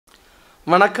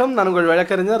வணக்கம், நான் உங்கள்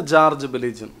வழக்கறிஞர் ஜார்ஜ்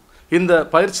பிலிஜன். இந்த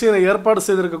பயிற்சியினை ஏற்பாடு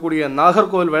செய்திருக்கக்கூடிய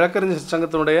நாகர்கோவில் வழக்கறிஞர்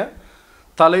சங்கத்தினுடைய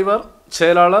தலைவர்,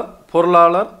 செயலாளர்,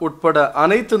 பொருளாளர் உட்பட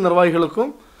அனைத்து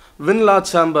நிர்வாகிகளுக்கும் வின் லா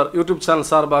சேம்பர் யூடியூப் சேனல்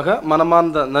சார்பாக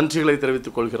மனமார்ந்த நன்றிகளை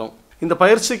தெரிவித்துக் கொள்கிறோம். இந்த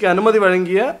பயிற்சிக்கு அனுமதி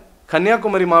வழங்கிய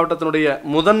கன்னியாகுமரி மாவட்டத்தினுடைய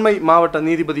முதன்மை மாவட்ட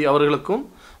நீதிபதி அவர்களுக்கும்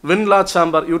வின் லா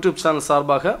சேம்பர் யூடியூப் சேனல்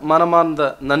சார்பாக மனமார்ந்த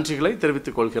நன்றிகளை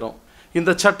தெரிவித்துக் கொள்கிறோம்.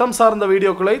 இந்த சட்டம் சார்ந்த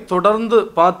வீடியோக்களை தொடர்ந்து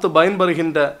பார்த்து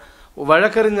பயன்பெறுகின்ற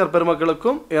வழக்கறிஞர்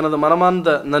பெருமக்களுக்கும் எனது மனமார்ந்த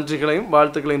நன்றிகளையும்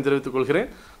வாழ்த்துக்களையும் தெரிவித்துக் கொள்கிறேன்.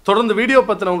 தொடர்ந்து வீடியோ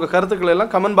பற்றின உங்கள் கருத்துக்களை எல்லாம்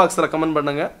கமெண்ட் பாக்ஸில் கமெண்ட்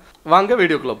பண்ணுங்க. வாங்க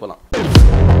வீடியோக்குள்ள போகலாம்.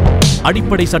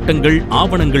 அடிப்படை சட்டங்கள்,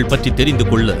 ஆவணங்கள் பற்றி தெரிந்து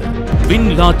கொள்ள வின்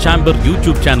லா சேம்பர்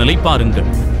யூடியூப் சேனலை பாருங்கள்,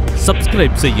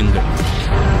 சப்ஸ்கிரைப் செய்யுங்கள்.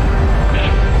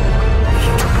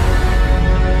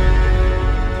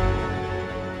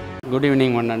 Good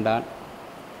evening, one and all.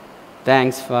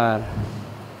 Thanks for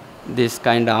this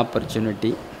kind of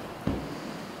opportunity.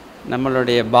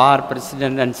 நம்மளுடைய பார்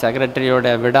பிரசிடெண்ட் அண்ட் செக்ரட்டரியோட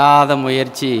விடாத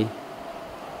முயற்சி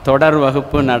தொடர்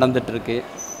வகுப்பு நடந்துகிட்ருக்கு.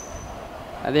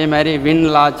 அதே மாதிரி வின்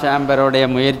லா சேம்பரோடைய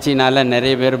முயற்சினால்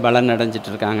நிறைய பேர் பலன்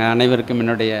அடைஞ்சிட்ருக்காங்க. அனைவருக்கும்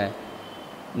என்னுடைய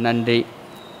நன்றி.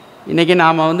 இன்றைக்கி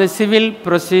நாம் சிவில்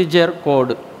ப்ரொசீஜர்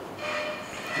கோடு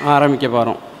ஆரம்பிக்க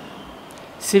போகிறோம்.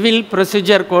 சிவில்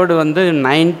ப்ரொசீஜர் கோடு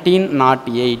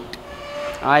 1908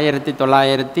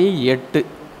 1908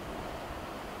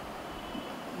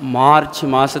 மார்ச்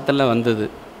மாதத்தில் வந்தது.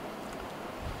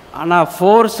 ஆனால்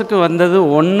ஃபோர்ஸுக்கு வந்தது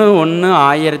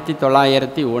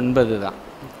 1/1/1909 தான்.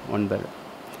 9.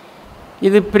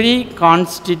 இது ப்ரீ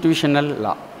கான்ஸ்டிடியூஷனல்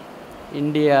லா.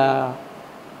 இந்தியா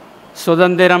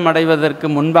சுதந்திரம் அடைவதற்கு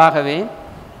முன்பாகவே,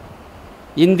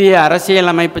 இந்திய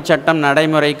அரசியலமைப்பு சட்டம்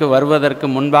நடைமுறைக்கு வருவதற்கு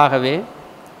முன்பாகவே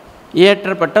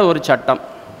இயற்றப்பட்ட ஒரு சட்டம்.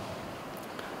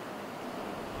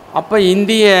 அப்போ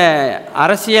இந்திய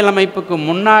அரசியலமைப்புக்கு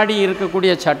முன்னாடி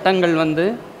இருக்கக்கூடிய சட்டங்கள்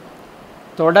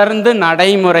தொடர்ந்து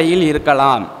நடைமுறையில்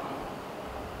இருக்கலாம்,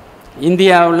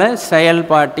 இந்தியாவில்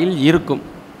செயல்பாட்டில் இருக்கும்.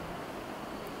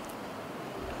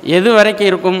 எது வரைக்கும்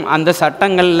இருக்கும்? அந்த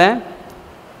சட்டங்களில்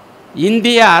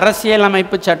இந்திய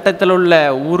அரசியலமைப்பு சட்டத்தில் உள்ள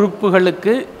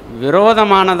உறுப்புகளுக்கு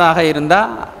விரோதமானதாக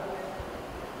இருந்தால்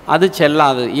அது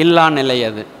செல்லாது, இல்லா நிலை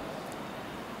அது.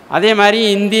 அதே மாதிரி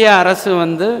இந்திய அரசு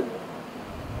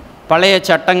பழைய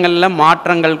சட்டங்களில்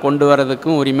மாற்றங்கள் கொண்டு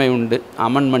வரதுக்கும் உரிமை உண்டு,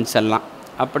 அமெண்ட்மெண்ட்ஸ் எல்லாம்.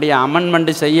 அப்படி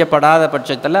அமெண்ட்மெண்ட் செய்யப்படாத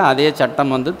பட்சத்தில் அதே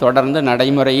சட்டம் தொடர்ந்து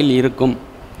நடைமுறையில் இருக்கும்.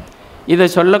 இதை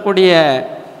சொல்லக்கூடிய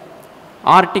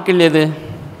ஆர்டிக்கிள் எது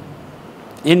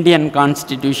இந்தியன்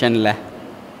கான்ஸ்டிடியூஷனில்?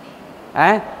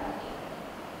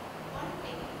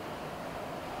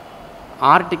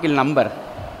 ஆர்டிக்கிள் நம்பர்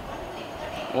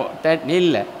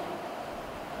இல்லை.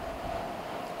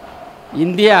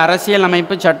 இந்திய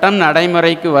அரசியலமைப்பு சட்டம்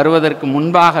நடைமுறைக்கு வருவதற்கு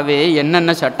முன்பாகவே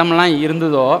என்னென்ன சட்டம்லாம்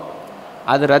இருந்ததோ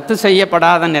அது ரத்து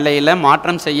செய்யப்படாத நிலையில்,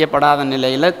 மாற்றம் செய்யப்படாத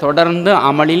நிலையில் தொடர்ந்து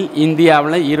அமலில்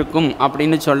இந்தியாவில் இருக்கும்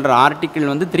அப்படின்னு சொல்கிற ஆர்டிக்கிள்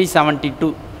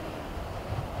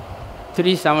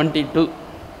 372.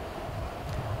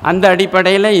 அந்த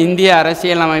அடிப்படையில் இந்திய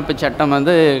அரசியலமைப்பு சட்டம்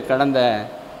கடந்த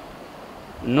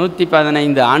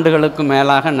 115 ஆண்டுகளுக்கு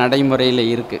மேலாக நடைமுறையில்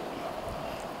இருக்குது.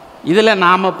 இதில்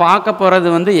நாம் பார்க்க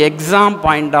போகிறது எக்ஸாம்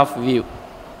பாயிண்ட் ஆஃப் வியூ.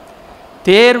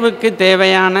 தேர்வுக்கு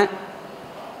தேவையான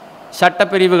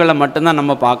சட்டப்பிரிவுகளை மட்டும்தான்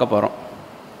நம்ம பார்க்க போகிறோம்.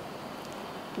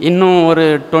 இன்னும் ஒரு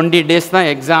 20 டேஸ் தான்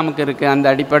எக்ஸாமுக்கு இருக்குது. அந்த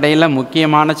அடிப்படையில்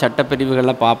முக்கியமான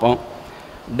சட்டப்பிரிவுகளை பார்ப்போம்.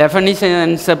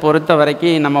 டெஃபனிஷன்ஸை பொறுத்த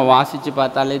வரைக்கும் நம்ம வாசித்து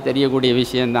பார்த்தாலே தெரியக்கூடிய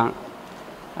விஷயந்தான்.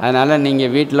 அதனால்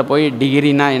நீங்கள் வீட்டில் போய்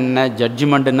டிகிரினா என்ன,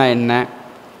 ஜட்ஜ்மெண்ட்டுனா என்ன,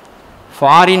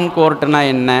 ஃபாரின் கோர்ட்டுனா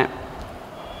என்ன,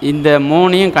 இந்த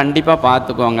 3ஐயும் கண்டிப்பாக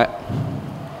பார்த்துக்கோங்க.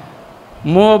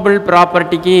 மூவபிள்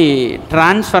ப்ராப்பர்ட்டிக்கு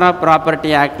ட்ரான்ஸ்ஃபர் ஆஃப் ப்ராப்பர்ட்டி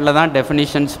ஆக்டில் தான்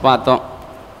டெஃபினிஷன்ஸ் பார்த்தோம்.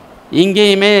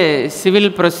 இங்கேயுமே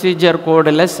civil procedure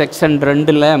கோடில் section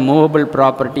 2 movable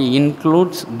property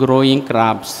includes growing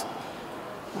graphs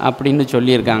அப்படின்னு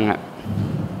சொல்லியிருக்காங்க.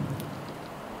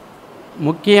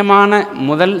 முக்கியமான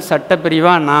முதல்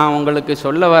சட்டப்பிரிவாக நான் உங்களுக்கு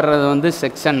சொல்ல வர்றது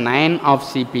section 9 of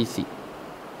CBC.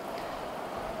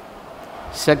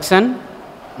 Section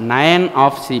 9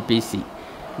 of CPC,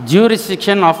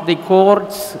 jurisdiction of the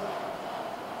courts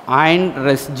and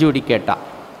res judicata.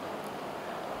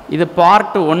 இது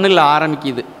பார்ட் 1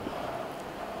 ஆரம்பிக்குது.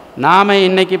 நாம்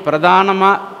இன்றைக்கி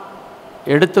பிரதானமாக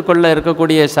எடுத்துக்கொள்ள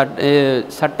இருக்கக்கூடிய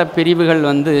சட்டப்பிரிவுகள்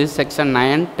செக்ஷன்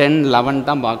 9, 10, 11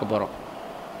 தான் பார்க்க போகிறோம்.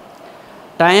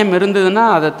 டைம் இருந்ததுன்னா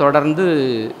அதை தொடர்ந்து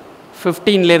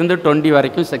 15லேருந்து 20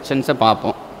 வரைக்கும் செக்ஷன்ஸை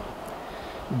பார்ப்போம்.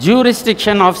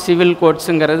 ஜூரிஸ்டிக்ஷன் ஆஃப் சிவில்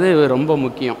கோர்ட்ஸுங்கிறது ரொம்ப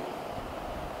முக்கியம்.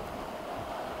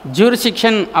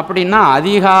 ஜூரிஸ்டிக்ஷன் அப்படின்னா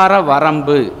அதிகார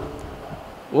வரம்பு.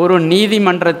 ஒரு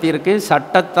நீதிமன்றத்திற்கு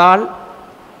சட்டத்தால்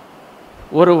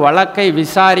ஒரு வழக்கை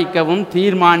விசாரிக்கவும்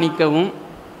தீர்மானிக்கவும்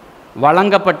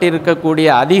வழங்கப்பட்டிருக்கக்கூடிய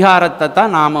அதிகாரத்தை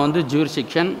தான் நாம் வந்து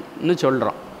ஜூரிஸ்டிக்ஷன்னு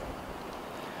சொல்கிறோம்.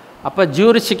 அப்போ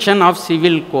jurisdiction of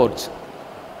civil courts,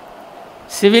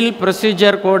 civil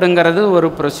procedure கோடுங்கிறது ஒரு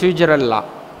ப்ரொசீஜரல் லா.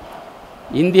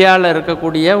 இந்தியாவில்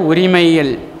இருக்கக்கூடிய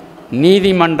உரிமையியல்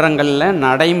நீதிமன்றங்களில்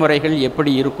நடைமுறைகள்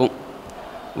எப்படி இருக்கும்,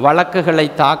 வழக்குகளை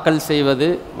தாக்கல் செய்வது,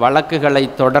 வழக்குகளை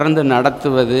தொடர்ந்து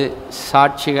நடத்துவது,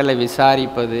 சாட்சிகளை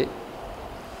விசாரிப்பது,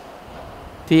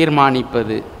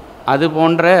 தீர்மானிப்பது, அது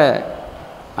போன்ற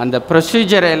அந்த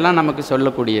ப்ரொசீஜரை எல்லாம் நமக்கு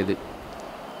சொல்லக்கூடியது.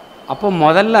 அப்போ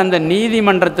முதல்ல அந்த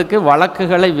நீதிமன்றத்துக்கு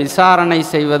வழக்குகளை விசாரணை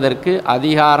செய்வதற்கு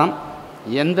அதிகாரம்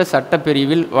எந்த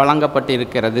சட்டப்பிரிவில்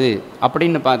வழங்கப்பட்டிருக்கிறது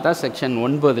அப்படின்னு பார்த்தா செக்ஷன்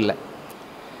 9.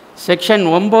 செக்ஷன்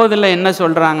 9 என்ன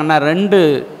சொல்கிறாங்கன்னா, 2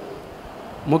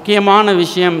 முக்கியமான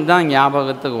விஷயம்தான்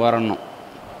ஞாபகத்துக்கு வரணும்.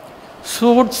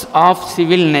 Shoots of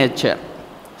civil nature,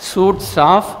 shoots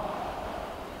of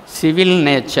civil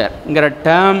நேச்சர்ங்கிற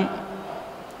term,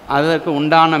 அதற்கு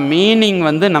உண்டான மீனிங்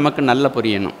வந்து நமக்கு நல்ல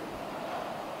புரியணும்.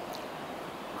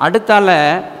 அடுத்தால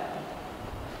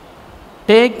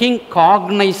டேக்கிங்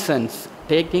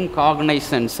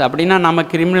காக்னைசன்ஸ் அப்படின்னா நம்ம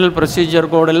கிரிமினல் ப்ரொசீஜர்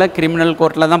கோடில் கிரிமினல்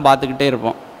கோர்ட்டில் தான் பார்த்துக்கிட்டே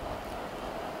இருப்போம்.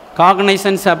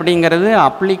 காக்னைசன்ஸ் அப்படிங்கிறது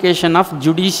அப்ளிகேஷன் ஆஃப்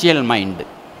ஜுடிஷியல் மைண்டு.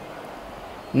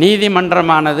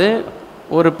 நீதிமன்றமானது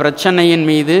ஒரு பிரச்சனையின்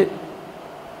மீது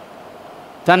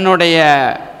தன்னுடைய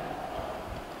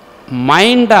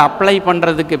மைண்டை அப்ளை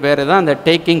பண்ணுறதுக்கு பேர் தான் அந்த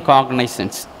டேக்கிங்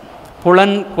காக்னைசன்ஸ்,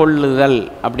 புலன் கொள்ளுதல்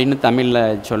அப்படின்னு தமிழில்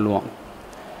சொல்லுவோம்.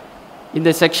 இந்த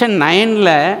செக்ஷன்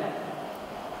 9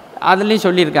 அதுலேயும்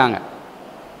சொல்லியிருக்காங்க,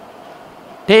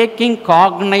 டேக்கிங்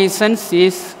காக்னைசன்ஸ்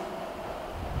இஸ்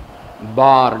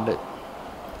பார்டு,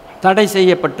 தடை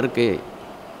செய்யப்பட்டிருக்கு.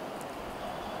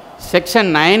 செக்ஷன்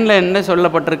 9 என்ன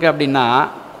சொல்லப்பட்டிருக்கு அப்படின்னா,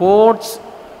 courts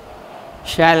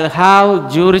shawl have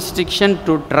jurisdiction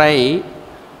to try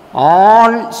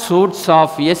all shoots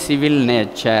of a civil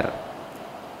nature.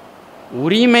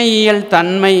 உரிமையியல்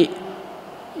தன்மை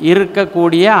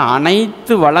இருக்கக்கூடிய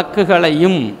அனைத்து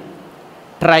வழக்குகளையும்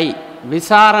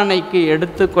விசாரணைக்கு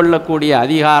எடுத்துக்கொள்ளக்கூடிய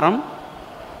அதிகாரம்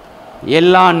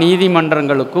எல்லா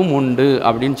நீதிமன்றங்களுக்கும் உண்டு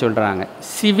அப்படின்னு சொல்கிறாங்க.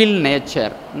 சிவில்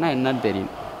நேச்சர்னா என்னன்னு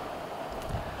தெரியும்.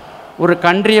 ஒரு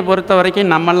கண்ட்ரியை பொறுத்த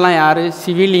வரைக்கும் நம்மெல்லாம் யார்,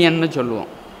 சிவிலியன்னு சொல்லுவோம்.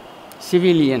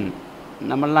 சிவிலியன்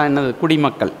நம்மெல்லாம் என்னது,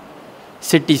 குடிமக்கள்,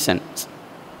 சிட்டிசன்ஸ்.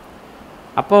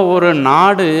 அப்போது ஒரு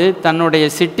நாடு தன்னுடைய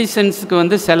சிட்டிசன்ஸுக்கு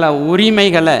வந்து சில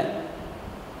உரிமைகளை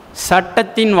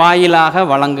சட்டத்தின் வாயிலாக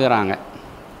வழங்குகிறாங்க.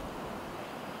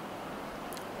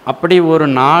 அப்படி ஒரு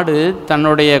நாடு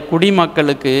தன்னுடைய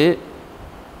குடிமக்களுக்கு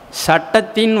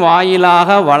சட்டத்தின்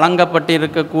வாயிலாக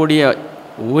வழங்கப்பட்டிருக்கக்கூடிய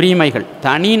உரிமைகள்,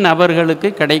 தனி நபர்களுக்கு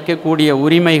கிடைக்கக்கூடிய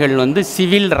உரிமைகள் வந்து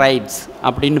சிவில் ரைட்ஸ்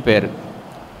அப்படின்னு பேர்.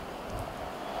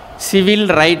 சிவில்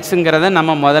ரைட்ஸுங்கிறத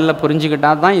நம்ம முதல்ல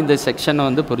புரிஞ்சுக்கிட்டால் தான் இந்த செக்ஷனை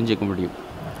வந்து புரிஞ்சிக்க முடியும்.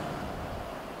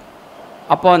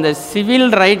 அப்போ அந்த சிவில்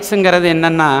ரைட்ஸுங்கிறது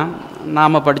என்னென்னா,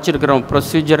 நாம் படிச்சிருக்கிறோம்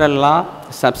ப்ரொசீஜரல் லா,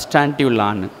 சப்ஸ்டான்டிவ்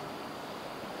லான்னு.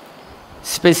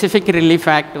 ஸ்பெசிஃபிக் ரிலீஃப்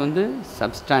ஆக்ட் வந்து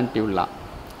substantive law,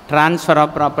 transfer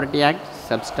of property act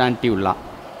substantive law,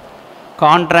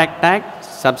 contract act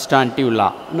substantive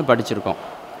லான்னு படிச்சிருக்கோம்.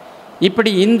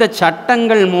 இப்படி இந்த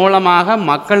சட்டங்கள் மூலமாக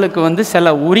மக்களுக்கு வந்து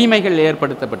சில உரிமைகள்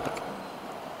ஏற்படுத்தப்பட்டிருக்கு.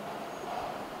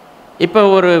 இப்போ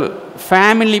ஒரு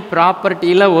ஃபேமிலி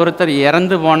ப்ராப்பர்ட்டியில் ஒருத்தர்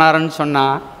இறந்து போனாருன்னு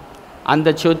சொன்னால், அந்த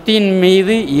சொத்தின்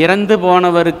மீது இறந்து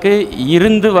போனவருக்கு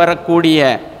இருந்து வரக்கூடிய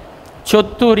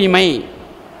சொத்துரிமை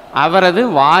அவரது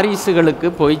வாரிசுகளுக்கு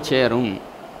போய் சேரும்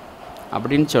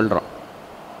அப்படின்னு சொல்கிறோம்.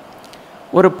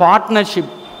 ஒரு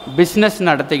பார்ட்னர்ஷிப் பிஸ்னஸ்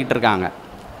நடத்திக்கிட்டு இருக்காங்க.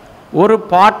 ஒரு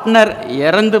பார்ட்னர்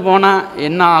இறந்து போனால்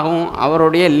என்ன ஆகும்,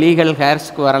 அவருடைய லீகல்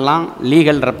ஹேர்ஸ்க்கு வரலாம்,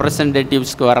 லீகல்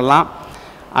ரெப்ரசன்டேட்டிவ்ஸ்க்கு வரலாம்,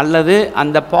 அல்லது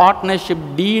அந்த பார்ட்னர்ஷிப்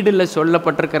டீடில்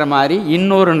சொல்லப்பட்டிருக்கிற மாதிரி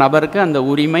இன்னொரு நபருக்கு அந்த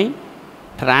உரிமை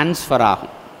டிரான்ஸ்ஃபர்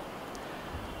ஆகும்.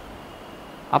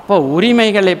 அப்போ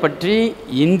உரிமைகளை பற்றி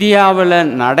இந்தியாவில்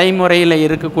நடைமுறையில்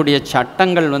இருக்கக்கூடிய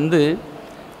சட்டங்கள் வந்து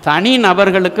தனி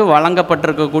நபர்களுக்கு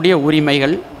வழங்கப்பட்டிருக்கக்கூடிய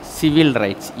உரிமைகள் civil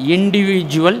rights,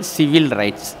 individual civil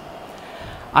rights.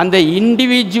 அந்த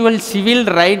இண்டிவிஜுவல் சிவில்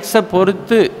ரைட்ஸை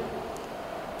பொறுத்து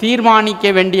தீர்மானிக்க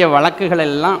வேண்டிய வழக்குகள்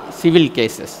எல்லாம் சிவில்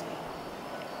கேசஸ்.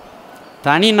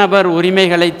 தனிநபர்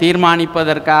உரிமைகளை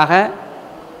தீர்மானிப்பதற்காக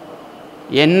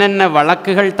என்னென்ன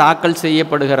வழக்குகள் தாக்கல்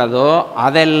செய்யப்படுகிறதோ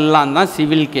அதெல்லாம் தான்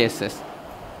சிவில் கேசஸ்.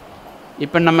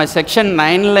 இப்போ நம்ம செக்ஷன்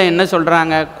 9 என்ன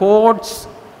சொல்கிறாங்க, courts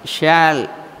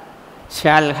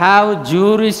shawl have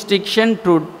jurisdiction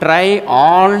to try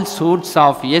all shoots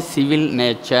of a civil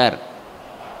nature.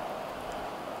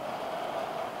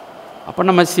 அப்போ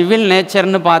நம்ம சிவில்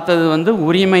நேச்சர்னு பார்த்தது வந்து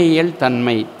உரிமையியல்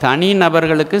தன்மை, தனி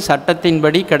நபர்களுக்கு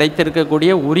சட்டத்தின்படி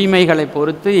கிடைத்திருக்கக்கூடிய உரிமைகளை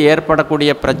பொறுத்து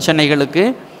ஏற்படக்கூடிய பிரச்சனைகளுக்கு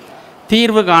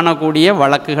தீர்வு காணக்கூடிய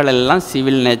வழக்குகள் எல்லாம்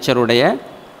சிவில் நேச்சருடைய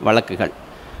வழக்குகள்.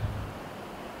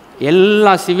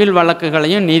 எல்லா சிவில்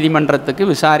வழக்குகளையும் நீதிமன்றத்துக்கு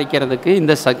விசாரிக்கிறதுக்கு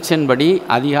இந்த செக்ஷன் படி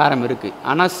அதிகாரம் இருக்குது.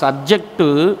 ஆனால் சப்ஜெக்ட்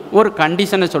ஒரு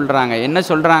கண்டிஷனை சொல்கிறாங்க. என்ன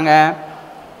சொல்கிறாங்க?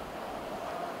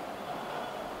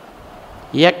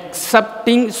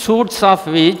 Excepting suits of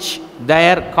which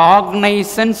their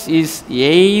cognizance is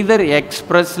either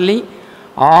expressly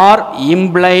or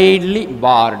impliedly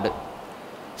barred.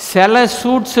 சில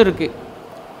சூட்ஸ் இருக்குது,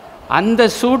 அந்த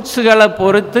சூட்ஸுகளை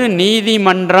பொறுத்து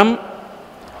நீதிமன்றம்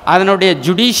அதனுடைய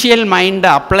ஜுடிஷியல்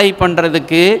மைண்டை அப்ளை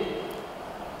பண்ணுறதுக்கு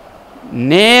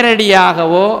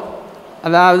நேரடியாகவோ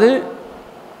அதாவது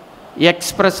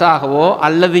எக்ஸ்பிரஸாகவோ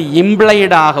அல்லது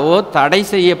இம்ப்ளைடாகவோ தடை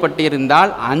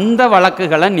செய்யப்பட்டிருந்தால் அந்த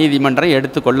வழக்குகளை நீதிமன்றம்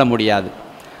எடுத்துக்கொள்ள முடியாது.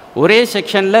 ஒரே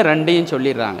செக்ஷனில் ரெண்டையும்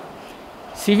சொல்லிடுறாங்க.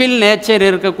 சிவில் நேச்சர்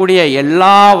இருக்கக்கூடிய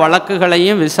எல்லா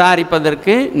வழக்குகளையும்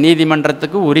விசாரிப்பதற்கு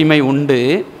நீதிமன்றத்துக்கு உரிமை உண்டு.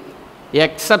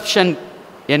 எக்ஸப்ஷன்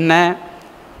என்ன?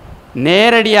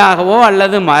 நேரடியாகவோ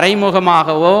அல்லது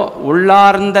மறைமுகமாகவோ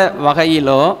உள்ளார்ந்த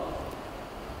வகையிலோ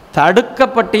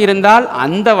தடுக்கப்பட்டிருந்தால்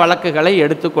அந்த வழக்குகளை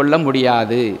எடுத்துக்கொள்ள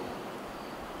முடியாது.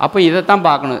 அப்போ இதைத்தான்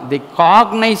பார்க்கணும். தி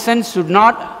காக்னைசன்ஸ் should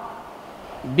not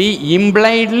be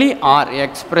இம்ப்ளைட்லி R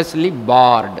expressly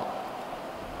barred.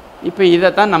 இப்போ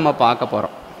இதைத்தான் நம்ம பார்க்க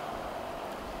போகிறோம்.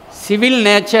 சிவில்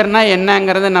நேச்சர்னால்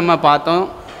என்னங்கிறத நம்ம பார்த்தோம்.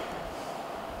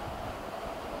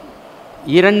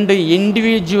 இரண்டு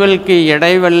இண்டிவிஜுவலுக்கு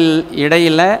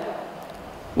இடையில்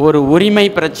ஒரு உரிமை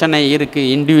பிரச்சனை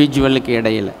இருக்குது. இண்டிவிஜுவலுக்கு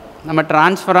இடையில் நம்ம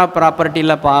ட்ரான்ஸ்ஃபர் ஆஃப்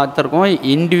ப்ராப்பர்ட்டியில் பார்த்துருக்கோம்.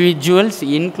 Individuals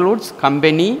includes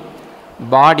company,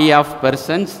 body of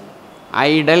persons,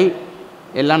 Idol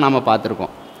எல்லாம் நம்ம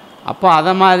பார்த்துருக்கோம். அப்போ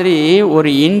அதை மாதிரி ஒரு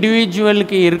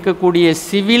இண்டிவிஜுவலுக்கு இருக்கக்கூடிய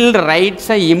சிவில்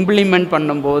ரைட்ஸை இம்ப்ளிமெண்ட்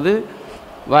பண்ணும்போது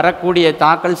வரக்கூடிய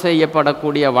தாக்கல்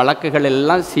செய்யப்படக்கூடிய வழக்குகள்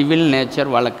எல்லாம் சிவில்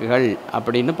நேச்சர் வழக்குகள்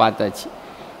அப்படின்னு பார்த்தாச்சு.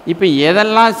 இப்போ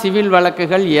எதெல்லாம் சிவில்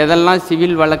வழக்குகள் எதெல்லாம்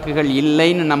சிவில் வழக்குகள்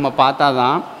இல்லைன்னு நம்ம பார்த்தா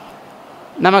தான்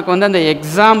நமக்கு வந்து அந்த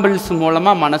எக்ஸாம்பிள்ஸ்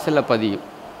மூலமாக மனசில் பதியும்.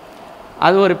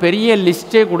 அது ஒரு பெரிய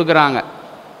லிஸ்ட்டே கொடுக்குறாங்க.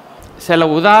 சில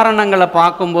உதாரணங்களை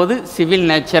பார்க்கும்போது சிவில்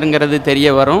நேச்சருங்கிறது தெரிய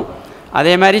வரும்.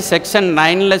 அதே மாதிரி செக்ஷன்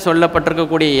 9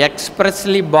 சொல்லப்பட்டிருக்கக்கூடிய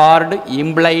எக்ஸ்பிரஸ்லி பார்டு,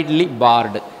 இம்ப்ளைட்லி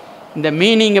பார்டு, இந்த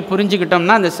மீனிங்கை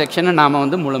புரிஞ்சுக்கிட்டோம்னா அந்த செக்ஷனை நாம்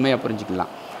வந்து முழுமையாக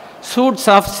புரிஞ்சுக்கலாம். சூட்ஸ்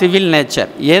ஆஃப் சிவில் நேச்சர்,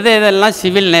 எதெல்லாம்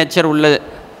சிவில் நேச்சர் உள்ள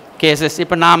கேசஸ்.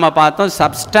 இப்போ நாம் பார்த்தோம்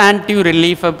சப்ஸ்டான்டிவ்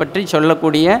ரிலீஃபை பற்றி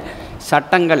சொல்லக்கூடிய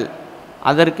சட்டங்கள்,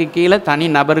 அதற்கு கீழே தனி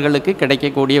நபர்களுக்கு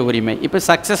கிடைக்கக்கூடிய உரிமை. இப்போ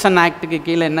சக்சஷன் ஆக்டுக்கு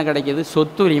கீழே என்ன கிடைக்கிது?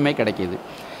 சொத்து உரிமை கிடைக்கிது.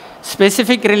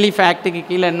 ஸ்பெசிஃபிக் ரிலீஃப் ஆக்டுக்கு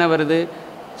கீழே என்ன வருது?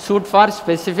 சூட் ஃபார்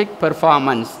ஸ்பெசிஃபிக்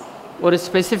பெர்ஃபார்மன்ஸ், ஒரு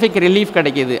ஸ்பெசிஃபிக் ரிலீஃப்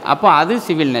கிடைக்கிது. அப்போ அது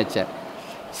சிவில் நேச்சர்.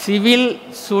 சிவில்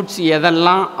சூட்ஸ்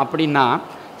எதெல்லாம் அப்படின்னா,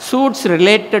 shoots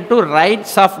related to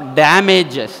rights of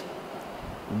damages.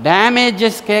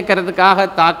 Damages கேட்கறதுக்காக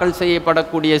தாக்கல்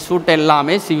செய்யப்படக்கூடிய சூட்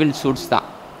எல்லாமே சிவில் சூட்ஸ் தான்.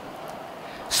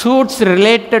 Shoots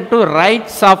related to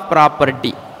rights of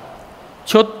property,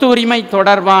 சொத்து உரிமை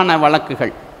தொடர்பான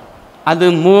வழக்குகள், அது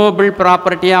மூவபிள்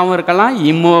ப்ராப்பர்ட்டியாகவும் இருக்கலாம்,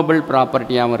 இம்மூவபிள்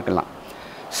ப்ராப்பர்ட்டியாகவும் இருக்கலாம்.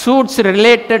 Shoots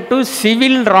related to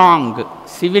civil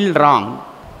wrong,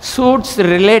 shoots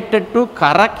related to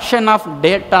correction of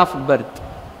date of birth,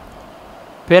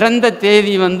 பிறந்த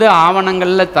தேதி வந்து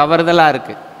ஆவணங்களில் தவறுதலாக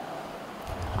இருக்குது,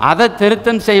 அதை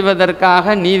திருத்தம்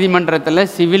செய்வதற்காக நீதிமன்றத்தில்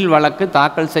சிவில் வழக்கு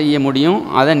தாக்கல் செய்ய முடியும்,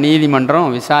 அதை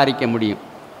நீதிமன்றம் விசாரிக்க முடியும்.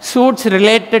 Shoots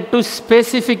related to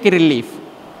specific relief,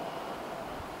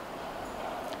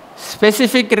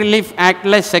 specific relief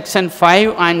ஆக்டில் செக்ஷன் 5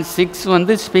 and 6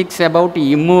 வந்து speaks about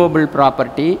immovable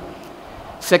property,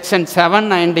 section 7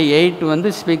 and 8 வந்து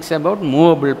speaks about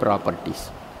movable properties.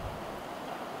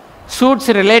 Shoots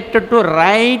related to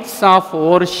rights of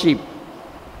worship,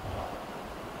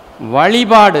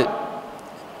 வழிபாடு,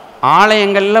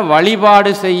 ஆலயங்களில்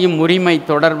வழிபாடு செய்யும் உரிமை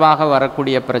தொடர்பாக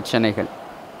வரக்கூடிய பிரச்சனைகள்.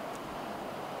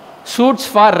 Shoots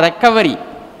for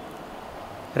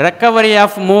recovery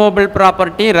of movable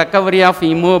property, recovery of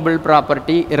immovable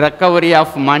property, recovery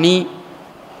of money,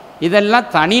 இதெல்லாம்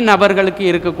தனி நபர்களுக்கு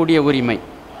இருக்கக்கூடிய உரிமை.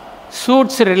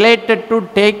 Shoots related to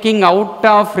taking out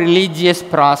of religious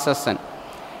ப்ராசஸன்,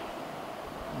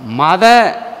 மத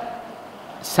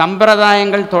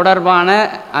சம்பிரதாயங்கள் தொடர்பான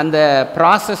அந்த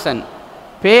ப்ராசஸன்,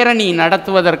 பேரணி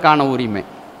நடத்துவதற்கான உரிமை.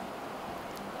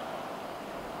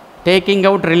 டேக்கிங்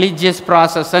அவுட் ரிலீஜியஸ்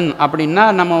ப்ராசஸன் அப்படின்னா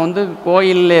நம்ம வந்து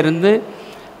கோயிலிருந்து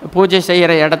பூஜை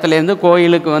செய்கிற இடத்துலேருந்து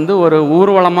கோயிலுக்கு வந்து ஒரு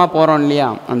ஊர்வலமாக போகிறோம் இல்லையா,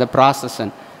 அந்த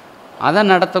ப்ராசஸன், அதை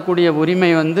நடத்தக்கூடிய உரிமை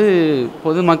வந்து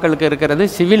பொதுமக்களுக்கு இருக்கிறது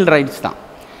சிவில் ரைட்ஸ் தான்.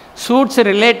 Suits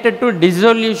related to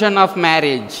dissolution of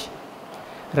marriage,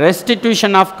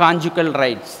 restitution of conjugal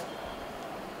rights,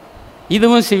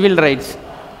 இதுவும் civil rights.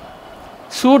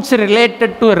 Suits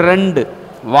related to rent,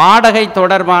 வாடகை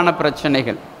தொடர்பான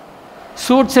பிரச்சனைகள்.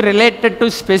 Suits related to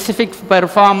specific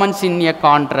performance in a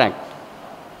contract.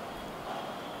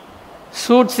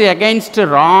 Suits against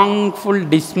wrongful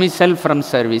dismissal from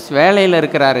service. வேலையில்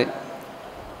இருக்கிறாரு,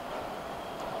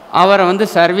 அவரை வந்து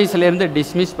சர்வீஸ்லேருந்து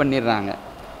dismiss பண்ணிடுறாங்க.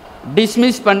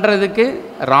 Dismiss பண்ணுறதுக்கு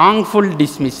wrongful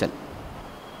dismissal.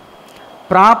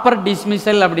 ப்ராப்பர்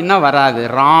டிஸ்மிஸல் அப்படின்னா வராது,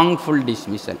 wrongful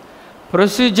dismissal.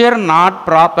 Procedure not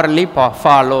properly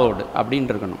followed அப்படின்னு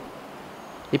இருக்கணும்.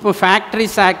 இப்போ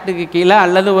ஃபேக்ட்ரிஸ் ஆக்டுக்கு கீழே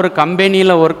அல்லது ஒரு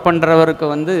கம்பெனியில் ஒர்க் பண்ணுறவருக்கு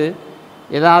வந்து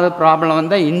ஏதாவது ப்ராப்ளம்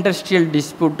வந்தால் இண்டஸ்ட்ரியல்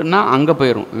டிஸ்பியூட்னா அங்கே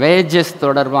போயிடும், வேஜஸ்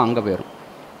தொடர்பாக அங்கே போயிடும்.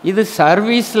 இது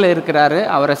சர்வீஸில் இருக்கிறாரு,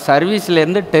 அவரை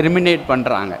சர்வீஸ்லேருந்து டெர்மினேட்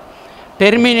பண்ணுறாங்க.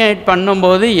 டெர்மினேட்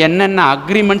பண்ணும்போது என்னென்ன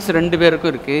அக்ரிமெண்ட்ஸ் ரெண்டு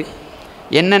பேருக்கும் இருக்குது,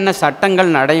 என்னென்ன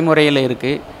சட்டங்கள் நடைமுறையில்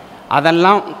இருக்குது,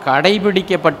 அதெல்லாம்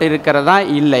கடைபிடிக்கப்பட்டிருக்கிறதா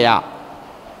இல்லையா,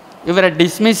 இவரை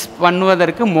டிஸ்மிஸ்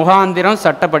பண்ணுவதற்கு முகாந்திரம்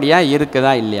சட்டப்படியாக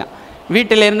இருக்குதா இல்லையா.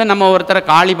 வீட்டிலேருந்து நம்ம ஒருத்தரை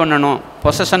காலி பண்ணணும்,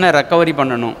 பொசஷனை ரெக்கவரி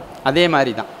பண்ணணும், அதே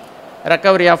மாதிரி தான்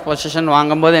ரெக்கவரி ஆஃப் பொசஷன்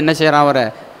வாங்கும்போது என்ன செய்கிறோம், அவரை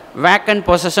வேக்கண்ட்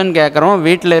பொசஷன் கேட்குறோம்,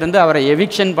 வீட்டிலேருந்து அவரை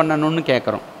எவிக்ஷன் பண்ணணும்னு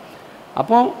கேட்குறோம்.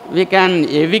 அப்போது we can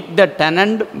evict the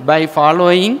tenant by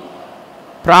following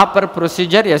proper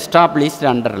procedure established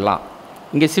under law.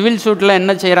 இங்கே சிவில் சூட்டில்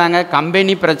என்ன செய்கிறாங்க,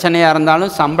 கம்பெனி பிரச்சனையாக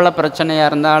இருந்தாலும், சம்பள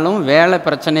பிரச்சனையாக இருந்தாலும், வேலை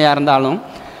பிரச்சனையாக இருந்தாலும்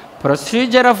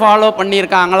ப்ரொசீஜரை ஃபாலோ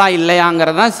பண்ணியிருக்காங்களா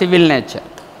இல்லையாங்கிறது தான் civil nature.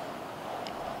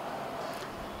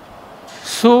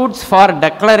 Shoots for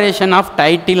declaration of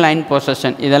title and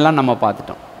possession இதெல்லாம் நம்ம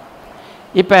பார்த்துட்டோம்.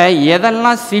 இப்போ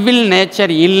எதெல்லாம் சிவில்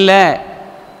நேச்சர் இல்லை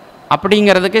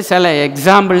அப்படிங்கிறதுக்கு சில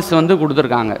எக்ஸாம்பிள்ஸ் வந்து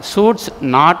கொடுத்துருக்காங்க. Shoots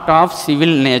not of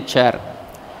civil nature,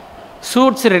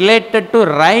 shoots related to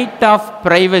right of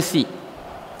privacy,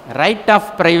 right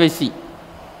of privacy.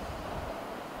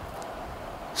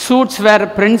 Shoots where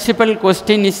principal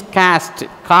question is cost,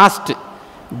 cost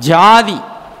ஜாதி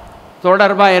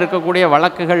தொடர்பாக இருக்கக்கூடிய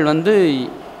வழக்குகள் வந்து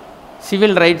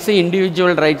சிவில் ரைட்ஸு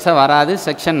இண்டிவிஜுவல் ரைட்ஸாக வராது,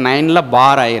 செக்ஷன் 9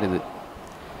 பார் ஆயிடுது.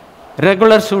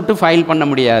 ரெகுலர் சூட்டு ஃபைல் பண்ண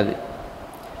முடியாது.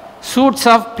 Shoots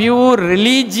of pure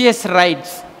religious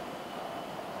rights,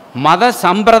 மத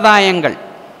சம்பிரதாயங்கள்,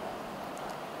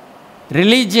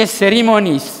 ரிலீஜியஸ்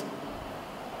செரிமோனிஸ்,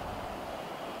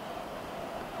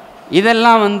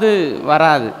 இதெல்லாம் வந்து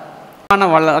வராது.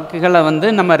 வழக்குகளை வந்து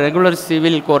நம்ம ரெகுலர்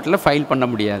சிவில் கோர்ட்டில் ஃபைல் பண்ண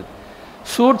முடியாது.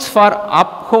 Shoots for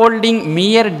upholding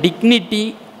மியர் dignity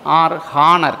R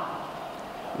honour,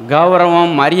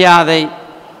 கௌரவம் மரியாதை,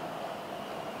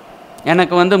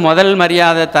 எனக்கு வந்து முதல்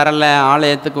மரியாதை தரலை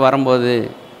ஆலயத்துக்கு வரும்போது,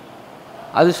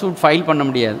 அது சூட் ஃபைல் பண்ண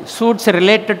முடியாது. Shoots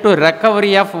related to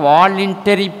recovery of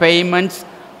voluntary payments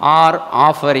R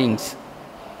offerings.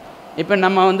 இப்போ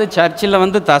நம்ம வந்து சர்ச்சில்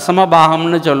வந்து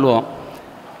தசமபாகம்னு சொல்லுவோம்.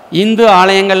 இந்து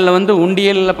ஆலயங்களில் வந்து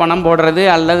உண்டியலில் பணம் போடுறது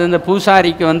அல்லது இந்த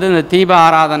பூசாரிக்கு வந்து இந்த தீப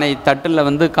ஆராதனை தட்டில்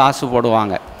வந்து காசு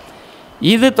போடுவாங்க.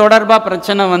 இது தொடர்பாக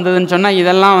பிரச்சனை வந்ததுன்னு சொன்னால்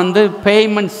இதெல்லாம் வந்து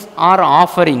payments R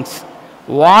offerings,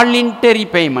 voluntary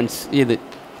payments.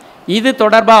 இது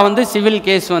தொடர்பாக வந்து சிவில்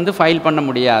கேஸ் வந்து ஃபைல் பண்ண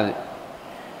முடியாது.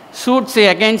 சூட்ஸ்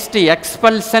அகெயின்ஸ்ட்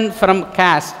எக்ஸ்பல்சன் ஃப்ரம்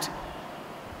காஸ்ட்,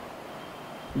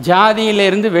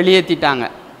 ஜாதியிலேருந்து வெளியேற்றிட்டாங்க,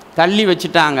 தள்ளி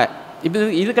வச்சுட்டாங்க,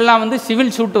 இதுக்கெல்லாம் வந்து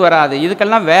சிவில் சூட்டு வராது.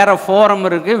 இதுக்கெல்லாம் வேறு ஃபோரம்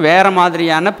இருக்குது, வேறு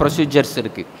மாதிரியான ப்ரொசீஜர்ஸ்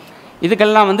இருக்குது.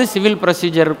 இதுக்கெல்லாம் வந்து சிவில்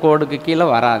ப்ரொசீஜர் கோடுக்கு கீழே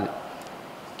வராது.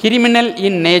 Criminal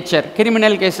in nature,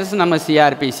 criminal cases நம்ம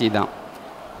சிஆர்பிசி தான்.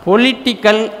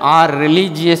 Political R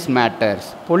religious matters,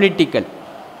 political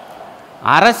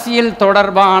அரசியல்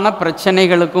தொடர்பான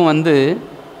பிரச்சனைகளுக்கும் வந்து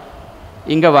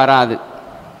இங்கே வராது.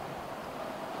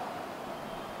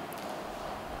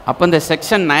 அப்போ இந்த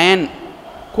section 9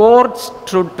 courts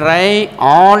to try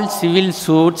all civil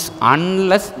suits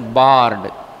unless barred,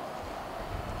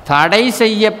 தடை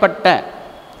செய்யப்பட்ட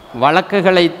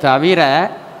வழக்குகளை தவிர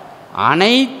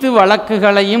அனைத்து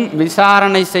வழக்குகளையும்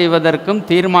விசாரணை செய்வதற்கும்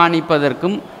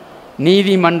தீர்மானிப்பதற்கும்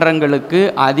நீதிமன்றங்களுக்கு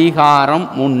அதிகாரம்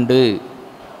உண்டு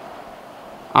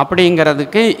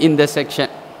அப்படிங்கிறதுக்கு இந்த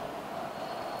செக்ஷன்.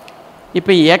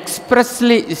 இப்போ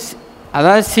எக்ஸ்பிரஸ்லி,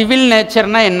 அதாவது சிவில்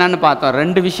நேச்சர்னால் என்னன்னு பார்த்தோம்.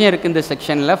 ரெண்டு விஷயம் இருக்குது இந்த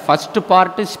செக்ஷனில். First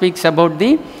part speaks about the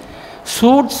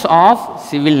shoots of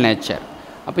civil nature.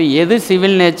 அப்போ எது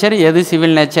சிவில் நேச்சர் எது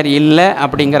சிவில் நேச்சர் இல்லை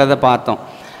அப்படிங்கிறத பார்த்தோம்.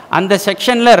 அந்த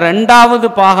செக்ஷனில் ரெண்டாவது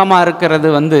பாகமாக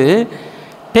இருக்கிறது வந்து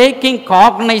taking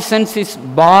காக்னைசன்ஸ் is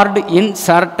barred in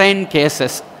certain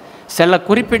cases. சில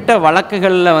குறிப்பிட்ட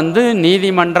வழக்குகளில் வந்து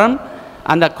நீதிமன்றம்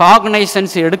அந்த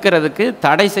காக்னைசன்ஸ் எடுக்கிறதுக்கு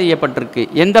தடை செய்யப்பட்டிருக்கு.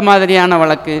 எந்த மாதிரியான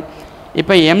வழக்கு?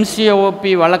 இப்போ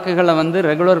எம்சிஓபி வழக்குகளை வந்து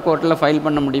ரெகுலர் கோர்ட்டில் ஃபைல்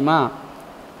பண்ண முடியுமா?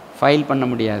 ஃபைல் பண்ண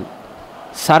முடியாது.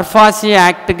 சர்ஃபாசி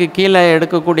ஆக்டுக்கு கீழே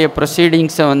எடுக்கக்கூடிய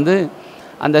ப்ரொசீடிங்ஸை வந்து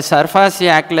அந்த சர்ஃபாசி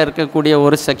ஆக்டில் இருக்கக்கூடிய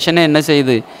ஒரு செக்ஷனை என்ன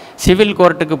செய்யுது? சிவில்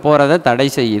கோர்ட்டுக்கு போகிறத தடை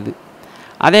செய்யுது.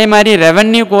 அதே மாதிரி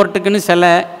ரெவென்யூ கோர்ட்டுக்குன்னு சில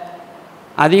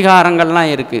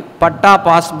அதிகாரங்கள்லாம் இருக்குது. பட்டா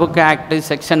பாஸ்புக் ஆக்டு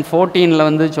செக்ஷன் 14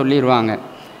 வந்து சொல்லிடுவாங்க.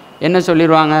 என்ன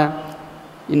சொல்லிடுவாங்க?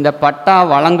 இந்த பட்டா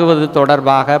வழங்குவது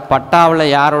தொடர்பாக, பட்டாவில்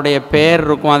யாருடைய பேர்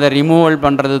இருக்கும் அதை ரிமூவல்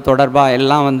பண்ணுறது தொடர்பாக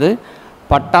எல்லாம் வந்து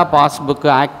பட்டா பாஸ்புக்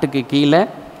ஆக்டுக்கு கீழே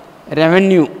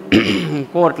ரெவென்யூ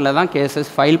கோர்ட்டில் தான்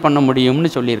கேசஸ் ஃபைல் பண்ண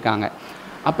முடியும்னு சொல்லியிருக்காங்க.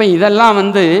 அப்போ இதெல்லாம்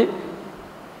வந்து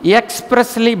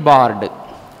எக்ஸ்ப்ரெஸ்லி barred,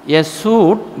 a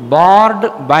suit barred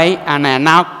by an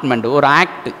enactment. ஒரு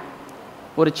ஆக்டு,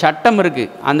 ஒரு சட்டம்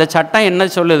இருக்குது. அந்த சட்டம் என்ன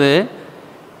சொல்லுது?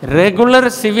 ரெகுலர்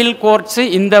சிவில் கோர்ட்ஸு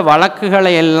இந்த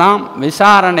வழக்குகளை எல்லாம்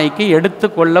விசாரணைக்கு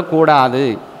எடுத்துக்கொள்ளக்கூடாது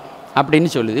அப்படின்னு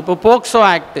சொல்லுது. இப்போ போக்சோ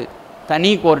ஆக்டு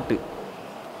தனி கோர்ட்டு,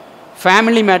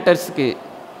 ஃபேமிலி மேட்டர்ஸுக்கு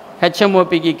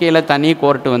ஹெச்எம்ஓபிக்கு கீழே தனி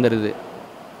கோர்ட்டு வந்துடுது.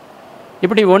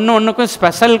 இப்படி ஒன்றுக்கும்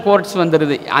ஸ்பெஷல் கோர்ட்ஸ்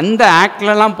வந்துடுது. அந்த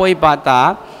ஆக்ட்லலாம் போய் பார்த்தா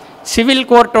சிவில்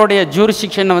கோர்ட்டோடைய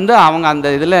ஜூரிஸ்டிக்ஷனை வந்து அவங்க அந்த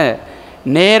இதில்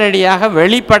நேரடியாக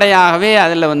வெளிப்படையாகவே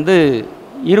அதில் வந்து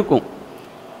இருக்கும்.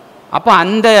 அப்போ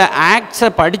அந்த ஆக்ட்ஸை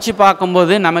படித்து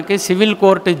பார்க்கும்போது நமக்கு சிவில்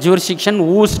கோர்ட்டு ஜூரிஸ்டிக்ஷன்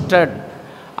ஊஸ்டட்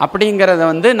அப்படிங்கிறத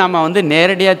வந்து நம்ம வந்து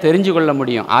நேரடியாக தெரிஞ்சு கொள்ள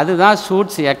முடியும். அதுதான்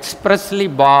சூட்ஸ் எக்ஸ்ப்ரெஸ்லி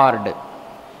பார்டு.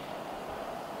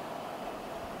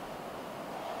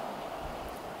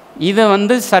 இதை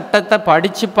வந்து சட்டத்தை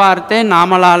படித்து பார்த்தே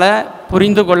நாமளால்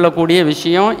புரிந்து கொள்ளக்கூடிய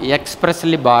விஷயம்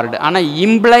எக்ஸ்ப்ரெஸ்லி பார்டு. ஆனால்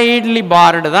இம்ப்ளைட்லி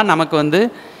பார்டு தான் நமக்கு வந்து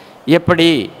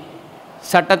எப்படி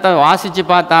சட்டத்தை வாசித்து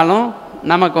பார்த்தாலும்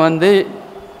நமக்கு வந்து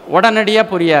உடனடியாக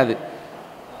புரியாது.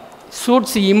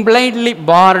 சூட்ஸ் இம்ப்ளைட்லி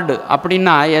பார்டு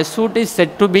அப்படின்னா எ suit is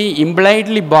set to be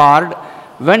இம்ப்ளைட்லி barred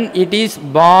when it is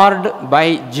barred by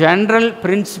general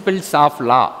principles of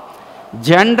law.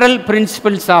 General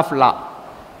principles of law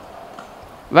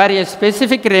where a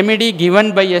specific remedy given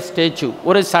by a statute.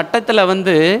 ஒரு சட்டத்தில்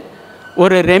வந்து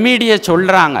ஒரு ரெமிடியை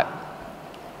சொல்கிறாங்க.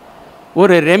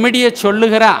 ஒரு ரெமிடியை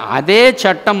சொல்லுகிற அதே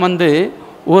சட்டம் வந்து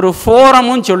ஒரு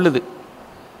ஃபோரமும் சொல்லுது.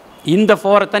 இந்த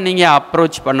ஃபோரத்தை நீங்கள்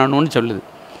அப்ரோச் பண்ணணும்னு சொல்லுது.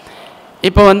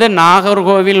 இப்போ வந்து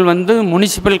நாகர்கோவில் வந்து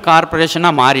முனிசிபல்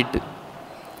கார்ப்பரேஷனாக மாறிட்டு,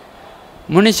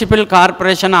 முனிசிபல்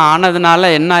கார்ப்பரேஷனாக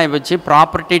ஆனதுனால என்ன ஆகிடுச்சு?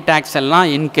 ப்ராப்பர்ட்டி டேக்ஸ் எல்லாம்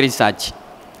இன்க்ரீஸ் ஆச்சு.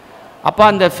 அப்போ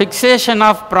அந்த ஃபிக்ஸேஷன்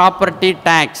ஆஃப் ப்ராப்பர்ட்டி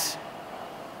டேக்ஸ்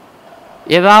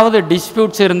ஏதாவது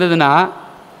டிஸ்பியூட்ஸ் இருந்ததுன்னா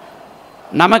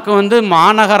நமக்கு வந்து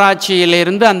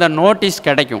மாநகராட்சியிலிருந்து அந்த நோட்டீஸ்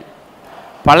கிடைக்கும்.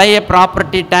 பழைய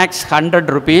property tax 100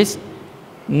 rupees,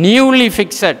 newly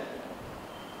fixed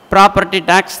property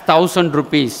tax 1000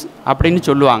 rupees அப்படின்னு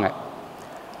சொல்லுவாங்க.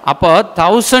 அப்போ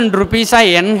 1000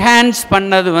 rupees-ஆக என்ஹான்ஸ்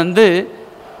பண்ணது வந்து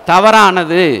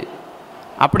தவறானது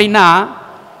அப்படின்னா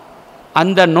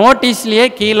அந்த நோட்டீஸ்லேயே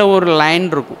கீழே ஒரு லைன்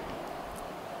இருக்கும்.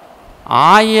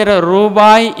 1000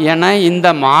 ரூபாய் என இந்த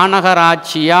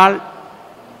மாநகராட்சியால்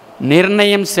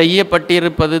நிர்ணயம்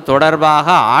செய்யப்பட்டிருப்பது தொடர்பாக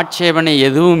ஆட்சேபனை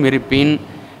எதுவும் இருப்பின்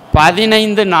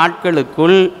 15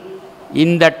 நாட்களுக்குள்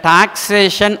இந்த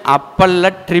டாக்ஸேஷன்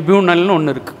அப்பல்லட் ட்ரிபியூனல்னு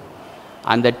ஒன்று இருக்குது.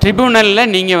 அந்த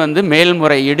ட்ரிபியூனலில் நீங்கள் வந்து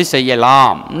மேல்முறையீடு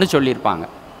செய்யலாம்னு சொல்லியிருப்பாங்க.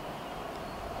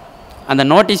 அந்த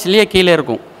நோட்டீஸ்லேயே கீழே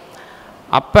இருக்கும்.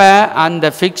 அப்போ அந்த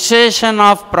fixation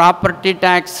of property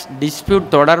tax dispute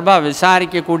தொடர்பாக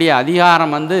விசாரிக்கக்கூடிய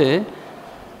அதிகாரம் வந்து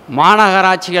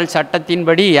மாநகராட்சிகள்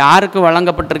சட்டத்தின்படி யாருக்கு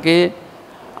வழங்கப்பட்டிருக்கு?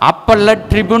 அப்பல்லட்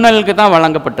ட்ரிபியூனலுக்கு தான்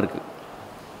வழங்கப்பட்டிருக்கு.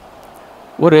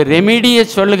 ஒரு ரெமிடியை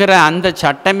சொல்லுகிற அந்த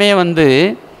சட்டமே வந்து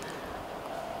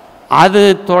அது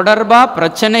தொடர்பாக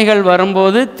பிரச்சனைகள்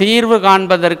வரும்போது தீர்வு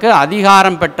காண்பதற்கு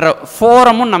அதிகாரம் பெற்ற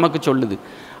ஃபோரமும் நமக்கு சொல்லுது.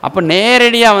 அப்போ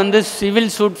நேரடியாக வந்து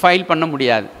சிவில் சூட் ஃபைல் பண்ண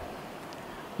முடியாது.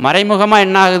 மறைமுகமாக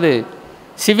என்ன ஆகுது?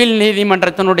 சிவில்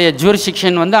நீதிமன்றத்தினுடைய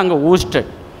ஜூரிஸ்டிக்ஷன் வந்து அங்கே ஊஸ்டட்.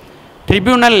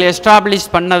 ட்ரிபியூனல்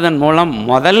எஸ்டாப்ளிஷ் பண்ணதன் மூலம்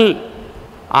முதல்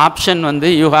ஆப்ஷன் வந்து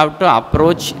you have to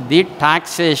approach the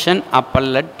taxation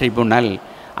அப்பல்லட் tribunal.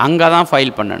 அங்கே தான்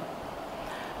ஃபைல் பண்ணணும்.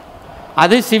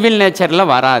 அது சிவில்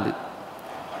நேச்சரில் வராது.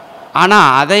 ஆனால்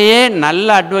அதையே நல்ல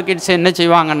அட்வொகேட்ஸ் என்ன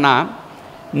செய்வாங்கன்னா,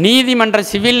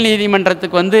 சிவில்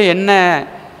நீதிமன்றத்துக்கு வந்து என்ன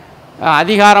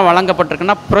அதிகாரம்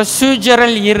வழங்கப்பட்டிருக்குன்னா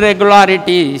ப்ரொசீஜரல்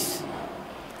இர்ரெகுலாரிட்டிஸ்.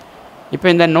 இப்போ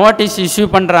இந்த நோட்டீஸ் இஷ்யூ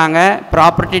பண்ணுறாங்க,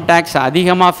 ப்ராப்பர்ட்டி டேக்ஸ்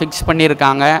அதிகமாக ஃபிக்ஸ்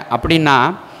பண்ணியிருக்காங்க அப்படின்னா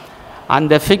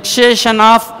அந்த ஃபிக்ஸேஷன்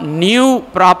ஆஃப் நியூ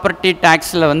ப்ராப்பர்ட்டி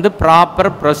டேக்ஸில் வந்து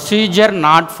ப்ராப்பர் ப்ரொசீஜர்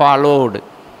நாட் ஃபாலோடு.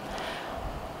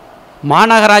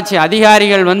 மாநகராட்சி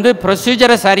அதிகாரிகள் வந்து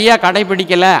ப்ரொசீஜரை சரியாக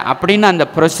கடைபிடிக்கலை அப்படின்னு அந்த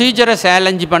ப்ரொசீஜரை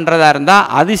சேலஞ்சு பண்ணுறதா இருந்தால்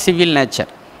அது சிவில்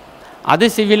நேச்சர், அது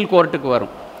சிவில் கோர்ட்டுக்கு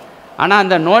வரும். ஆனால்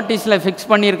அந்த நோட்டீஸில் ஃபிக்ஸ்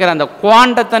பண்ணியிருக்கிற அந்த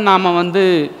குவாண்டத்தை நாம் வந்து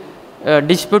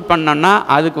டிஸ்பியூட் பண்ணோன்னா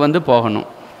அதுக்கு வந்து போகணும்.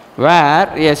 வேர்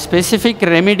a specific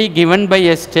remedy given by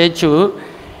a statute,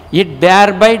 it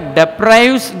thereby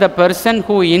deprives the person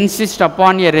who insists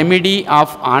upon a remedy of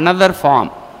another form,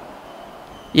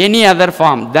 any other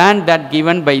form than that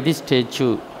given by the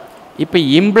statute. இப்போ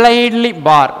impliedly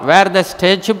bar, where the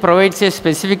statute provides a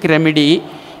specific remedy,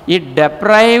 it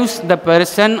deprives the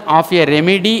person of a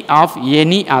remedy of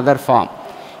any other form.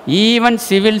 Even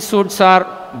civil suits are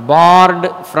barred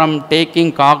from taking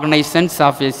cognizance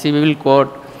of a civil court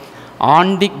on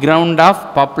the ground of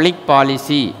public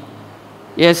policy.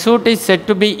 A suit is said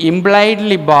to be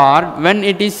impliedly barred when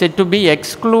it is said to be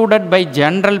excluded by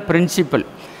general principle.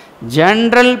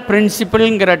 General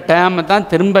பிரின்சிபிள்ங்கிற டேர்மை தான்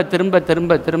திரும்ப திரும்ப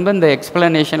திரும்ப திரும்ப இந்த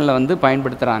எக்ஸ்பிளனேஷனில் வந்து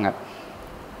பயன்படுத்துகிறாங்க.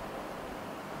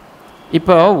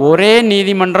 இப்போ ஒரே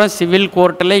நீதிமன்றம் சிவில்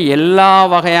கோர்ட்டில் எல்லா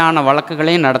வகையான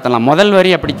வழக்குகளையும் நடத்தலாம். முதல்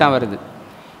வரி அப்படித்தான் வருது,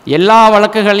 எல்லா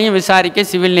வழக்குகளையும் விசாரிக்க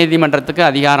சிவில் நீதிமன்றத்துக்கு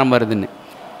அதிகாரம் வருதுன்னு.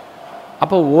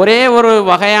 அப்போ ஒரே ஒரு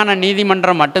வகையான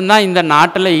நீதிமன்றம் மட்டும்தான் இந்த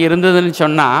நாட்டில் இருந்ததுன்னு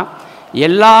சொன்னால்,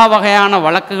 எல்லா வகையான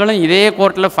வழக்குகளும் இதே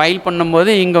கோர்ட்டில் ஃபைல்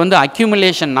பண்ணும்போது இங்கே வந்து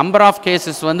அக்யூமுலேஷன் நம்பர் ஆஃப்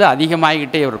கேசஸ் வந்து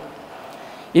அதிகமாகிக்கிட்டே இருக்கும்.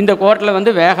 இந்த கோர்ட்டில்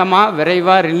வந்து வேகமாக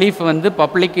விரைவாக ரிலீஃப் வந்து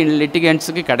பப்ளிக்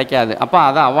லிட்டிகன்ஸுக்கு கிடைக்காது. அப்போ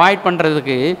அதை அவாய்ட்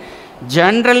பண்ணுறதுக்கு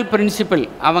ஜென்ரல் பிரின்சிபிள்,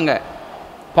 அவங்க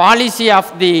பாலிசி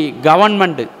ஆஃப் தி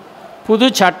கவர்மெண்ட்டு புது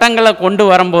சட்டங்களை கொண்டு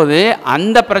வரும்போது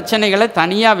அந்த பிரச்சனைகளை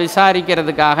தனியாக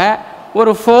விசாரிக்கிறதுக்காக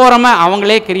ஒரு ஃபோரமை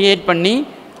அவங்களே கிரியேட் பண்ணி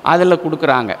அதில்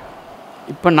கொடுக்குறாங்க.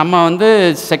 இப்போ நம்ம வந்து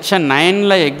செக்ஷன்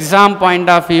 9ல் எக்ஸாம் பாயிண்ட்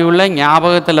ஆஃப் வியூவில்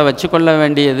ஞாபகத்தில் வச்சுக்கொள்ள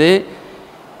வேண்டியது,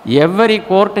 every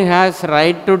court has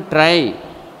right to try,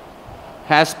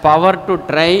 has power to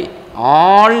try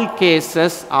all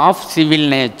cases of civil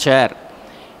nature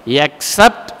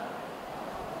accept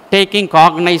taking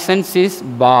காக்னைசன்ஸ் is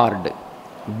barred.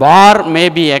 Bar may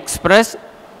be express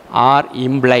R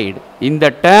implied. இந்த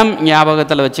டேர்ம்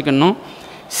ஞாபகத்தில் வச்சுக்கணும்.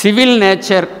 சிவில்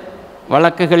நேச்சர்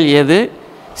வழக்குகள் எது,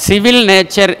 civil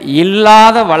nature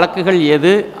இல்லாத வழக்குகள்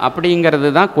எது அப்படிங்கிறது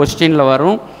தான் கொஸ்டினில்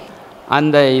வரும்.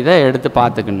 அந்த இதை எடுத்து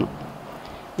பார்த்துக்கணும்.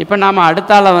 இப்போ நாம்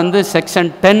அடுத்தால வந்து செக்ஷன்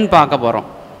 10 பார்க்க போகிறோம்.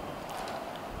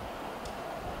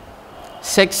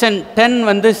 செக்ஷன் 10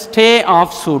 வந்து ஸ்டே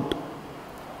ஆஃப் சூட்.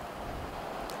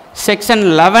 செக்ஷன்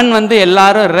 11 வந்து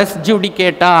எல்லாரும் ரெஸ்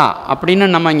ஜுடிகேட்டா அப்படின்னு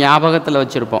நம்ம ஞாபகத்தில்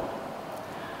வச்சுருப்போம்.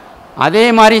 அதே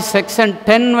மாதிரி செக்ஷன்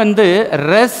 10 வந்து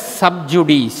ரெஸ்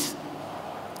சப்ஜுடிஸ்.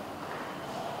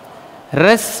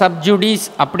 ரெஸ் சப்ஜுடிஸ்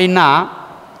அப்படின்னா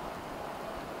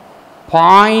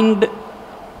பாயிண்ட்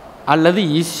அல்லது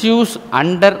issues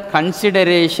under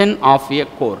consideration of a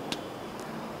court.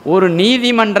 ஒரு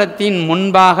நீதிமன்றத்தின்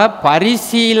முன்பாக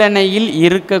பரிசீலனையில்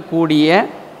இருக்கக்கூடிய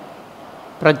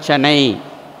பிரச்சனை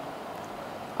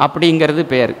அப்படிங்கிறது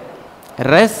பேர்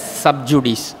ரெஸ்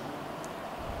sub judice,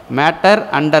 matter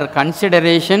under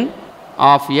consideration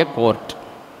of a court.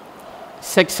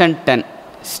 Section 10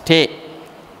 stay.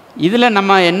 இதில்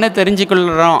நம்ம என்ன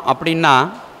தெரிஞ்சுக்கொள்கிறோம் அப்படின்னா,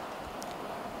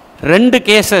 2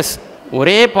 கேசஸ்,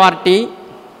 ஒரே பார்ட்டி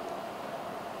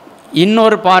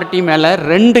இன்னொரு பார்ட்டி மேலே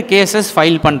 2 கேசஸ்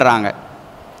ஃபைல் பண்ணுறாங்க.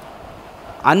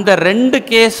 அந்த 2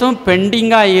 கேஸும்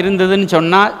பெண்டிங்காக இருந்ததுன்னு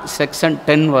சொன்னால் செக்ஷன்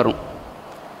 10 வரும்.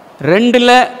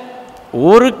 2ல்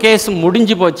ஒரு கேஸ்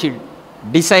முடிஞ்சு போச்சு,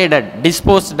 டிசைடட்,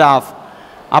 டிஸ்போஸ்ட் ஆஃப்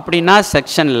அப்படின்னா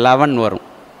செக்ஷன் 11 வரும்.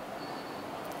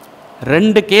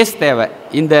 2 கேஸ் தேவை.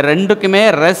 இந்த 2க்குமே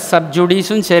ரெஸ்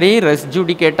சப்ஜுடிஸும் சரி ரெஸ்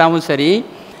ஜுடிகேட்டாவும் சரி,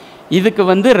 இதுக்கு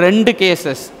வந்து 2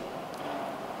 கேசஸ்.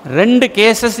 2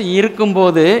 கேசஸ்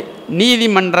இருக்கும்போது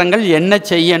நீதிமன்றங்கள் என்ன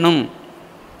செய்யணும்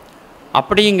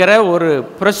அப்படிங்கிற ஒரு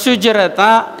ப்ரொசீஜரை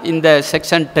தான் இந்த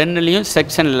செக்ஷன் 10லேயும்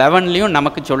செக்ஷன் 11லேயும்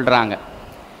நமக்கு சொல்கிறாங்க.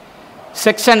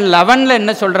 செக்ஷன் 11ல்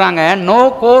என்ன சொல்கிறாங்க, no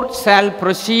court shawl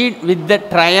proceed with the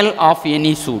trial of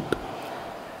any suit.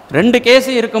 2 case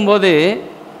இருக்கும்போது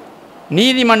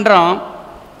நீதிமன்றம்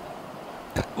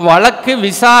வழக்கு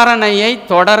விசாரணையை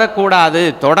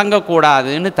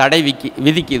தொடங்கக்கூடாதுன்னு தடை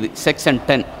விதிக்குது செக்ஷன்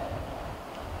 10.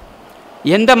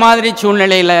 எந்த மாதிரி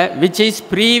சூழ்நிலையில், விச் இஸ்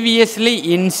ப்ரீவியஸ்லி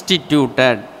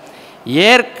இன்ஸ்டிடியூட்டட்,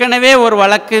 ஏற்கனவே ஒரு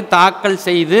வழக்கு தாக்கல்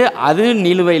செய்து அது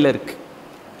நிலுவையில் இருக்குது.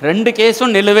 2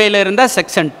 கேஸும் நிலுவையில் இருந்தால்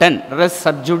section 10 rest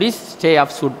sub judice stay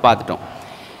of suit பார்த்துட்டோம்.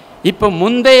 இப்போ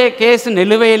முந்தைய கேஸ்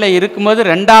நிலுவையில் இருக்கும்போது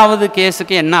 2வது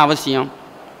கேஸுக்கு என்ன அவசியம்?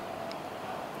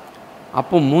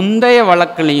 அப்போ முந்தைய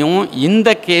வழக்குலேயும் இந்த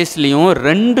கேஸ்லேயும்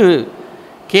 2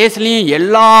 கேஸ்லேயும்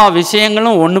எல்லா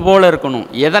விஷயங்களும் ஒன்று போல் இருக்கணும்.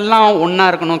 எதெல்லாம் ஒன்றா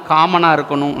இருக்கணும், காமனாக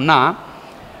இருக்கணும்னா,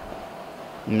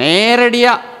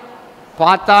 நேரடியாக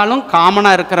பார்த்தாலும்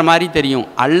காமனாக இருக்கிற மாதிரி தெரியும்,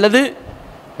 அல்லது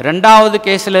 2வது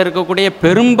கேஸில் இருக்கக்கூடிய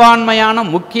பெரும்பான்மையான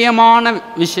முக்கியமான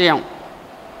விஷயம்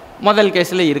முதல்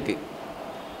கேஸில் இருக்குது.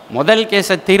 முதல்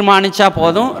கேஸை தீர்மானித்தா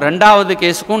போதும், ரெண்டாவது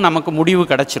கேஸுக்கும் நமக்கு முடிவு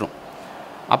கிடச்சிரும்.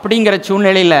 அப்படிங்கிற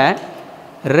சூழ்நிலையில்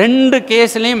 2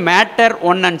 கேஸ்லேயும் matter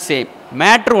one and same,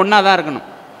 matter ஒன்றா தான் இருக்கணும்,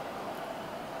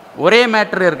 ஒரே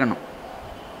மேட்ரு இருக்கணும்.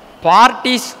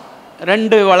 பார்ட்டிஸ்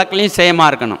 2 வழக்குலையும் சேமாக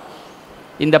இருக்கணும்.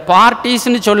 இந்த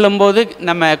பார்ட்டிஸ்ன்னு சொல்லும்போது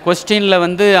நம்ம கொஸ்டினில்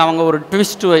வந்து அவங்க ஒரு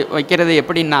ட்விஸ்ட் வைக்கிறது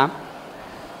எப்படின்னா,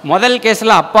 முதல்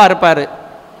கேஸில் அப்பா இருப்பார்,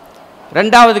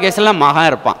 ரெண்டாவது கேஸில் மகன்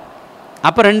இருப்பான்.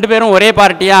 அப்போ 2 பேரும் ஒரே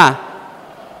பார்ட்டியா?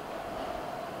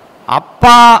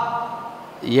 அப்பா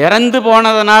இறந்து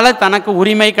போனதுனால தனக்கு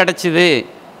உரிமை கிடச்சிது,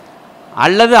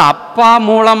 அல்லது அப்பா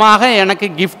மூலமாக எனக்கு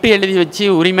கிஃப்ட் எழுதி வச்சு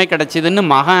உரிமை கிடச்சிதுன்னு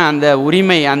மகன் அந்த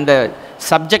உரிமை, அந்த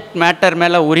சப்ஜெக்ட் மேட்டர்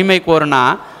மேலே உரிமை கோருனா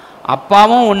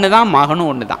அப்பாவும் ஒன்று தான், மகனும்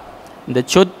ஒன்று தான். இந்த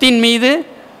சொத்தின் மீது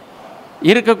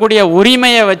இருக்கக்கூடிய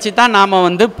உரிமையை வச்சு தான் நாம்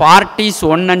வந்து பார்ட்டிஸ்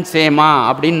ஒன் அண்ட் சேமா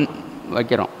அப்படின்னு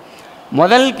வைக்கிறோம்.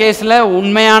 முதல் கேஸில்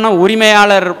உண்மையான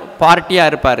உரிமையாளர் பார்ட்டியாக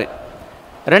இருப்பார்,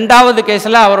 ரெண்டாவது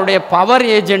கேஸில் அவருடைய பவர்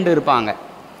ஏஜெண்ட் இருப்பாங்க.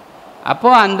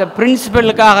 அப்போது அந்த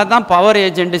பிரின்சிபலுக்காக தான் பவர்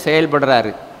ஏஜெண்ட்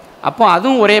செயல்படுறாரு. அப்போ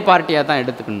அதுவும் ஒரே பார்ட்டியாக தான்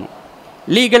எடுத்துக்கணும்.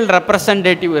 லீகல்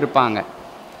ரெப்ரசன்டேட்டிவ் இருப்பாங்க.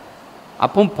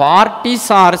 அப்போ பார்ட்டிஸ்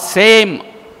ஆர் சேம்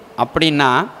அப்படின்னா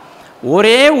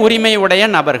ஒரே உரிமையுடைய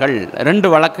நபர்கள் 2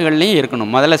 வழக்குகள்லையும்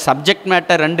இருக்கணும். முதல்ல சப்ஜெக்ட்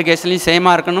மேட்டர் 2 கேஸ்லேயும்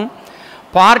சேமாக இருக்கணும்,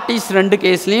 பார்ட்டிஸ் 2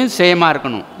 கேஸ்லேயும் சேமாக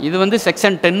இருக்கணும். இது வந்து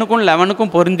செக்ஷன் 10க்கும்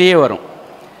 11க்கும் பொருந்தியே வரும்.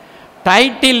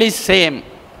 டைட்டில் இஸ் சேம்,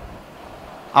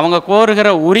 அவங்க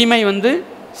கோருகிற உரிமை வந்து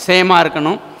சேமாக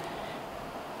இருக்கணும்.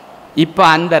 இப்போ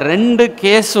அந்த 2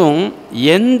 கேஸும்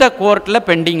எந்த கோர்ட்டில்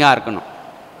பெண்டிங்காக இருக்கணும்?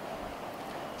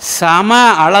 சம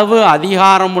அளவு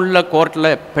அதிகாரமுள்ள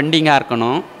கோர்ட்டில் பெண்டிங்காக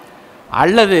இருக்கணும்,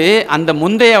 அல்லது அந்த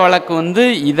முந்தைய வழக்கு வந்து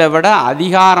இதை விட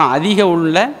அதிகாரம் அதிக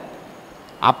உள்ள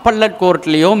அப்பல்லட்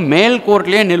கோர்ட்லேயோ மேல்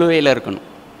கோர்ட்லேயோ நிலுவையில் இருக்கணும்.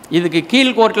 இதுக்கு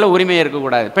கீழ் கோர்ட்டில் உரிமை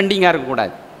இருக்கக்கூடாது, பெண்டிங்காக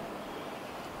இருக்கக்கூடாது.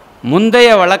 முந்தைய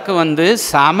வழக்கு வந்து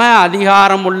சம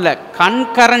அதிகாரம் உள்ள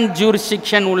கன்கரண்ட்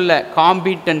ஜூரிஸ்டிக்ஷன் உள்ள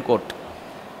காம்பிட்டன்ட் கோர்ட்.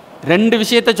 2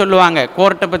 விஷயத்தை சொல்லுவாங்க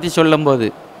கோர்ட்டை பற்றி சொல்லும்போது,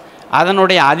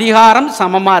 அதனுடைய அதிகாரம்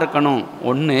சமமாக இருக்கணும்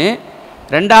ஒன்று.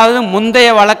 ரெண்டாவது, முந்தைய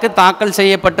வழக்கு தாக்கல்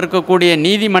செய்யப்பட்டிருக்கக்கூடிய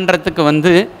நீதிமன்றத்துக்கு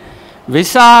வந்து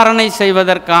விசாரணை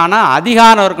செய்வதற்கான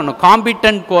அதிகாரம் இருக்கணும்,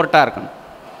 காம்பிட்டன்ட் கோர்ட்டாக இருக்கணும்.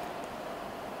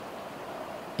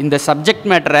 இந்த சப்ஜெக்ட்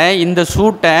மேட்டரை, இந்த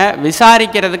சூட்டை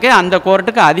விசாரிக்கிறதுக்கு அந்த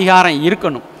கோர்ட்டுக்கு அதிகாரம்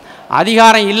இருக்கணும்.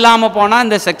 அதிகாரம் இல்லாமல் போனால்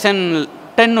இந்த செக்ஷன்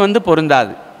 10 வந்து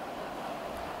பொருந்தாது.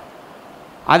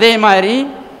 அதே மாதிரி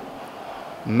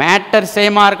மேட்டர்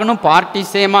சேமாக இருக்கணும், பார்ட்டி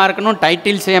சேமாக இருக்கணும்,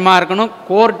 டைட்டில் சேமாக இருக்கணும்,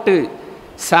 கோர்ட்டு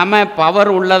சம பவர்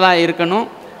உள்ளதாக இருக்கணும்,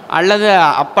 அல்லது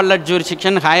அப்பல்லட்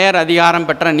ஜூரிஸ்டிக்ஷன் ஹையர் அதிகாரம்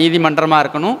பெற்ற நீதிமன்றமாக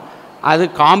இருக்கணும், அது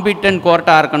காம்பிட்டன்ட்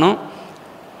கோர்ட்டாக இருக்கணும்,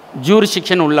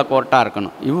 ஜூரிஸ்டிக்ஷன் உள்ள கோர்ட்டாக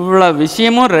இருக்கணும். இவ்வளோ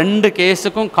விஷயமும் 2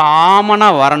 கேஸுக்கும்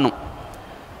காமனாக வரணும்.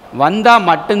 வந்தால்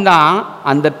மட்டும்தான்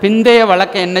அந்த பிந்தைய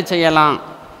வழக்கை என்ன செய்யலாம்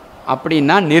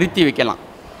அப்படின்னா நிறுத்தி வைக்கலாம்.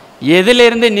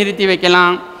 எதிலிருந்து நிறுத்தி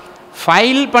வைக்கலாம்?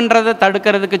 ஃபைல் பண்ணுறதை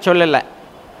தடுக்கிறதுக்கு சொல்லலை,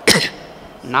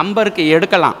 நம்பருக்கு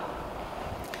எடுக்கலாம்.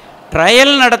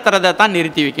 ட்ரையல் நடத்துகிறத தான்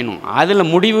நிறுத்தி வைக்கணும்.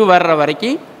 அதில் முடிவு வர்ற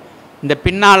வரைக்கும் இந்த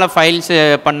பின்னால் ஃபைல்ஸ்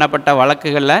பண்ணப்பட்ட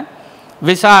வழக்குகளில்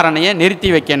விசாரணையை நிறுத்தி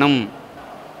வைக்கணும்.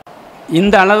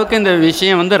 இந்த அளவுக்கு இந்த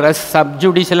விஷயம் வந்து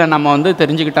சப்ஜுடிஷியலில் நம்ம வந்து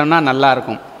தெரிஞ்சுக்கிட்டோம்னா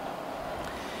நல்லாயிருக்கும்.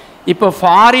 இப்போ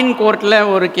ஃபாரின் கோர்ட்டில்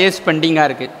ஒரு கேஸ் பெண்டிங்காக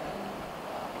இருக்குது,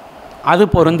 அது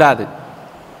பொருந்தாது,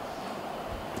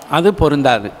 அது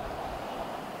பொருந்தாது.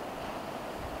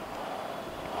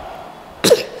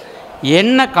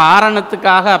 என்ன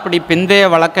காரணத்துக்காக அப்படி பிந்தைய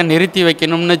வழக்கை நிறுத்தி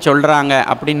வைக்கணும்னு சொல்கிறாங்க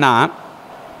அப்படின்னா,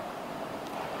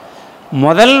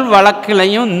 முதல்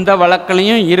வழக்கிலையும் இந்த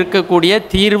வழக்கிலையும் இருக்கக்கூடிய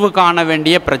தீர்வு காண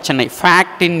வேண்டிய பிரச்சனை,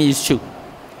 ஃபேக்ட் இன் இஷ்யூ.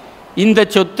 இந்த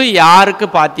சொத்து யாருக்கு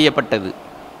பாத்தியப்பட்டது?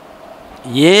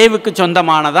 ஏவுக்கு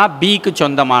சொந்தமானதா, பிக்கு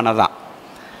சொந்தமானதா?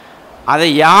 அதை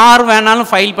யார் வேணாலும்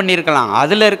ஃபைல் பண்ணியிருக்கலாம்.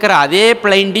 அதில் இருக்கிற அதே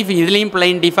பிளைன்டிஃப் இதுலேயும்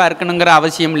பிளைன்டிஃபாக இருக்கணுங்கிற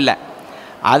அவசியம் இல்லை.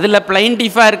 அதில்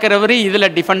பிளைன்டிஃபாக இருக்கிறவர்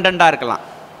இதில் டிஃபெண்டண்ட்டாக இருக்கலாம்,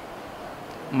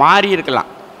 மாறி இருக்கலாம்.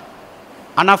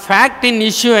 ஆனால் ஃபேக்ட் இன்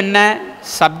இஷ்யூ என்ன?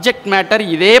 சப்ஜெக்ட் மேட்டர்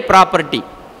இதே ப்ராப்பர்ட்டி,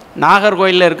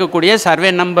 நாகர்கோயிலில் இருக்கக்கூடிய சர்வே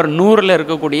நம்பர் 100ல்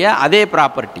இருக்கக்கூடிய அதே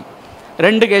ப்ராப்பர்ட்டி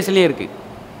 2 கேஸ்லேயும் இருக்குது.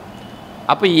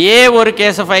 அப்போ ஏ ஒரு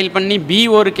கேஸை ஃபைல் பண்ணி பி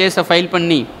ஒரு கேஸை ஃபைல்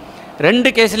பண்ணி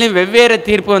 2 கேஸ்லேயும் வெவ்வேறு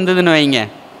தீர்ப்பு வந்ததுன்னு வைங்க.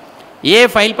 ஏ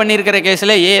ஃபைல் பண்ணியிருக்கிற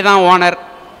கேஸில் ஏ தான் ஓனர்,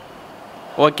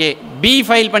 ஓகே. பி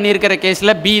ஃபைல் பண்ணியிருக்கிற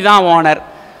கேஸில் பி தான் ஓனர்.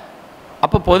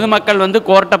 அப்போ பொதுமக்கள் வந்து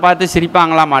கோர்ட்டை பார்த்து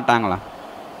சிரிப்பாங்களா மாட்டாங்களா?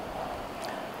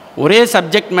 ஒரே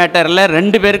சப்ஜெக்ட் மேட்டரில்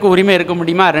 2 பேருக்கு உரிமை இருக்க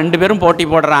முடியுமா? 2 பேரும் போட்டி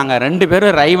போடுறாங்க, 2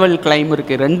 பேரும் ரைவல் கிளைம்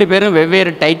இருக்குது, 2 பேரும்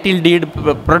வெவ்வேறு டைட்டில் டீடு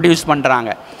ப்ரொடியூஸ்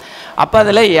பண்ணுறாங்க. அப்போ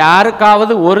அதில்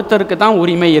யாருக்காவது ஒருத்தருக்கு தான்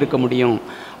உரிமை இருக்க முடியும்.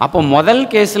 அப்போ முதல்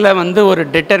கேஸில் வந்து ஒரு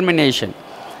டிட்டர்மினேஷன்,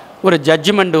 ஒரு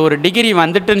ஜட்ஜ்மெண்ட் ஒரு டிகிரி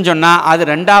வந்துட்டுன்னு சொன்னால் அது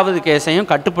ரெண்டாவது கேஸையும்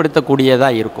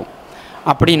கட்டுப்படுத்தக்கூடியதாக இருக்கும்.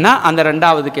 அப்படின்னா அந்த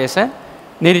ரெண்டாவது கேஸை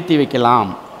நிறுத்தி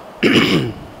வைக்கலாம்.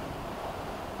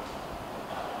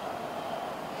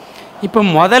 இப்போ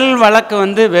முதல் வழக்கு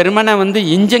வந்து வெறுமனை வந்து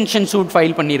இன்ஜெக்ஷன் சூட்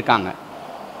ஃபைல் பண்ணியிருக்காங்க.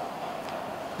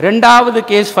 ரெண்டாவது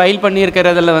கேஸ் ஃபைல்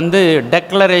பண்ணியிருக்கிறதுல வந்து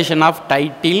declaration of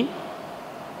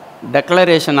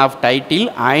title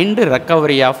and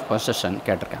recovery of possession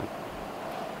கேட்டிருக்காங்க.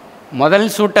 முதல்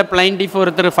சூட்டை பிளைண்டிஃப்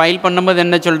ஒருத்தர் ஃபைல் பண்ணும்போது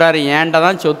என்ன சொல்கிறாரு, ஏன்டா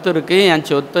தான் சொத்து இருக்குது, என்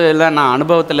சொத்துல நான்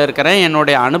அனுபவத்தில் இருக்கிறேன்,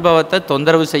 என்னுடைய அனுபவத்தை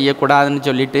தொந்தரவு செய்யக்கூடாதுன்னு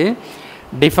சொல்லிட்டு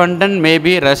defendant may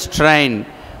be restrain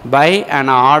by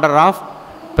an order of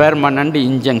permanent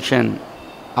injection.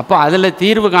 அப்போ அதில்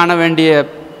தீர்வு காண வேண்டிய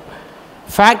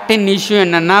ஃபேக்ட் இன் இஷ்யூ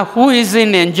என்னென்னா, who is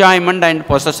in enjoyment and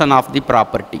possession of the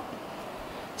property.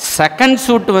 Second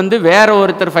suit வந்து வேறு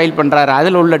ஒருத்தர் ஃபைல் பண்ணுறாரு,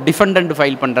 அதில் உள்ள டிஃபெண்டன்ட்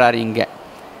ஃபைல் பண்ணுறாரு. இங்கே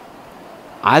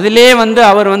அதிலே வந்து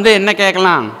அவர் வந்து என்ன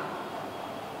கேட்கலாம்,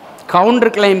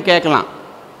 கவுண்டர் கிளைம் கேட்கலாம்.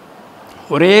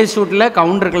 ஒரே சூட்டில்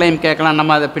கவுண்டர் கிளைம் கேட்கலாம்.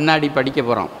 நம்ம அதை பின்னாடி படிக்க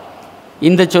போகிறோம்.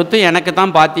 இந்த சொத்து எனக்கு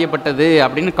தான் பாத்தியப்பட்டது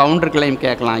அப்படின்னு கவுண்டர் கிளைம்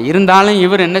கேட்கலாம். இருந்தாலும்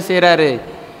இவர் என்ன செய்கிறாரு,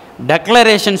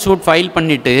 டெக்ளரேஷன் சூட் ஃபைல்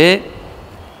பண்ணிவிட்டு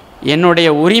என்னுடைய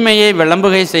உரிமையை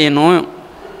விளம்புகை செய்யணும்,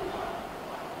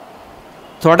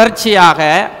 தொடர்ச்சியாக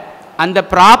அந்த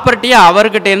ப்ராப்பர்ட்டியை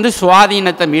அவர்கிட்டேருந்து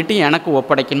சுவாதீனத்தை மீட்டு எனக்கு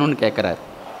ஒப்படைக்கணும்னு கேட்குறாரு.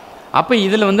 அப்போ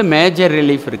இதில் வந்து மேஜர்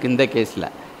ரிலீஃப் இருக்குது இந்த கேஸில்.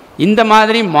 இந்த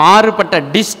மாதிரி மாறுபட்ட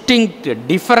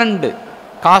different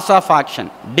cos of action,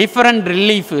 different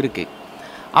relief இருக்குது.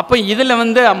 அப்போ இதில்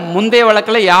வந்து முந்தைய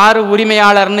வழக்கில் யார்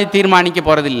உரிமையாளர்னு தீர்மானிக்க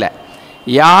போகிறதில்ல,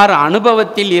 யார்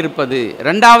அனுபவத்தில் இருப்பது.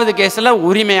 ரெண்டாவது கேஸில்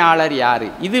உரிமையாளர் யார்.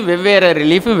 இது வெவ்வேறு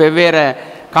ரிலீஃபு, வெவ்வேறு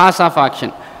காஸ் ஆஃப்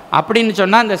ஆக்ஷன். அப்படின்னு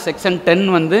சொன்னால் இந்த செக்ஷன் 10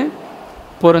 வந்து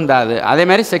பொருந்தாது. அதே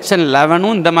மாதிரி செக்ஷன்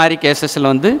 11 இந்த மாதிரி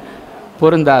கேசஸில் வந்து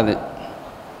பொருந்தாது.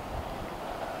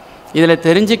 இதில்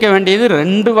தெரிஞ்சிக்க வேண்டியது,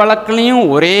 ரெண்டு வழக்குலையும்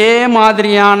ஒரே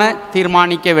மாதிரியான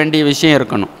தீர்மானிக்க வேண்டிய விஷயம்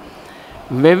இருக்கணும்.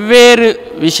 வெவ்வேறு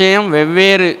விஷயம்,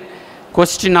 வெவ்வேறு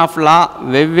கொஸ்டின் ஆஃப் லா,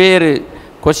 வெவ்வேறு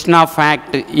கொஸ்டின் ஆஃப்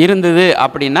ஃபேக்ட் இருந்தது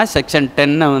அப்படின்னா செக்ஷன்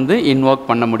 10 வந்து இன்வோக்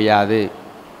பண்ண முடியாது.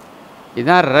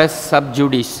 இதுதான் ரெஸ்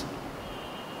சப்ஜூடிஸ்.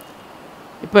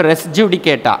 இப்போ ரெஸ்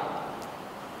ஜூடிகேட்டா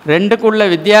ரெண்டுக்குள்ள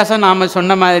வித்தியாசம் நாம்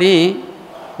சொன்ன மாதிரி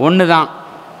ஒன்று தான்.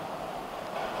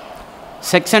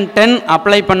 செக்ஷன் 10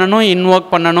 அப்ளை பண்ணணும்,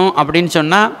 இன்வோக் பண்ணணும் அப்படின்னு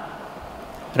சொன்னால்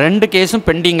ரெண்டு கேஸும்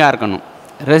பெண்டிங்காக இருக்கணும்.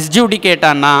 ரெஸ்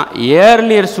ஜூடிகேட்டானா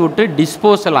ஏர்லியர் சூட்டு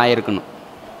டிஸ்போசல் ஆகிருக்கணும்,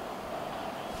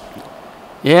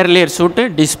 ஏர்லியர் சூட்டு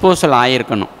டிஸ்போசல்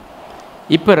ஆகிருக்கணும்.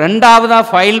 இப்போ ரெண்டாவதாக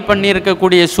ஃபைல்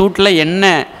பண்ணியிருக்கக்கூடிய சூட்டில் என்ன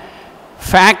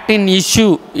ஃபேக்ட் இன் இஷ்யூ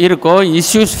இருக்கோ,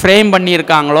 இஷ்யூஸ் ஃப்ரேம்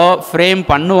பண்ணியிருக்காங்களோ, ஃப்ரேம்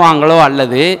பண்ணுவாங்களோ,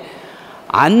 அல்லது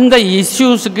அந்த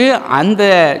இஷ்யூஸுக்கு அந்த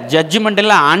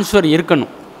ஜட்ஜ்மெண்ட்டில் ஆன்சர்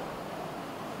இருக்கணும்.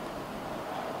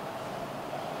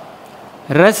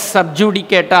 ரெஸ்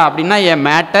சப்ஜூடிகேட்டா அப்படின்னா a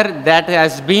matter that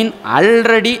has been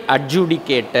already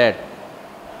adjudicated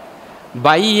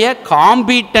by a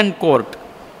competent court.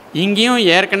 இங்கேயும்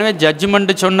ஏற்கனவே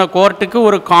ஜட்ஜ்மெண்ட் சொன்ன கோர்ட்டுக்கு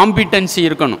ஒரு காம்பிட்டன்சி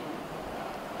இருக்கணும்.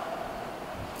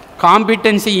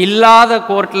 காம்பிட்டன்சி இல்லாத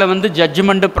கோர்ட்டில் வந்து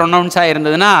ஜட்ஜ்மெண்ட் ப்ரொனவுன்ஸ்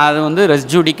ஆகிருந்ததுன்னா அது வந்து ரெஸ்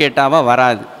ஜூடிகேட்டாவாக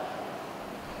வராது.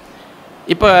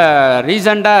 இப்போ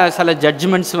ரீசண்டாக சில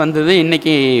ஜட்ஜ்மெண்ட்ஸ் வந்தது,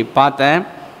 இன்றைக்கி பார்த்தேன்.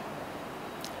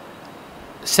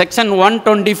 செக்ஷன்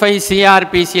 125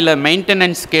 சிஆர்பிசியில்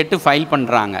மெயின்டெனன்ஸ் கேட்டு ஃபைல்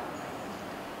பண்ணுறாங்க,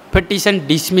 பெட்டிஷன்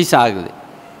டிஸ்மிஸ் ஆகுது.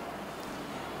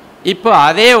 இப்போ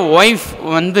அதே ஒய்ஃப்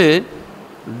வந்து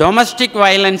டொமஸ்டிக்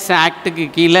வயலன்ஸ் ஆக்டுக்கு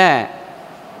கீழே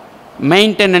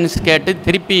மெயின்டெனன்ஸ் கேட்டு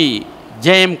திருப்பி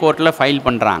ஜேஎம் கோர்ட்டில் ஃபைல்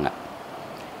பண்ணுறாங்க.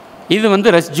 இது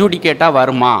வந்து ரெஸ் ஜூடிகேட்டாக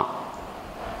வருமா?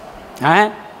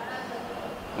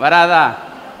 வராதா?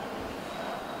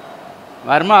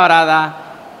 வருமா வராதா?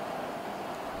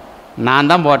 நான்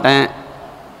தான் போட்டேன்,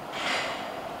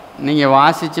 நீங்கள்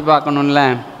வாசித்து பார்க்கணும்ல.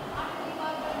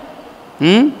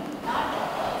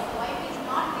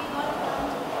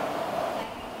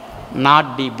 Not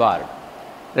depart.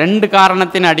 ரெண்டு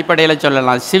காரணத்தின் அடிப்படையில்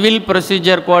சொல்லலாம். சிவில்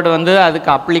ப்ரொசீஜர் கோடு வந்து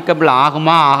அதுக்கு அப்ளிகபிள்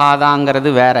ஆகுமா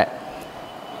ஆகாதாங்கிறது வேறு.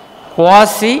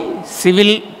 குவாசி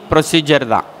சிவில் ப்ரொசீஜர்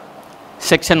தான்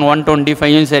செக்ஷன்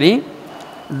 125யும் சரி,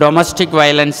 டொமஸ்டிக்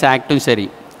வயலன்ஸ் ஆக்டும் சரி.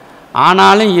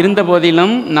 ஆனாலும் இருந்த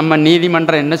போதிலும் நம்ம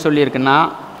நீதிமன்றம் என்ன சொல்லியிருக்குன்னா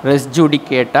ரெஸ்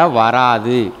ஜூடிகேட்டாக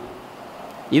வராது.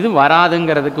 இது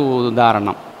வராதுங்கிறதுக்கு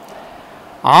உதாரணம்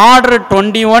ஆர்டர்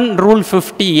 21 ரூல்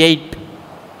 58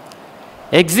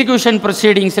 எக்ஸிக்யூஷன்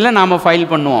ப்ரொசீடிங்ஸில் நாம் ஃபைல்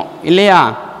பண்ணுவோம் இல்லையா?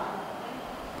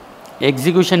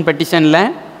 எக்ஸிக்யூஷன்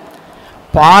பெட்டிஷனில்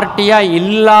பார்ட்டியாக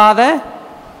இல்லாத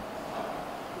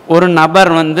ஒரு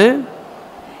நபர் வந்து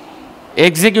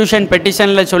எக்ஸிக்யூஷன்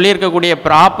பெட்டிஷனில் சொல்லியிருக்கக்கூடிய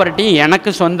ப்ராப்பர்ட்டி எனக்கு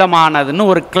சொந்தமானதுன்னு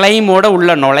ஒரு கிளைமோட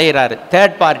உள்ள நுழையிறாரு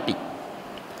தேர்ட் பார்ட்டி.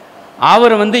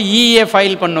 அவர் வந்து இஏ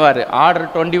ஃபைல் பண்ணுவார் ஆர்டர்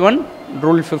 21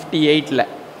 ரூல் 58.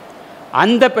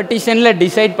 அந்த பெட்டிஷனில்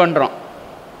டிசைட் பண்ணுறோம்.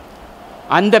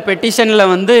 அந்த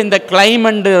பெட்டிஷனில் வந்து இந்த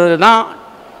கிளைமண்டு தான்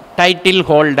title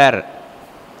holder.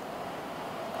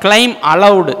 Claim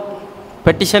allowed,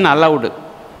 petition allowed.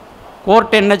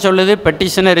 Court என்ன சொல்லுது?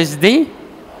 Petitioner is the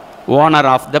owner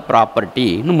of the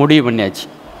ப்ராப்பர்ட்டின்னு முடிவு பண்ணியாச்சு.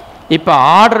 இப்போ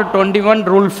ஆர்டர் 21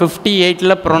 ரூல்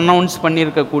 58 ப்ரொனவுன்ஸ்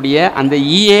பண்ணியிருக்கக்கூடிய அந்த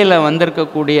இஏல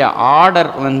வந்திருக்கக்கூடிய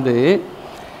ஆர்டர் வந்து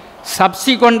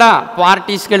சப்சிக்வெண்ட்டாக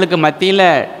பார்ட்டிஸ்களுக்கு மத்தியில்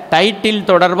டைட்டில்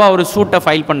தொடர்பாக ஒரு சூட்டை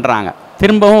ஃபைல் பண்ணுறாங்க.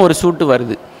 திரும்பவும் ஒரு சூட்டு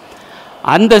வருது.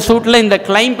 அந்த சூட்டில் இந்த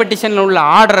கிளைம் பெட்டிஷனில் உள்ள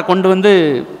ஆர்டரை கொண்டு வந்து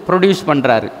ப்ரொடியூஸ்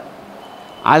பண்ணுறாரு.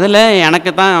 அதில்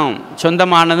எனக்கு தான்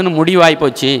சொந்தமானதுன்னு முடிவாகி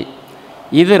போச்சு.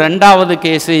 இது 2வது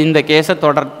கேஸு. இந்த கேஸை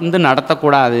தொடர்ந்து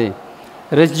நடத்தக்கூடாது.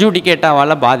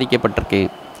 ரெஸ்ஜூடிகேட்டாவால் பாதிக்கப்பட்டிருக்கு.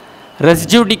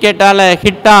 ரெஸ்ஜூடிகேட்டால்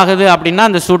ஹிட் ஆகுது அப்படின்னா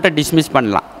அந்த சூட்டை டிஸ்மிஸ்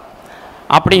பண்ணலாம்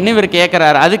அப்படின்னு இவர்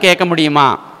கேட்குறாரு. அது கேட்க முடியுமா?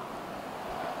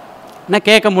 நான்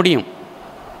கேட்க முடியும்.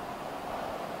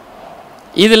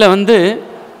 இதில் வந்து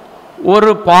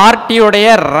ஒரு பார்ட்டியுடைய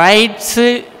ரைட்ஸு,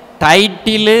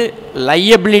 டைட்டிலு,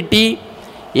 லையபிலிட்டி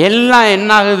எல்லாம்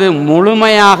என்னாகுது?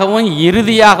 முழுமையாகவும்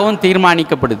இறுதியாகவும்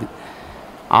தீர்மானிக்கப்படுது.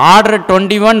 ஆர்டர்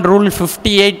 21 ரூல்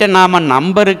 58 நாம்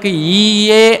நம்பருக்கு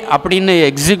இஏ அப்படின்னு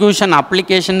எக்ஸிக்யூஷன்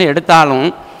அப்ளிகேஷன் எடுத்தாலும்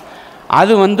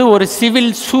அது வந்து ஒரு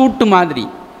சிவில் சூட்டு மாதிரி,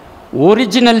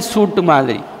 ஒரிஜினல் சூட்டு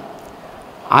மாதிரி.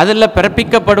 அதில்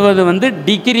பிறப்பிக்கப்படுவது வந்து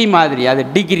டிகிரி மாதிரி, அது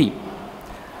டிகிரி.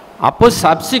 அப்போது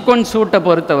சப்சிக்வெண்ட் சூட்டை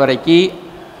பொறுத்த வரைக்கும்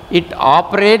இட்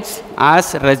ஆப்ரேட்ஸ்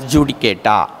ஆஸ்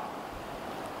ரெஸ்ஜூடிகேட்டா.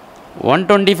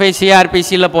 125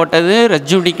 சிஆர்பிசியில் போட்டது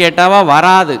ரெஸ்ஜூடிகேட்டாவாக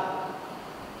வராது.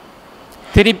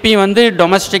 திருப்பி வந்து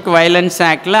டொமஸ்டிக் வயலன்ஸ்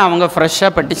ஆக்டில் அவங்க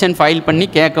ஃப்ரெஷ்ஷாக பெட்டிஷன் ஃபைல் பண்ணி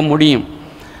கேட்க முடியும்.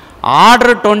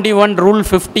 ஆர்டர் 21 ரூல்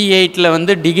 58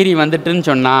 வந்து டிகிரி வந்துட்டுன்னு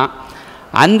சொன்னால்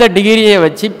அந்த டிகிரியை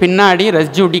வச்சு பின்னாடி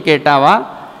ரெஸ்ஜூடிகேட்டாவாக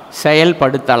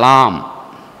செயல்படுத்தலாம்.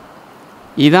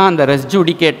 இதுதான் அந்த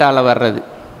ரெஸ்ஜூடிகேட்டாவில் வர்றது.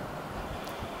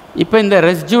 இப்போ இந்த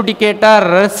ரெஸ்ஜூடிகேட்டா,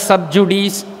 ரெஸ்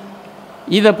சப்ஜுடிஸ்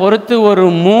இதை பொறுத்து ஒரு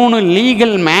 3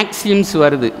 லீகல் மேக்சிம்ஸ்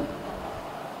வருது.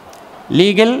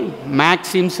 லீகல்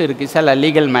மேக்சிம்ஸ் இருக்குது. சில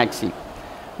லீகல் மேக்சிம்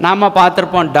நாம்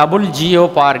பார்த்துருப்போம். டபுள்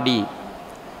ஜியோபார்டி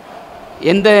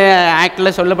எந்த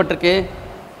ஆக்டில் சொல்லப்பட்டிருக்கு?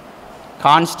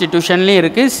 கான்ஸ்டிடியூஷன்லேயும்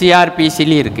இருக்குது,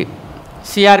 சிஆர்பிசிலையும் இருக்குது.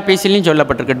 சிஆர்பிசிலையும்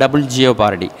சொல்லப்பட்டிருக்கு டபுள்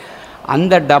ஜியோபார்டி.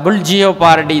 அந்த டபுள்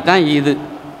ஜியோபார்டி தான் இது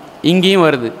இங்கேயும்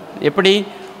வருது. எப்படி?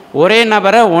 ஒரே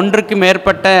நபரை ஒன்றுக்கு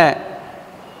மேற்பட்ட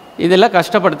இதில்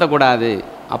கஷ்டப்படுத்தக்கூடாது.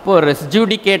 அப்போது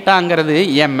ரெஸ்ஜூடிகேட்டாங்கிறது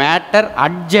எ matter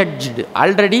அட்ஜட்ஜ்டு,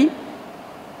 already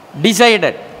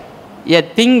decided, a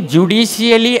thing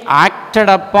judicially acted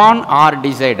upon or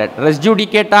decided.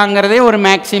 ரெஸ்ஜூடிகேட்டாங்கிறதே ஒரு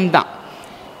மேக்சிம் தான்.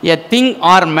 a thing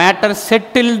or matter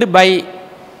settled by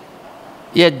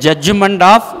a judgment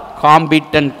of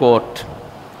competent court.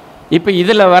 இப்போ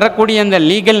இதில் வரக்கூடிய அந்த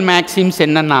லீகல் மேக்சிம்ஸ்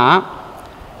என்னென்னா,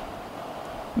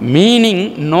 meaning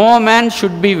no man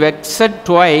should be வெக்ஸட்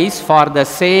twice for the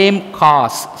same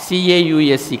cos,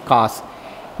 CAUSE cos,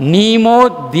 Nemo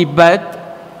Tibet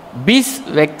பிஸ்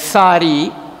வெக்ஸாரி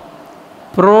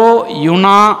bro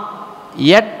யுனா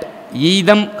எட்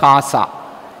ஈதம் காசா.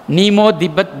 Nemo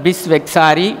Tibet பிஸ்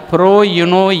வெக்ஸாரி bro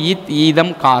Uno இத்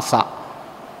ஈதம் காசா.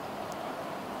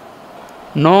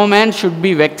 No man should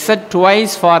be வெக்ஸட்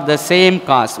twice for the same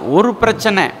cos. ஒரு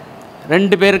பிரச்சனை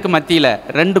 2 பேருக்கு மத்தியில்,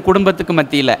 2 குடும்பத்துக்கு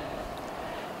மத்தியில்,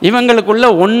 இவங்களுக்குள்ள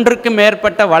ஒன்றுக்கு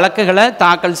மேற்பட்ட வழக்குகளை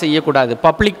தாக்கல் செய்யக்கூடாது.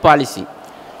 Public policy.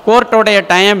 கோர்ட்டோடைய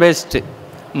டைம் வேஸ்ட்டு,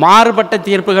 மாறுபட்ட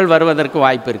தீர்ப்புகள் வருவதற்கு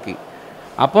வாய்ப்பு இருக்குது.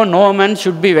 அப்போது நோ மேன்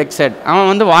ஷுட் பி வெக்ஸட். அவன்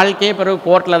வந்து வாழ்க்கையே பிறகு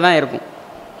கோர்ட்டில் தான் இருக்கும்.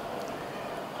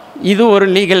 இது ஒரு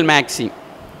லீகல் மேக்சிம்.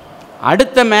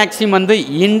 அடுத்த மேக்சிம் வந்து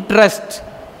இன்ட்ரஸ்ட்.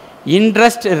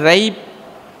 இன்ட்ரஸ்ட்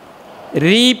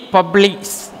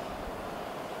ரீபப்ளிக்ஸ்,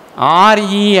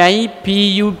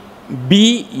 REIPUBLIACE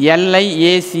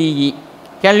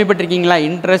கேள்விப்பட்டிருக்கீங்களா?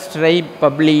 Interest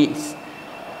ரீபப்ளிக்ஸ்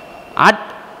at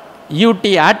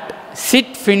யூடி at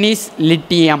chit finish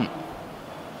லிட்டியம்.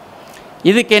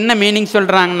 இதுக்கு என்ன மீனிங்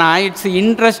சொல்கிறாங்கன்னா, it's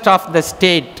interest of the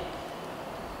state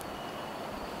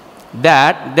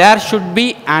that there should be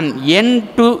an end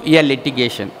to a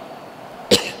litigation.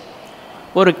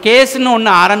 ஒரு கேஸுன்னு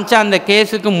ஒன்று ஆரம்பித்தா அந்த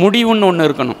கேஸுக்கு முடிவுன்னு ஒன்று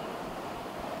இருக்கணும்.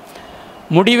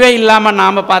 முடிவே இல்லாமல்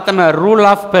நாம் பார்த்தோமே ரூல்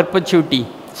ஆஃப் பெர்பச்சுவிட்டி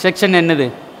செக்ஷன் என்னது?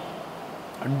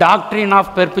 டாக்ட்ரின்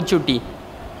ஆஃப் பெர்பச்சுவிட்டி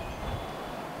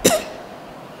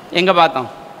எங்கே பார்த்தோம்?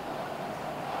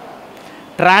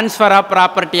 ட்ரான்ஸ்ஃபர் ஆஃப்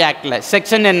ப்ராப்பர்ட்டி ஆக்டில்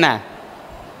செக்ஷன் என்ன?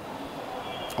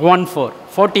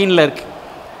 14 இருக்கு.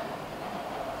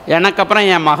 எனக்கு அப்புறம்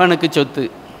என் மகனுக்கு சொத்து,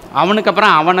 அவனுக்கு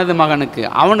அப்புறம் அவனது மகனுக்கு,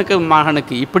 அவனுக்கு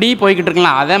மகனுக்கு, இப்படி போய்கிட்டு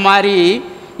இருக்கலாம். அதே மாதிரி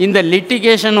இந்த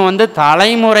லிட்டிகேஷன் வந்து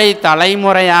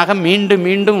தலைமுறையாக மீண்டும்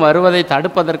மீண்டும் வருவதை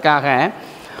தடுப்பதற்காக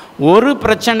ஒரு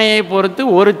பிரச்சனையை பொறுத்து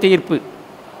ஒரு தீர்ப்பு.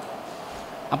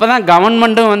 அப்போ தான்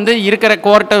கவர்மெண்ட்டும் வந்து இருக்கிற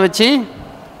கோர்ட்டை வச்சு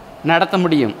நடத்த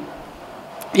முடியும்.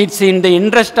 It's in the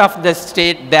interest of the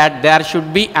state that there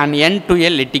should be an end to a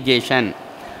litigation.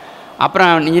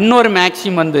 அப்புறம் இன்னொரு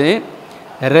மேக்ஸிம் வந்து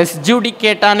ரெஸ்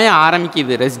ஜுடிகேட்டானே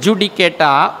ஆரம்பிக்குது. ரெஸ்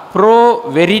ஜுடிகேட்டா bro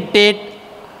வெரிட்டேட்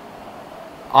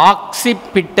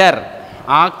ஆக்சிபிட்டர்.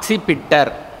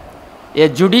 A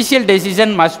judicial decision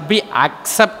must be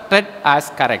accepted as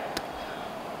correct.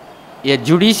 A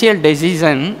judicial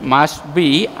decision must be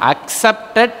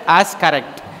accepted as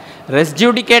correct. Rest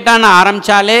ஜுடிகேட்டான்னு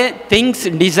ஆரம்பித்தாலே things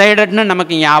டிசைடட்னு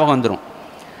நமக்கு ஞாபகம் வந்துடும்.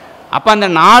 அப்போ அந்த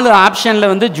 4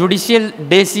 ஆப்ஷனில் வந்து judicial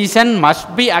decision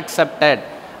must be accepted.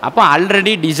 அப்போ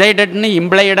ஆல்ரெடி டிசைடட்னு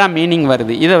இம்ப்ளைடாக மீனிங்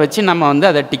வருது. இதை வச்சு நம்ம வந்து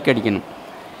அதை டிக் அடிக்கணும்.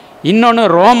 இன்னொன்று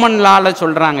ரோமன் லாவில்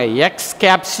சொல்கிறாங்க X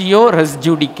கேப்சியோ rest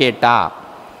ஜுடிகேட்டா.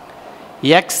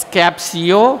 X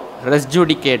கேப்சியோ rest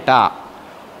ஜுடிகேட்டா.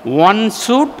 One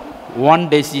suit one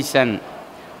decision.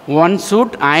 One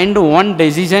suit and one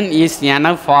decision is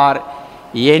enough for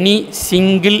any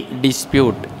single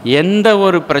dispute. எந்த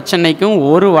ஒரு பிரச்சனைக்கும்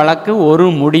ஒரு வழக்கு ஒரு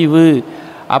முடிவு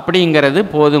அப்படிங்கிறது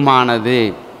போதுமானது.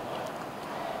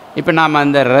 இப்போ நாம்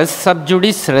அந்த ரெஸ்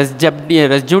சப்ஜுடிஸ்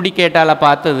ரெஸ் ஜுடிகேட்டாவில்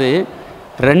பார்த்தது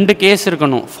 2 கேஸ்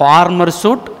இருக்கணும். Farmer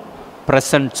suit,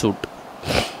 present suit.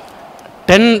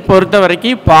 10 பொறுத்த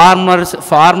வரைக்கும்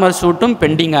ஃபார்மர் சூட்டும்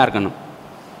பெண்டிங்காக இருக்கணும்.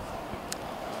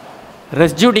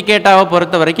 ரெஸ் ஜுடிகேட்டாவை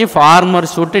பொறுத்த வரைக்கும் ஃபார்மர்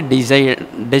சூட்டு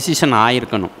டெசிஷன்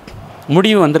ஆகிருக்கணும்,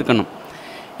 முடிவு வந்திருக்கணும்.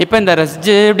 இப்போ இந்த ரெஸ்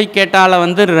ஜுடிகேட்டாவில்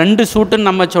வந்து 2 சூட்டுன்னு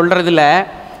நம்ம சொல்கிறதுல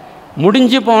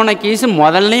முடிஞ்சு போன கேஸு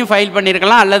முதல்லையும் ஃபைல்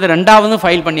பண்ணியிருக்கலாம் அல்லது 2ஆவதும்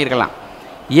ஃபைல் பண்ணியிருக்கலாம்.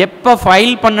 எப்போ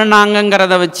ஃபைல்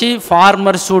பண்ணினாங்கங்கிறத வச்சு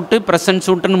ஃபார்மர் சூட்டு ப்ரெசன்ட்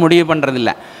சூட்டுன்னு முடிவு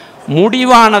பண்ணுறதில்ல,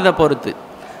 முடிவானதை பொறுத்து.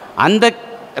 அந்த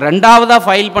 2ஆவதாக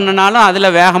ஃபைல் பண்ணினாலும்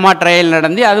அதில் வேகமாக ட்ரையல்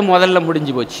நடந்து அது முதல்ல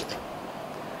முடிஞ்சு போச்சு,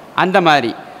 அந்த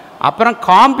மாதிரி. அப்புறம்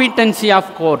காம்பிட்டன்சி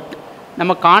ஆஃப் கோர்ட்.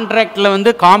 நம்ம கான்ட்ராக்டில் வந்து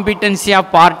காம்பிட்டன்சி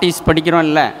ஆஃப் பார்ட்டிஸ் படிக்கிறோம்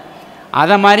இல்லை,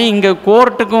 அதை மாதிரி இங்கே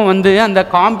கோர்ட்டுக்கும் வந்து அந்த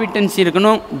காம்பிட்டன்சி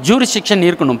இருக்கணும், ஜூரிஸ்டிக்ஷன்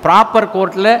இருக்கணும், ப்ராப்பர்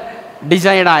கோர்ட்டில்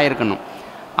டிசைட் ஆகிருக்கணும்.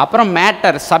 அப்புறம்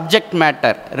matter, subject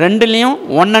matter, 2லேயும்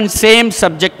one and same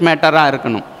subject மேட்டராக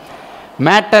இருக்கணும்.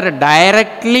 Matter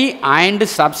directly and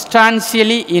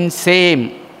சப்ஸ்டான்சியலி in same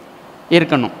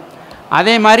இருக்கணும்.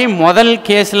 அதே மாதிரி முதல்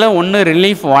கேஸில் ஒன்று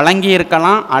ரிலீஃப் வழங்கி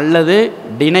இருக்கலாம் அல்லது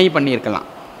டினை பண்ணியிருக்கலாம்.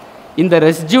 இந்த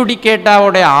ரெஸ்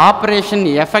ஜுடிகேட்டாவோடைய ஆப்ரேஷன்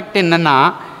எஃபெக்ட் என்னென்னா,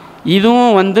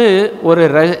 இதுவும் வந்து ஒரு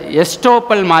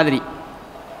எஸ்டோப்பல் மாதிரி.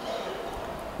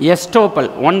 Estoppel,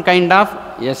 one kind of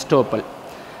estoppel.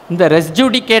 இந்த ரெஸ்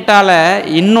ஜுடிகேட்டாவில்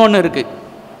இன்னொன்று இருக்குது,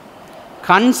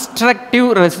 கன்ஸ்ட்ரக்டிவ்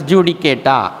ரெஸ்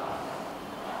ஜுடிகேட்டா.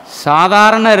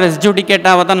 சாதாரண ரெஸ்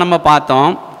ஜுடிகேட்டாவை தான் நம்ம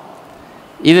பார்த்தோம்.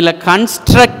 இதில்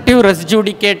கன்ஸ்ட்ரக்டிவ் ரெஸ்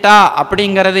ஜுடிகேட்டா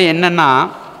அப்படிங்கிறது என்னென்னா,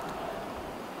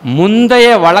 முந்தைய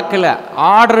வழக்கில்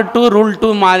ஆர்டர் 2 ரூல்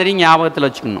 2 மாதிரி ஞாபகத்தில்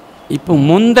வச்சுக்கணும். இப்போ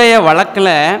முந்தைய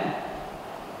வழக்கில்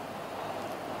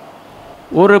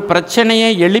ஒரு பிரச்சனையை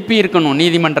எழுப்பி இருக்கணும்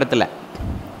நீதிமன்றத்தில்,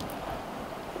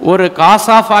 ஒரு காஸ்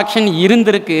ஆஃப் ஆக்ஷன்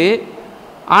இருந்திருக்கு,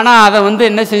 ஆனால் அதை வந்து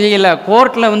என்ன செய்யலை,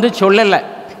 கோர்ட்டில் வந்து சொல்லலை,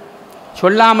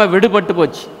 சொல்லாமல் விடுபட்டு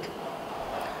போச்சு.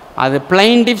 அது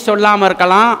பிளைண்டிஃப் சொல்லாமல்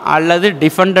இருக்கலாம் அல்லது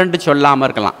டிஃபெண்டன்ட் சொல்லாமல்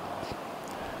இருக்கலாம்.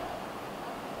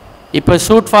 இப்போ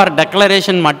சூட் ஃபார்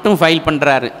டெக்ளரேஷன் மட்டும் ஃபைல்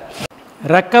பண்ணுறாரு,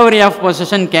 ரெக்கவரி ஆஃப்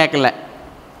பொசிஷன் கேட்கல.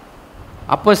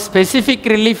 அப்போ ஸ்பெசிஃபிக்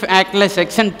ரிலீஃப் ஆக்டில்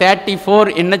செக்ஷன்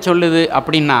 34 என்ன சொல்லுது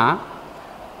அப்படின்னா,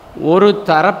 ஒரு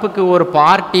தரப்புக்கு ஒரு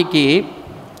பார்ட்டிக்கு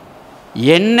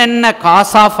என்னென்ன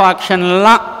காஸ் ஆஃப்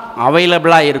ஆக்ஷன்லாம்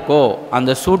அவைலபிளாக இருக்கோ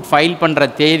அந்த சூட் ஃபைல் பண்ணுற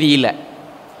தேதியில்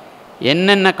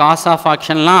என்னென்ன காஸ் ஆஃப்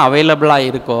ஆக்ஷன்லாம் அவைலபிளாக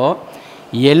இருக்கோ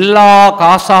எல்லா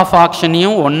காஸ் ஆஃப்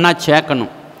ஆக்ஷனையும் ஒன்றா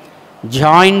சேர்க்கணும்,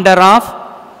 jointer of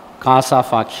cos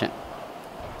of action.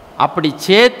 அப்படி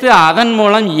சேர்த்து அதன்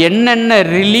மூலம் என்னென்ன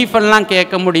ரிலீஃபெல்லாம்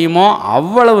கேட்க முடியுமோ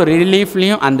அவ்வளவு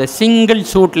ரிலீஃப்லேயும் அந்த சிங்கிள்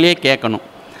சூட்லேயே கேட்கணும்.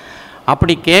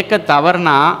 அப்படி கேட்க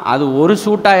தவறுனா அது ஒரு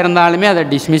சூட்டாக இருந்தாலுமே அதை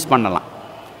டிஸ்மிஸ் பண்ணலாம்.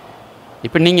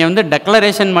 இப்போ நீங்கள் வந்து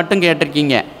டெக்ளரேஷன் மட்டும்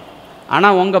கேட்டிருக்கீங்க,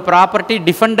 ஆனால் உங்கள் ப்ராப்பர்ட்டி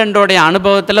டிஃபெண்டன்டோடைய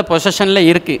அனுபவத்தில் பொசஷனில்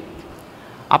இருக்குது.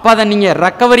 அப்போ அதை நீங்கள்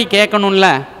ரெக்கவரி கேட்கணும்ல,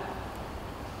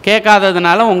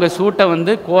 கேட்காததுனால உங்கள் சூட்டை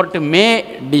வந்து கோர்ட்டு மே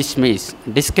டிஸ்மிஸ்,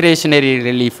 டிஸ்கிரேஷனரி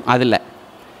ரிலீஃப். அதில்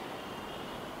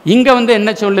இங்கே வந்து என்ன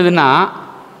சொல்லுதுன்னா,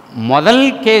 முதல்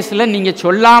கேஸில் நீங்கள்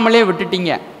சொல்லாமலே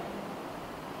விட்டுட்டீங்க,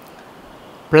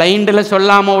 பிளைண்டில்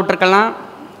சொல்லாமல் விட்டுருக்கலாம்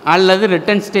அல்லது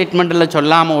ரிட்டன் ஸ்டேட்மெண்ட்டில்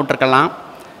சொல்லாமல் விட்டுருக்கலாம்.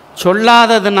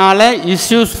 சொல்லாததுனால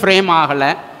இஷ்யூஸ் ஃப்ரேம்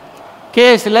ஆகலை,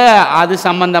 கேஸில் அது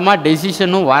சம்பந்தமாக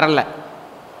டெசிஷனும் வரலை.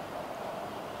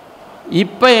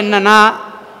 இப்போ என்னென்னா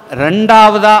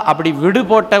ரெண்டாவதாக அப்படி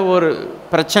விடுபட்ட ஒரு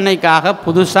பிரச்சனைக்காக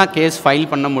புதுசாக கேஸ்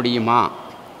ஃபைல் பண்ண முடியுமா?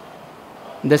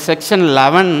 இந்த செக்ஷன்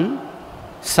 11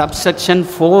 சப்செக்ஷன்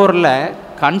 4ல்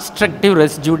கன்ஸ்ட்ரக்டிவ்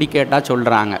ரெஸ் ஜுடிகேட்டாக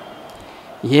சொல்கிறாங்க.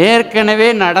 ஏற்கனவே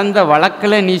நடந்த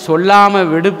வழக்கில் நீ சொல்லாமல்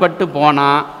விடுபட்டு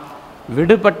போனால்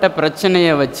விடுபட்ட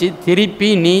பிரச்சனையை வச்சு திருப்பி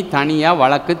நீ தனியாக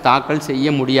வழக்கு தாக்கல்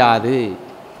செய்ய முடியாது.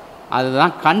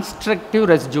 அதுதான் கன்ஸ்ட்ரக்டிவ்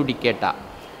ரெஸ் ஜுடிகேட்டா.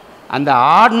 அந்த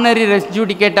ஆர்டினரி ரெஸ்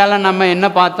ஜுடிகேட்டால் நம்ம என்ன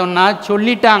பார்த்தோம்னா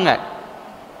சொல்லிட்டாங்க,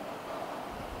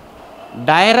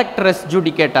 டைரக்ட் ரெஸ்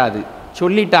ஜுடிகேட்டா அது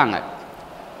சொல்லிட்டாங்க,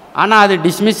 ஆனால் அது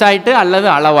டிஸ்மிஸ் ஆகிட்டு அல்லது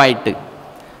அளவாயிட்டு.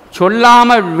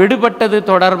 சொல்லாமல் விடுபட்டது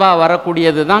தொடர்பாக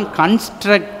வரக்கூடியது தான்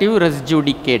constructive rest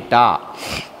ஜுடிகேட்டா.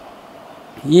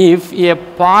 If a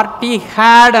party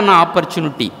had an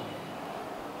opportunity,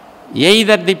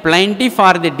 either the plaintiff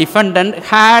or the defendant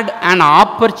had an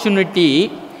opportunity,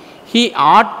 he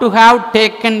ought to have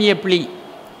taken a plea.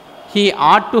 He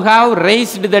ought to have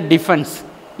raised the defense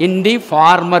in the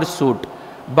former suit,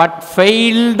 but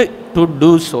failed to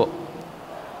do so.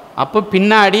 அப்போ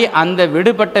பின்னாடி அந்த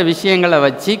விடுபட்ட விஷயங்களை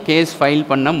வச்சு case file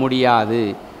பண்ண முடியாது.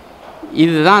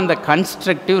 இதுதான் அந்த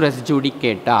கன்ஸ்ட்ரக்டிவ் ரெஸ்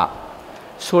ஜுடிகேட்டா.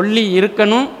 சொல்லி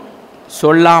இருக்கணும்,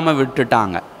 சொல்லாமல்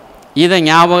விட்டுட்டாங்க. இதை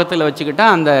ஞாபகத்தில்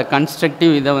வச்சுக்கிட்டால் அந்த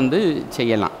கன்ஸ்ட்ரக்டிவ் இதை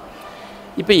செய்யலாம்.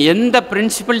 இப்போ எந்த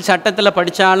பிரின்சிபல் சட்டத்தில்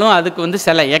படித்தாலும் அதுக்கு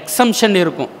சில எக்ஸம்ஷன்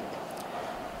இருக்கும்.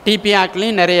 டிபி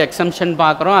ஆக்ட்லேயும் நிறைய எக்ஸம்ஷன்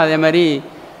பார்க்குறோம். அதே மாதிரி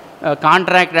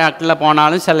கான்ட்ராக்ட் ஆக்டில்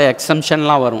போனாலும் சில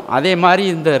எக்ஸம்ஷன்லாம் வரும். அதே மாதிரி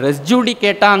இந்த ரெஸ்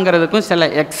ஜுடிகேட்டாங்கிறதுக்கும்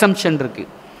சில எக்ஸம்ஷன்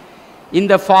இருக்குது.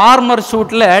 இந்த ஃபார்மர்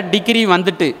சூட்டில் டிகிரி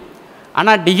வந்துட்டு,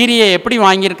 ஆனால் டிகிரியை எப்படி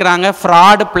வாங்கியிருக்கிறாங்க?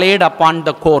 Fraud plate upon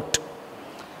the court.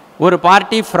 ஒரு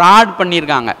பார்ட்டி ஃப்ராட்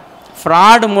பண்ணியிருக்காங்க,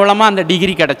 ஃப்ராடு மூலமாக அந்த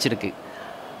டிகிரி கிடச்சிருக்கு.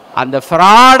 அந்த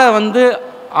ஃப்ராடை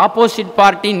ஆப்போசிட்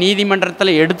பார்ட்டி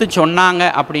நீதிமன்றத்தில் எடுத்து சொன்னாங்க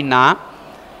அப்படின்னா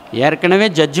ஏற்கனவே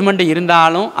ஜட்ஜ்மெண்ட்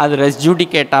இருந்தாலும் அது ரெஸ்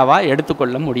ஜுடிகேட்டாவாக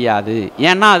எடுத்துக்கொள்ள முடியாது.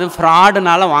 ஏன்னா அது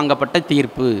ஃப்ராடுனால் வாங்கப்பட்ட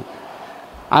தீர்ப்பு.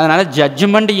 அதனால்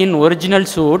judgement in original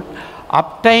suit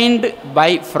obtained by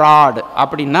fraud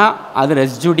அப்படின்னா அது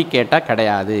ரெஸ் ஜுடிகேட்டா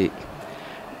கிடையாது.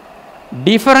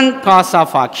 டிஃபரண்ட் காஸ்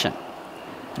ஆஃப் ஆக்ஷன்,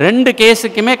 ரெண்டு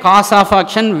கேஸுக்குமே காஸ் ஆஃப்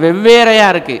ஆக்ஷன்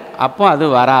வெவ்வேறையாக இருக்குது, அப்போ அது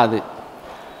வராது.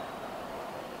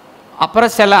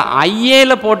 அப்புறம் சில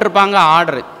ஐஏல போட்டிருப்பாங்க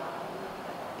order.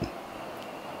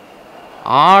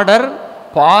 Order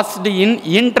passed in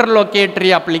இன்டர்லோகேட்டரி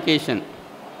application.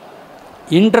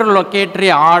 இன்டர்லோகேட்டரி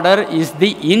order is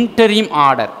the interim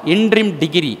order, interim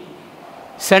degree,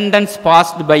 sentence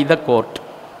passed by the court.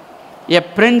 A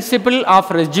principle of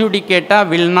res judicata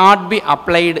will not be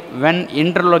applied when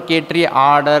interlocutory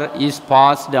order is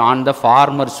passed on the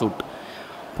former suit.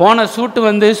 போன suit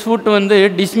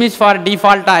dismiss for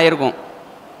default ஆயிருக்கும்,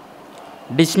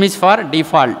 dismiss for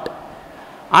default.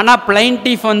 ஆனால்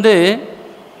plaintiff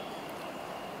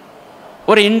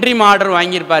ஒரு interim order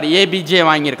வாங்கியிருப்பார், APJ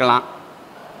வாங்கியிருக்கலாம்,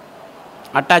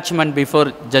 attachment before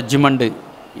judgement,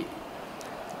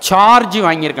 charge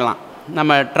வாங்கியிருக்கலாம்.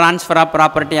 நம்ம transfer of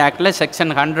property ஆக்டில்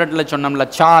section 100ல் சொன்னோம்ல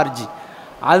charge,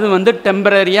 அது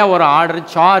டெம்பரரியாக ஒரு order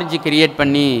charge create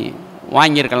பண்ணி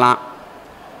வாங்கியிருக்கலாம்.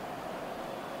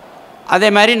 அதே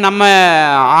மாதிரி நம்ம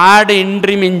ஆர்டு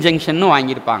இன்ட்ரீம் இன்ஜெக்ஷன்னு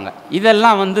வாங்கியிருப்பாங்க.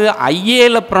 இதெல்லாம்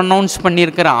ஐஏல ப்ரொனவுன்ஸ்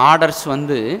பண்ணியிருக்கிற ஆர்டர்ஸ்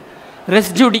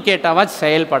ரெஸ் ஜுடிகேட்டாவாக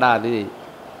செயல்படாது.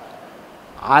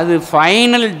 அது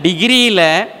ஃபைனல் டிகிரியில்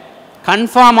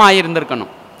கன்ஃபார்ம்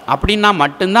ஆகியிருந்திருக்கணும், அப்படின்னா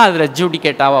மட்டும்தான் அது ரெஸ்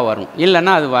ஜுடிகேட்டாவாக வரும்,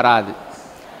 இல்லைன்னா அது வராது.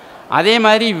 அதே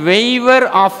மாதிரி வெய்வர்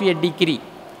ஆஃப் எ டிகிரி,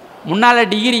 முன்னால்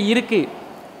டிகிரி இருக்குது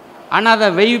ஆனால் அதை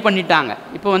வெய்வ் பண்ணிட்டாங்க.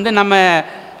 இப்போ நம்ம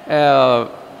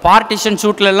பார்ட்டிஷன்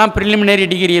சூட்லெல்லாம் ப்ரிலிமினரி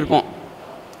டிகிரி இருக்கும்,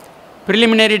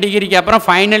 ப்ரிலிமினரி டிகிரிக்கு அப்புறம்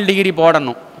ஃபைனல் டிகிரி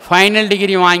போடணும், ஃபைனல்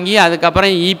டிகிரி வாங்கி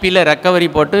அதுக்கப்புறம் இபியில் ரெக்கவரி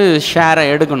போட்டு ஷேரை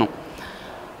எடுக்கணும்.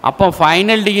 அப்போ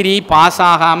ஃபைனல் டிகிரி பாஸ்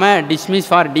ஆகாமல் டிஸ்மிஸ்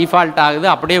ஃபார் டிஃபால்ட் ஆகுது,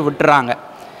 அப்படியே விட்டுறாங்க.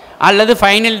 அல்லது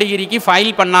ஃபைனல் டிகிரிக்கு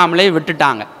ஃபைல் பண்ணாமலே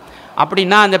விட்டுட்டாங்க.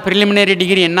 அப்படின்னா அந்த ப்ரிலிமினரி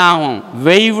டிகிரி என்ன ஆகும்?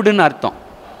 வெய்வுடுன்னு அர்த்தம்.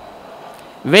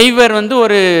 வெய்வர்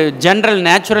ஒரு ஜென்ரல்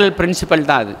நேச்சுரல் பிரின்சிபல்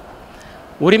தான். அது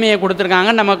உரிமையை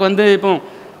கொடுத்துருக்காங்க நமக்கு. இப்போ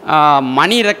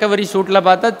மணி ரெக்கவரி சூட்டில்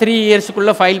பார்த்தா 3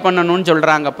 இயர்ஸுக்குள்ளே ஃபைல் பண்ணணும்னு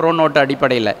சொல்கிறாங்க ப்ரோ நோட்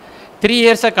அடிப்படையில். 3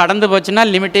 இயர்ஸை கடந்து போச்சுன்னா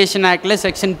லிமிட்டேஷன் ஆக்டில்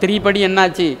செக்ஷன் 3 படி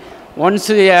என்னாச்சு? Once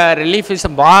relief is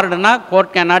பார்டுனா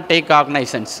court cannot take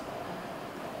காக்னைசன்ஸ்.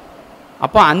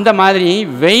 அப்போ அந்த மாதிரி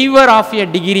வெய்வர் ஆஃப் எ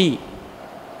டிகிரி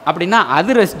அப்படின்னா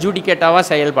அது ரெஸ் ஜுடிகேட்டாவாக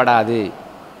செயல்படாது.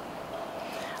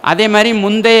 அதே மாதிரி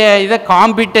முந்தைய இதை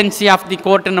காம்பிட்டன்சி ஆஃப் தி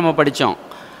கோர்ட்டுன்னு நம்ம படித்தோம்.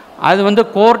 அது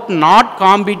court not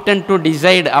competent to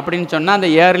decide அப்படின்னு சொன்னால் அந்த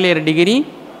ஏர்லியர் டிகிரி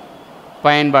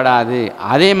பயன்படாது.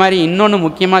 அதே மாதிரி இன்னொன்று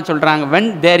முக்கியமாக சொல்கிறாங்க, when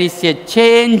there is a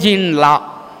change in law.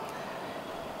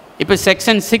 இப்போ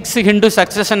செக்ஷன் 6 ஹிந்து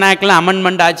சக்சஷன் ஆக்டில்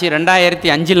அமெண்ட்மெண்ட் ஆச்சு,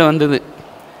 2005 வந்தது.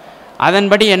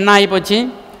 அதன்படி என்ன ஆகிப்போச்சு,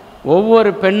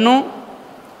 ஒவ்வொரு பெண்ணும்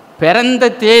பிறந்த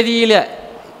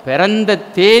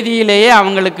தேதியிலேயே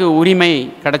அவங்களுக்கு உரிமை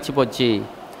கிடச்சி போச்சு,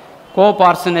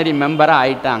 கோபார்சனரி மெம்பராக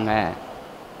ஆயிட்டாங்க.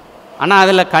 ஆனால்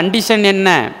அதில் கண்டிஷன் என்ன,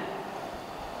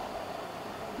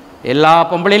 எல்லா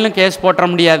பொம்பளையிலும் கேஸ் போட்ட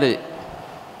முடியாது.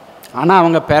 ஆனால்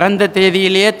அவங்க பிறந்த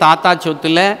தேதியிலேயே தாத்தா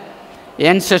சொத்தில்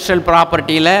ஏன்செஸ்ட்ரல்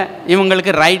ப்ராப்பர்ட்டியில்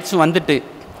இவங்களுக்கு ரைட்ஸ் வந்துட்டு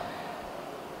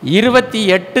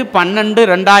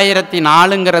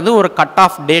 28/12/2004 ஒரு கட்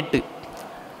ஆஃப் டேட்டு.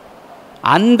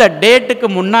 அந்த டேட்டுக்கு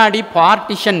முன்னாடி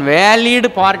பார்ட்டிஷன், வேலிடு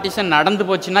பார்ட்டிஷன் நடந்து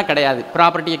போச்சுன்னா கிடையாது,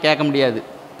 ப்ராப்பர்ட்டியை கேட்க முடியாது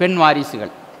பெண்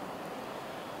வாரிசுகள்.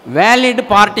 வேலிடு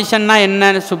பார்ட்டிஷன்னா என்ன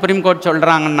சுப்ரீம் கோர்ட்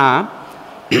சொல்கிறாங்கன்னா,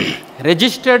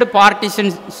 ரெஜிஸ்டர்டு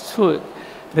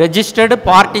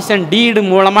பார்ட்டிஷன் டீடு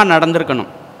மூலமாக நடந்திருக்கணும்,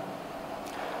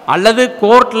 அல்லது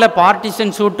கோர்ட்டில்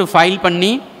பார்ட்டிஷன் சூட்டு ஃபைல்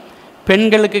பண்ணி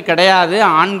பெண்களுக்கு கிடையாது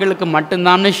ஆண்களுக்கு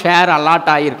மட்டும்தான் ஷேர் அலாட்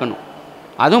ஆகியிருக்கணும்,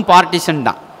 அதுவும் பார்ட்டிஷன்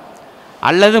தான்.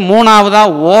 அல்லது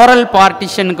மூணாவதாக ஓரல்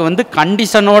பார்ட்டிஷனுக்கு வந்து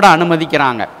கண்டிஷனோடு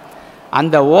அனுமதிக்கிறாங்க,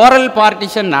 அந்த ஓரல்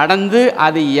பார்ட்டிஷன் நடந்து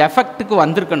அது எஃபெக்ட்டுக்கு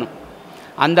வந்திருக்கணும்.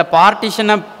 அந்த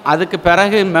பார்ட்டிஷனை அதுக்கு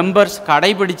பிறகு மெம்பர்ஸ்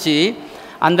கடைபிடித்து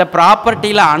அந்த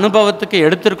ப்ராப்பர்ட்டியில் அனுபவத்துக்கு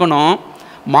எடுத்திருக்கணும்,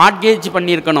 மார்ட்கேஜ்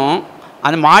பண்ணியிருக்கணும்,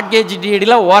 அந்த மார்ட்கேஜ்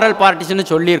டீடில் ஓரல் பார்ட்டிஷன்னு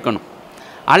சொல்லியிருக்கணும்.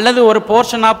 அல்லது ஒரு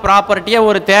போர்ஷன் ஆஃப் ப்ராப்பர்ட்டியை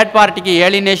ஒரு தேர்ட் பார்ட்டிக்கு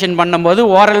ஏலினேஷன் பண்ணும்போது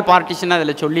ஓரல் பார்ட்டிஷன்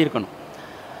அதில் சொல்லியிருக்கணும்.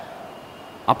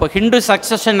 அப்போ ஹிந்து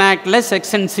சக்சஷன் ஆக்டில்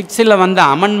செக்ஷன் 6 வந்த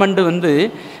அமெண்ட்மெண்ட்டு வந்து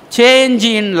சேஞ்ச்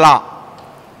இன் லா,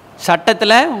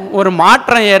 சட்டத்தில் ஒரு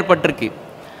மாற்றம் ஏற்பட்டிருக்கு.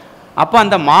 அப்போ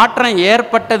அந்த மாற்றம்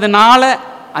ஏற்பட்டதுனால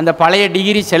அந்த பழைய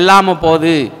டிகிரி செல்லாமல்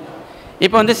போகுது.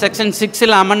 இப்போ வந்து செக்ஷன்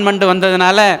 6 அமெண்ட்மெண்ட்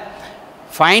வந்ததுனால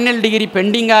ஃபைனல் டிகிரி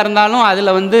பெண்டிங்காக இருந்தாலும்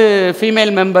அதில் வந்து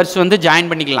ஃபீமேல் மெம்பர்ஸ் வந்து ஜாயின்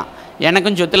பண்ணிக்கலாம்.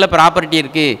 எனக்கும் சொத்தில் ப்ராப்பர்ட்டி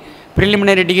இருக்குது,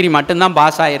 ப்ரிலிமினரி டிகிரி மட்டும்தான்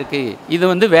பாஸ் ஆகிருக்கு, இது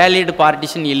வந்து வேலிடு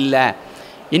பார்ட்டிஷன் இல்லை,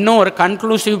 இன்னும் ஒரு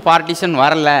கன்க்ளூசிவ் பார்ட்டிஷன்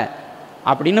வரலை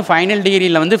அப்படின்னு ஃபைனல்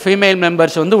டிகிரியில் வந்து ஃபீமேல்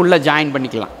மெம்பர்ஸ் வந்து உள்ளே ஜாயின்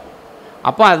பண்ணிக்கலாம்.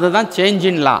 அப்போ அதுதான் சேஞ்ச்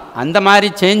இன் லா. அந்த மாதிரி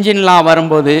சேஞ்ச் இன் லா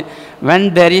வரும்போது when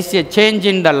there is a change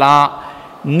in the law,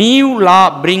 new law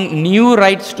bring new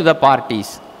rights to the parties,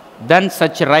 then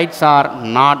such rights are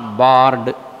not barred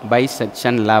by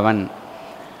section 11.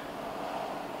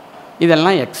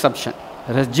 இதெல்லாம் exception.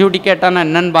 ரெஸ் ஜூடிகேட்டானா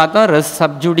என்னன்னு பார்த்தோம், ரெஸ்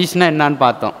சப்ஜூடிஸ்னா என்னன்னு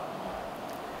பார்த்தோம்.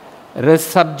 ரெஸ்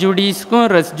சப்ஜூடிஸ்க்கும்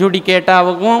ரெஸ்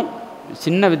ஜூடிகேட்டாவுக்கும்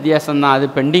சின்ன வித்தியாசம்தான், அது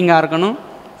பெண்டிங்காக இருக்கணும்,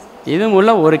 இதுவும் உள்ள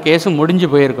ஒரு கேஸு முடிஞ்சு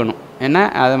போயிருக்கணும். ஏன்னா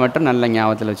அதை மட்டும் நல்ல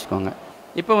ஞாபகத்தில் வச்சுக்கோங்க.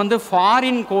 இப்போ வந்து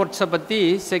ஃபாரின் கோர்ட்ஸை பற்றி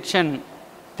செக்ஷன்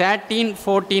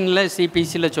 13-14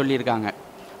 சிபிசியில் சொல்லியிருக்காங்க.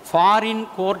 ஃபாரின்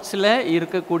கோர்ட்ஸில்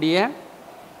இருக்கக்கூடிய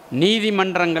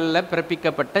நீதிமன்றங்களில்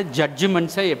பிறப்பிக்கப்பட்ட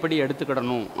ஜட்ஜ்மெண்ட்ஸை எப்படி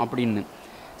எடுத்துக்கிடணும் அப்படின்னு.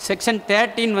 செக்ஷன்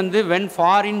 13 வந்து when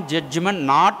foreign judgment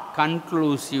not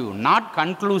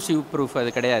conclusive proof, அது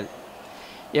கிடையாது.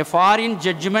 A foreign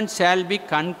judgment shall be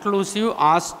conclusive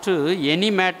as to any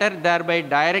matter thereby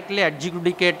directly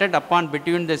adjudicated upon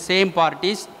between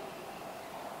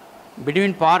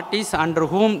parties under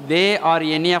whom they or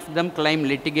any of them claim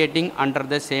litigating under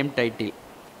the same title,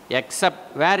 except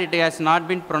where it has not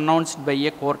been pronounced by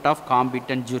a court of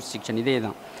competent jurisdiction. இதே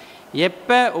தான்.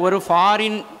 எப்போ ஒரு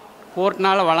foreign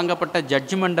கோர்ட்னால் வழங்கப்பட்ட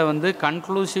ஜட்ஜ்மெண்ட்டை வந்து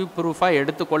conclusive ப்ரூஃபாக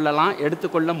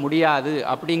எடுத்துக்கொள்ள முடியாது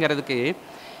அப்படிங்கிறதுக்கு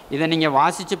இதை நீங்கள்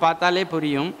வாசித்து பார்த்தாலே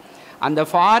புரியும். அந்த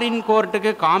ஃபாரின்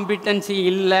கோர்ட்டுக்கு காம்பிட்டன்சி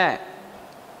இல்லை,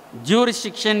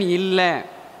 ஜூரிஸ்டிக்ஷன் இல்லை,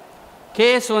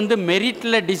 கேஸ் வந்து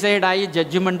மெரிட்டில் டிசைட் ஆகி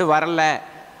ஜட்ஜ்மெண்ட்டு வரலை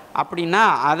அப்படின்னா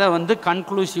அதை வந்து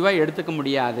கன்க்ளூசிவாக எடுத்துக்க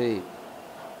முடியாது.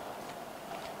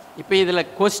 இப்போ இதில்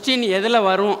கொஸ்டின் எதில்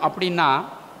வரும் அப்படின்னா,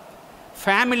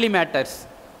 ஃபேமிலி மேட்டர்ஸ்,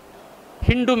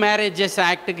 ஹிந்து மேரேஜஸ்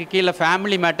ஆக்டுக்கு கீழே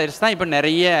ஃபேமிலி மேட்டர்ஸ் தான் இப்போ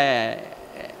நிறைய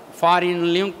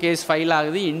ஃபாரின்லேயும் கேஸ் ஃபைல்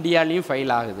ஆகுது, இந்தியாலேயும்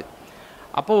ஃபைல் ஆகுது.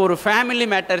 அப்போது ஒரு ஃபேமிலி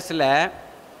மேட்டர்ஸில்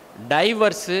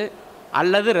டைவர்ஸு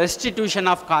அல்லது ரெஸ்டிடியூஷன்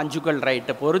ஆஃப் கான்ஜுகல்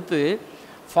ரைட்டை பொறுத்து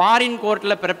ஃபாரின்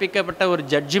கோர்ட்டில் பிறப்பிக்கப்பட்ட ஒரு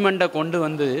ஜட்ஜ்மெண்ட்டை கொண்டு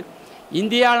வந்து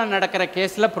இந்தியாவில் நடக்கிற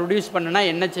கேஸில் ப்ரொடியூஸ் பண்ணுனா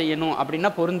என்ன செய்யணும்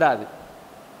அப்படின்னா பொருந்தாது,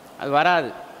 அது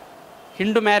வராது.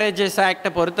 ஹிந்து மேரேஜஸ் ஆக்டை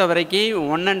பொறுத்த வரைக்கும்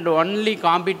one and only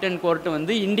competent court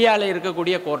வந்து இந்தியாவில்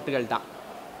இருக்கக்கூடிய கோர்ட்டுகள் தான்.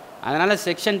 அதனால்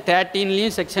section 13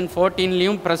 section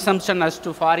 14 ப்ரெசம்ப்ஷன் us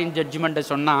to foreign ஜட்ஜ்மெண்ட்டை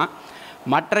சொன்னால்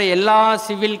மற்ற எல்லா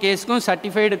சிவில் கேஸுக்கும்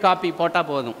சர்டிஃபைடு காப்பி போட்டால்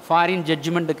போதும். ஃபாரின்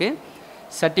ஜட்ஜ்மெண்ட்டுக்கு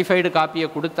சர்டிஃபைடு காப்பியை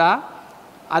கொடுத்தா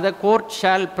அதை court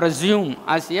shawl ப்ரெஸ்யூம்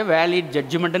as a valid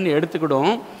ஜட்ஜ்மெண்ட்டுன்னு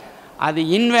எடுத்துக்கிடும். அது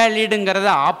இன்வேலிடுங்கிறத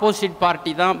ஆப்போசிட்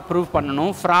பார்ட்டி தான் ப்ரூவ்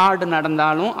பண்ணணும். ஃப்ராடு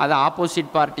நடந்தாலும் அதை ஆப்போசிட்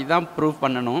பார்ட்டி தான் ப்ரூவ்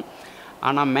பண்ணணும்.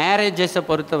 ஆனால் மேரேஜஸை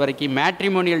பொறுத்த வரைக்கும்,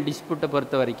 மேட்ரிமோனியல் டிஸ்பியூட்டை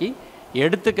பொறுத்த வரைக்கும்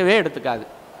எடுத்துக்காது.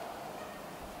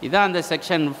 இதான் அந்த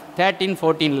செக்ஷன்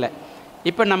 13-14.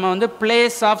 இப்போ நம்ம வந்து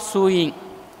பிளேஸ் ஆஃப்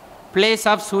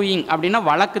சூயிங் அப்படின்னா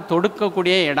வழக்கு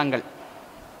தொடுக்கக்கூடிய இடங்கள்,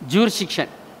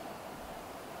 ஜூரிஸ்டிக்ஷன்,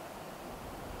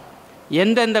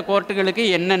 எந்தெந்த கோர்ட்டுகளுக்கு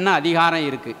என்னென்ன அதிகாரம்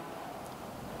இருக்குது.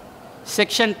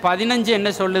 செக்ஷன் 15 என்ன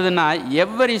சொல்லுதுன்னா,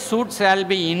 every suit shall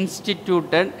be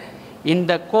instituted in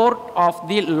the court of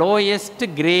the lowest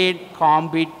great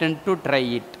competent to try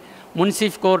it.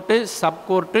 Munsif court, sub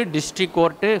court, district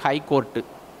court, high court.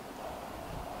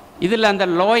 இதில் அந்த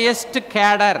lowest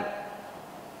cadre,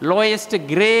 lowest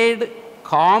great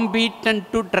competent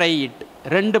to try it,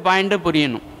 2 point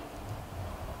புரியணும்.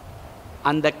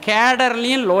 அந்த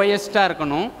கேடர்லேயும் லோயஸ்ட்டாக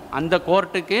இருக்கணும், அந்த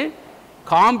கோர்ட்டுக்கு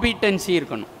காம்பிட்டன்சி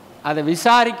இருக்கணும், அதை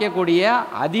விசாரிக்கக்கூடிய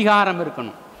அதிகாரம்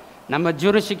இருக்கணும். நம்ம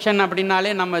ஜூரிஸ்டிக்ஷன்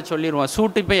அப்படின்னாலே நம்ம சொல்லிடுவோம்.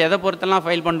 சூட்டு இப்போ எதை பொறுத்தெல்லாம்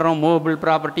ஃபைல் பண்ணுறோம்? Movable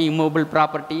property, immovable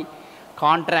property,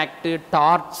 contract,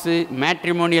 டார்ட்ஸு,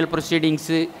 matrimonial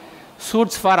proceedings,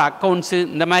 shoots for accounts,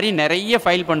 இந்த மாதிரி நிறைய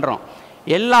ஃபைல் பண்ணுறோம்.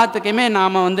 எல்லாத்துக்குமே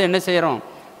நாம் வந்து என்ன செய்கிறோம்?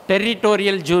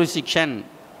 டெரிட்டோரியல் ஜூரிஸ்டிக்ஷன்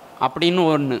அப்படின்னு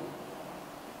ஒன்று,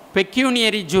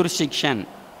 பெக்யூனியரி ஜூரிஸ்டிக்ஷன்,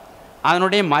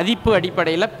 அதனுடைய மதிப்பு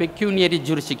அடிப்படையில் பெக்யூனியரி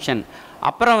ஜூரிஸ்டிக்ஷன்.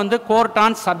 அப்புறம் வந்து கோர்ட்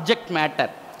ஆன்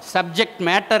சப்ஜெக்ட்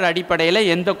மேட்டர் அடிப்படையில்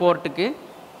எந்த கோர்ட்டுக்கு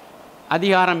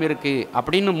அதிகாரம் இருக்குது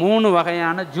அப்படின்னு 3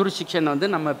 வகையான ஜூரிஸ்டிக்ஷன் வந்து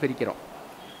நம்ம பிரிக்கிறோம்.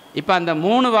 இப்போ அந்த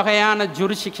 3 வகையான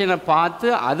ஜூரிஸ்டிக்ஷனை பார்த்து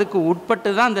அதுக்கு உட்பட்டு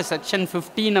தான் அந்த செக்ஷன்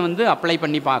 15 வந்து அப்ளை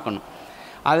பண்ணி பார்க்கணும்.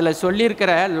 அதில்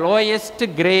சொல்லியிருக்கிற lowest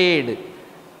grade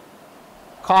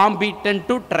competent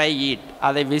to try it,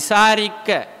 அதை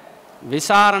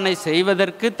விசாரணை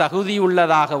செய்வதற்கு தகுதி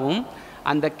உள்ளதாகவும்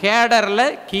அந்த கேடரில்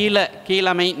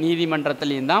கீழமை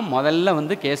நீதிமன்றத்திலையும் தான் முதல்ல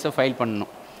வந்து கேஸை ஃபைல்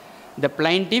பண்ணணும். த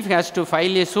plaintiff has to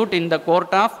file A suit in the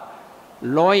court of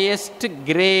lowest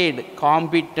great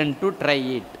competent to try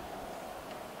it.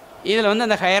 இதில் வந்து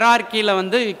அந்த ஹைரார்க்கியில்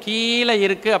வந்து கீழே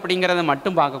இருக்குது அப்படிங்கிறத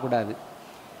மட்டும் பார்க்கக்கூடாது.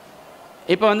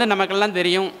 இப்போ வந்து நமக்கெல்லாம்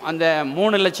தெரியும், அந்த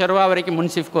 3 லட்ச ரூபா வரைக்கும்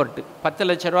முன்சிஃப் கோர்ட்டு, 10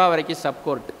 லட்ச ரூபா வரைக்கும் சப்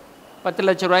கோர்ட்டு. 10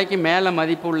 லட்ச ரூபாய்க்கு மேலே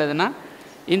மதிப்பு உள்ளதுன்னா,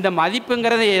 இந்த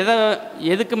மதிப்புங்கிறத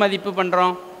எதுக்கு மதிப்பு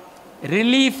பண்ணுறோம்?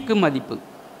 ரிலீஃப்க்கு மதிப்பு.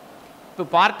 இப்போ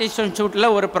பார்ட்டிஷன்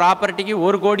சூட்டில் ஒரு ப்ராப்பர்ட்டிக்கு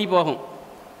 1 கோடி போகும்,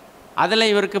 அதில்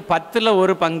இவருக்கு 10ல்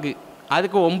 1 பங்கு,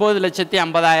 அதுக்கு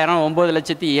 9,50,000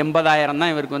 9,80,000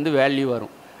 தான் இவருக்கு வந்து வேல்யூ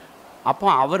வரும். அப்போ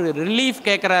அவர் ரிலீஃப்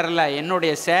கேட்குறாருல,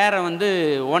 என்னுடைய ஷேரை வந்து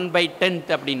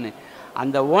 1/10 அப்படின்னு,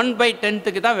 அந்த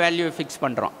 1/10க்கு தான் வேல்யூ ஃபிக்ஸ்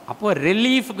பண்ணுறோம். அப்போது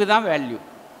ரிலீஃபுக்கு தான் வேல்யூ.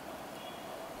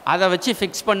 அதை வச்சு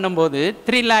ஃபிக்ஸ் பண்ணும்போது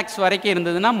 3 lakhs வரைக்கும்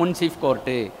இருந்ததுன்னா முன்சிஃப்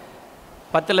கோர்ட்டு,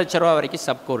 10 லட்ச ரூபா வரைக்கும்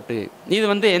சப் கோர்ட்டு. இது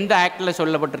வந்து எந்த ஆக்டில்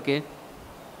சொல்லப்பட்டிருக்கு?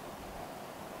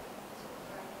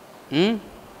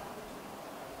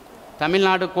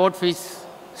 Tamil Nadu court fees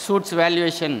shoots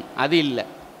valuation அது இல்லை.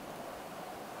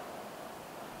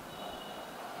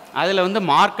 அதில் வந்து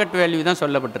மார்க்கெட் வேல்யூ தான்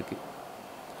சொல்லப்பட்டிருக்கு.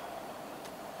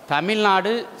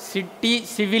 Tamil Nadu city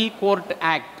civil court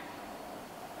act,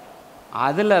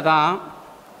 அதில் தான்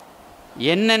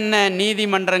என்னென்ன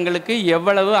நீதிமன்றங்களுக்கு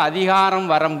எவ்வளவு அதிகாரம்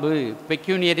வரம்பு,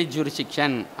 பெக்யூனியரி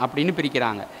ஜூரிஸ்டிக்ஷன் அப்படின்னு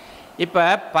பிரிக்கிறாங்க. இப்போ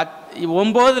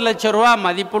 9 லட்ச ரூபா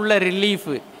மதிப்புள்ள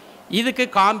ரிலீஃபு, இதுக்கு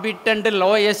காம்பிட்டன்ட்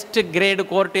லோயஸ்ட் கிரேடு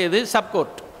கோர்ட்டு எது? Sub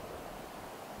court.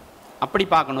 அப்படி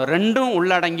பார்க்கணும், 2ம்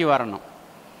உள்ளடங்கி வரணும்.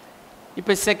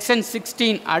 இப்போ செக்ஷன்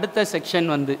 16 அடுத்த செக்ஷன்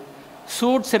வந்து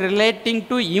shoots relating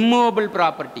to immovable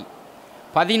property.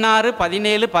 16,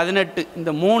 17, 18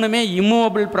 இந்த 3மே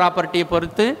இம்மூவபிள் ப்ராப்பர்ட்டியை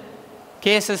பொறுத்து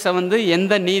கேசஸை வந்து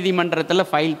எந்த நீதிமன்றத்தில்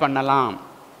ஃபைல் பண்ணலாம்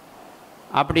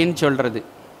அப்படின்னு சொல்கிறது.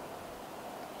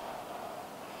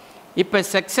 இப்போ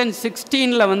செக்ஷன்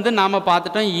 16ல் வந்து நாம்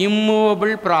பார்த்துட்டோம்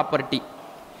immovable property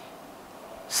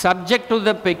subject to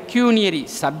the pecuniary.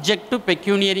 Subject to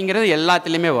பெக்யூனியரிங்கிறது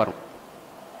எல்லாத்துலேயுமே வரும்.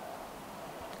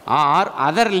 R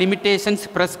other limitations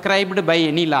prescribed by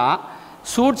any law,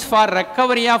 shoots for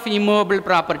recovery of immovable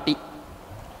property.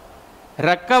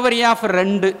 Recovery of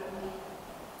ரெண்டு,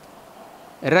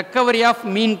 ரெக்கவரி ஆஃப்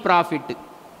மீன் ப்ராஃபிட்டு.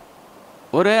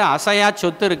 ஒரு அசையா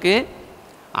சொத்து இருக்குது,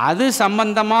 அது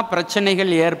சம்பந்தமாக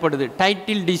பிரச்சனைகள் ஏற்படுது,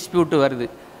 டைட்டில் டிஸ்பியூட் வருது,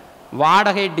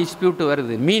 வாடகை டிஸ்பியூட்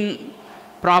வருது, மீன்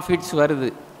ப்ராஃபிட்ஸ் வருது,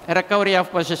 ரெக்கவரி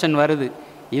ஆஃப் பொசஷன் வருது.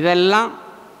 இதெல்லாம்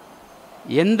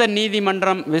எந்த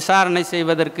நீதிமன்றம் விசாரணை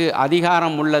செய்வதற்கு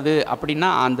அதிகாரம் உள்ளது அப்படின்னா,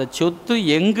 அந்த சொத்து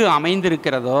எங்கு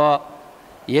அமைந்திருக்கிறதோ,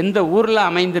 எந்த ஊரில்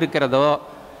அமைந்திருக்கிறதோ,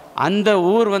 அந்த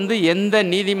ஊர் வந்து எந்த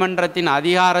நீதிமன்றத்தின்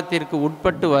அதிகாரத்திற்கு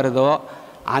உட்பட்டு வருதோ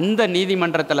அந்த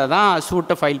நீதிமன்றத்தில் தான்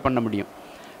சூட்டை ஃபைல் பண்ண முடியும்.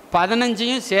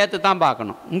 15ஐயும் சேர்த்து தான்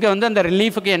பார்க்கணும். இங்கே வந்து அந்த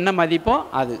ரிலீஃபுக்கு என்ன மதிப்போ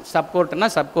அது. சப்கோர்ட்டுனா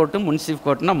சப்கோர்ட்டு, munsif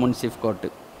கோர்ட்டுனா munsif court.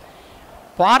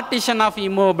 Partition of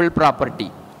immovable property,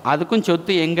 அதுக்கும்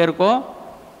சொத்து எங்கே இருக்கோ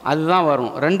அதுதான்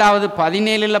வரும். ரெண்டாவது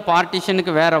 17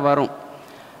 பார்ட்டிஷனுக்கு வேறு வரும்.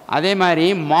 அதே மாதிரி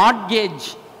மார்ட்கேஜ்,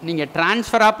 நீங்கள்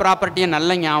ட்ரான்ஸ்ஃபர் ஆஃப் ப்ராப்பர்ட்டியை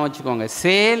நல்லா ஞாபகம் வச்சுக்கோங்க.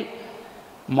 சேல்,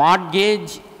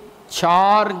 மார்ட்கேஜ்,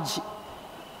 சார்ஜ்,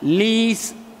 லீஸ்,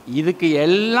 இதுக்கு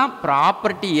எல்லாம்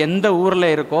ப்ராப்பர்ட்டி எந்த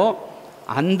ஊரில் இருக்கோ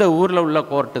அந்த ஊரில் உள்ள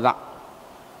கோர்ட்டு தான்.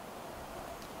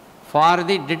 For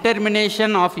the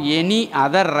determination of any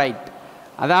other right,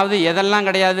 அதாவது எதெல்லாம்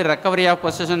கிடையாது, ரெக்கவரி ஆஃப்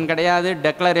பொசஷன் கிடையாது,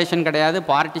 டெக்ளரேஷன் கிடையாது,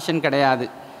 பார்ட்டிஷன் கிடையாது,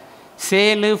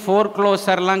 சேலு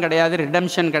ஃபோர்க்ளோசர்லாம் கிடையாது,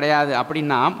 ரிடம்ஷன் கிடையாது.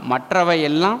 அப்படின்னா மற்றவை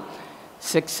எல்லாம்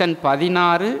செக்ஷன்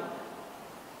 16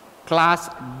 கிளாஸ்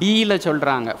டியில்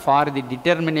சொல்கிறாங்க. For the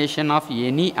determination of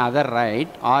any other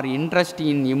right or interest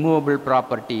in immovable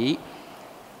property,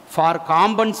 for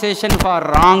compensation for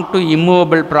wrong to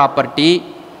immovable property,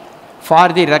 for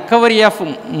the recovery of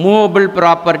movable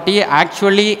property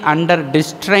actually under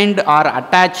distraint or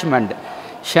attachment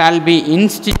shall be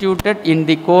instituted in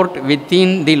the court within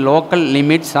the local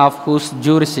limits of whose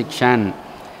jurisdiction.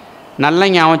 நல்லா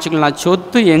ஞாபகம் வச்சுக்கலாம்.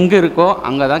 சொத்து எங்கே இருக்கோ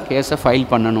அங்கே தான் கேஸை file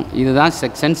பண்ணணும். இதுதான்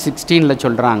செக்ஷன் 16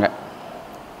 சொல்கிறாங்க.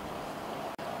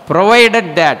 provided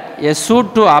that a suit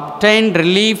to obtain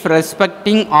relief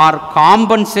respecting or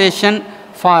compensation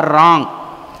for wrong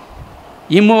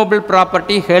immovable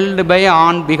property held by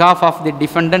on behalf of the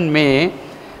defendant may,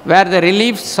 where the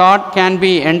relief sought can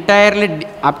be entirely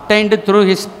obtained through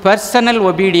his personal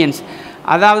obedience.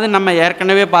 அதாவது நம்ம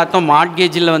ஏற்கனவே பார்த்தோம்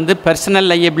மார்ட்கேஜில் வந்து personal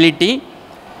liability,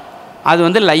 அது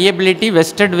வந்து liability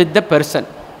vested with the person,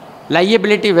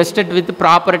 liability vested with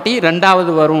property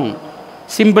ரெண்டாவது வரும்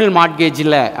simple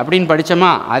மார்ட்கேஜில் அப்படின்னு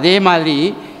படித்தோமா. அதே மாதிரி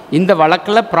இந்த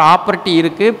வழக்கில் ப்ராப்பர்ட்டி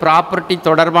இருக்குது. ப்ராப்பர்ட்டி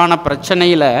தொடர்பான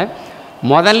பிரச்சனையில்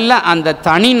முதல்ல அந்த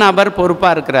தனிநபர்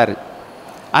பொறுப்பாக இருக்கிறாரு.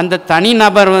 அந்த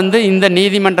தனிநபர் வந்து இந்த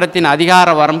நீதிமன்றத்தின் அதிகார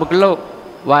வரம்புக்குள்ளே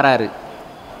வராரு.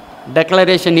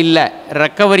 டெக்ளரேஷன் இல்லை,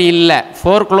 ரெக்கவரி இல்லை,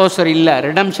 ஃபோர்க்ளோசர் இல்லை,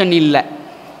 ரிடம்ஷன் இல்லை,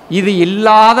 இது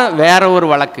இல்லாத வேற ஒரு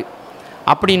வழக்கு.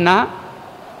 அப்படின்னா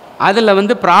அதில்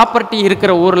வந்து ப்ராப்பர்ட்டி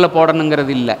இருக்கிற ஊரில்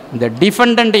போடணுங்கிறது இல்லை. இந்த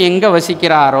டிஃபெண்டண்ட் எங்கே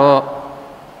வசிக்கிறாரோ,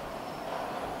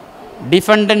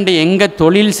 டிஃபெண்டண்ட் எங்கே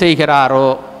தொழில் செய்கிறாரோ,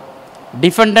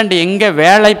 டிஃபெண்டண்ட் எங்கே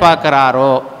வேலை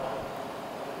பார்க்குறாரோ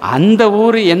அந்த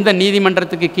ஊர் எந்த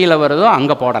நீதிமன்றத்துக்கு கீழே வருதோ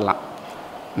அங்கே போடலாம்.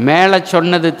 மேலே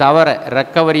சொன்னது தவிர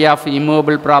ரெக்கவரி ஆஃப்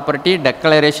இம்மூவபிள் ப்ராப்பர்ட்டி,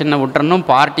 டெக்ளரேஷனை விட்டுறணும்,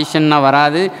 பார்ட்டிஷன்னா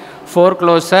வராது,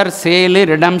 ஃபோர்க்ளோசர், சேலு,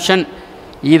 ரிடம்ஷன்,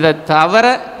 இதை தவிர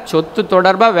சொத்து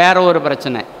தொடர்பாக வேற ஒரு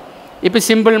பிரச்சனை. இப்போ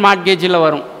சிம்பிள் மார்ட்கேஜில்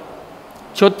வரும்,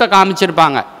 சொத்தை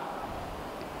காமிச்சிருப்பாங்க,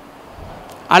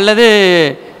 அல்லது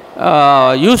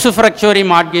யூசுஃப்ரக்சோரி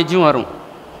மார்ட்கேஜும் வரும்,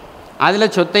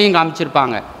 அதில் சொத்தையும்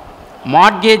காமிச்சிருப்பாங்க.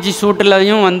 மார்ட்கேஜ்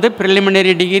சூட்டிலையும் வந்து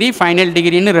ப்ரிலிமினரி டிகிரி, ஃபைனல்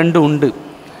டிகிரின்னு ரெண்டு உண்டு.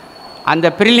 அந்த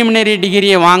ப்ரிலிமினரி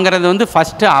டிகிரியை வாங்கிறது வந்து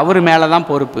ஃபஸ்ட்டு அவர் மேலே தான்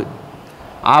பொறுப்பு.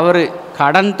 அவர்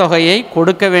கடன் தொகையை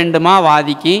கொடுக்க வேண்டுமா,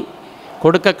 வாதிக்கு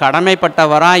கொடுக்க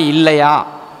கடமைப்பட்டவரா இல்லையா,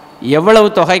 எவ்வளவு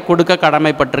தொகை கொடுக்க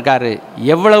கடமைப்பட்டிருக்காரு,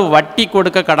 எவ்வளவு வட்டி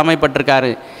கொடுக்க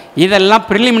கடமைப்பட்டிருக்காரு, இதெல்லாம்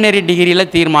ப்ரிலிமினரி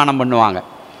டிகிரியில் தீர்மானம் பண்ணுவாங்க.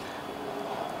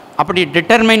 அப்படி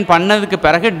டிட்டர்மைன் பண்ணதுக்கு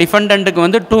பிறகு டிஃபெண்டண்ட்டுக்கு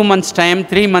வந்து 2 months டைம்,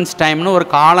 3 months டைம்னு ஒரு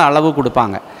கால அளவு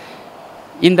கொடுப்பாங்க.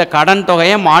 இந்த கடன்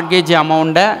தொகையை, மார்ட்கேஜ்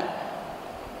அமௌண்ட்டை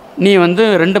நீ வந்து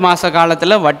 2 மாத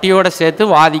காலத்தில் வட்டியோடு சேர்த்து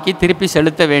வாதிக்கு திருப்பி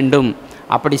செலுத்த வேண்டும்.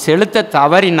 அப்படி செலுத்த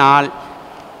தவறினால்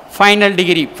ஃபைனல்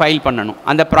டிகிரி ஃபைல் பண்ணணும்.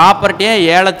 அந்த ப்ராப்பர்ட்டியை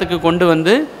ஏலத்துக்கு கொண்டு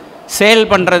வந்து சேல்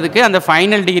பண்ணுறதுக்கு அந்த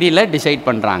ஃபைனல் டிகிரியில் டிசைட்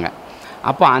பண்ணுறாங்க.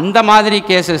 அப்போ அந்த மாதிரி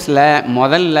கேசஸில்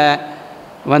முதல்ல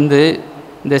வந்து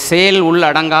இந்த சேல்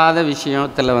உள்ளடங்காத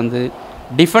விஷயத்தில் வந்து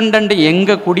டிஃபெண்டண்ட்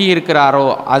எங்கே குடியிருக்கிறாரோ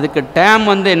அதுக்கு டேம்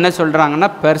வந்து என்ன சொல்கிறாங்கன்னா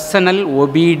பர்சனல்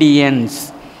ஒபீடியன்ஸ்.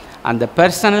 அந்த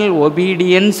பர்சனல்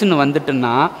ஒபீடியன்ஸ்னு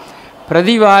வந்துட்டுன்னா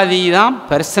பிரதிவாதி தான்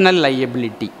பர்சனல்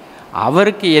லையபிலிட்டி.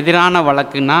 அவருக்கு எதிரான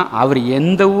வழக்குன்னா அவர்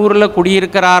எந்த ஊரில்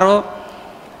குடியிருக்கிறாரோ,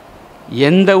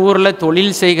 எந்த ஊரில்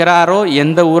தொழில் செய்கிறாரோ,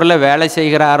 எந்த ஊரில் வேலை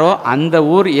செய்கிறாரோ, அந்த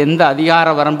ஊர் எந்த அதிகார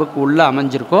வரம்புக்கு உள்ளே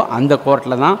அமைஞ்சிருக்கோ அந்த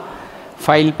கோர்ட்டில் தான்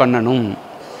ஃபைல் பண்ணணும்.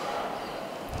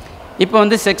 இப்போ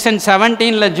வந்து செக்ஷன்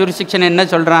 17 ஜூரிஸ்டிக்ஷன் என்ன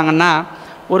சொல்கிறாங்கன்னா,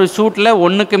 ஒரு சூட்டில்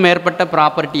ஒன்றுக்கு மேற்பட்ட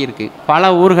ப்ராப்பர்ட்டி இருக்குது,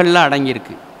 பல ஊர்களில்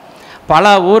அடங்கியிருக்கு.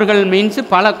 பல ஊர்கள் மீன்ஸ்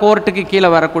பல கோர்ட்டுக்கு கீழே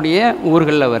வரக்கூடிய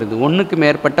ஊர்களில் வருது, ஒன்றுக்கு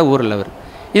மேற்பட்ட ஊரில் வருது.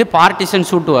 இது பார்ட்டிஷன்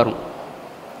சூட்டு வரும்.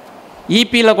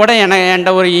 ஈபியில் கூட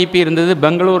என்கிட்ட ஒரு ஈபி இருந்தது,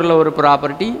 பெங்களூரில் ஒரு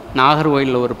ப்ராப்பர்ட்டி,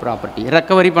 நாகர்கோயிலில் ஒரு ப்ராப்பர்ட்டி,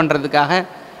 ரெக்கவரி பண்ணுறதுக்காக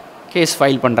கேஸ்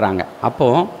ஃபைல் பண்ணுறாங்க.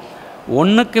 அப்போது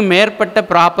ஒன்றுக்கு மேற்பட்ட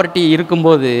ப்ராப்பர்ட்டி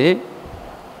இருக்கும்போது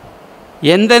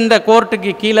எந்தெந்த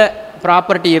கோர்ட்டுக்கு கீழே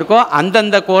ப்ராப்பர்ட்டி இருக்கோ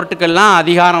அந்தந்த கோர்ட்டுக்கெல்லாம்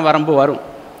அதிகாரம் வரம்பு வரும்,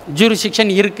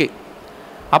 ஜூரிஸ்டிக்ஷன் இருக்குது.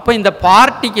 அப்போ இந்த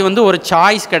பார்ட்டிக்கு வந்து ஒரு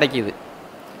சாய்ஸ் கிடைக்கிது.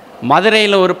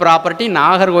 மதுரையில் ஒரு ப்ராப்பர்ட்டி,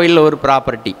 நாகர்கோயிலில் ஒரு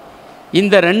ப்ராப்பர்ட்டி,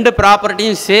 இந்த 2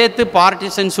 ப்ராப்பர்ட்டியும் சேர்த்து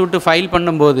பார்ட்டிஷன் சூட்டு ஃபைல்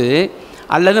பண்ணும்போது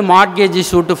அல்லது மார்ட்கேஜ்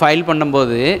சூட்டு ஃபைல்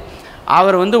பண்ணும்போது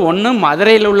அவர் வந்து ஒன்று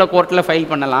மதுரையில் உள்ள கோர்ட்டில் ஃபைல்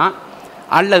பண்ணலாம்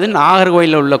அல்லது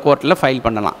நாகர்கோயிலில் உள்ள கோர்ட்டில் ஃபைல்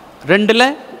பண்ணலாம். 2ல்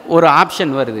ஒரு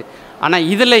ஆப்ஷன் வருது. ஆனால்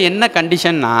இதில் என்ன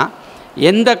கண்டிஷன்னா,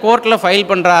 எந்த கோர்ட்டில் ஃபைல்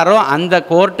பண்ணுறாரோ அந்த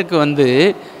கோர்ட்டுக்கு வந்து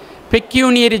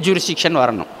பெக்யூனியரி ஜூரிஸ்டிக்ஷன்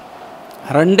வரணும்.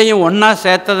 2ஐயும் ஒன்றா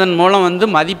சேர்த்ததன் மூலம் வந்து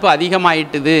மதிப்பு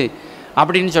அதிகமாகிட்டுது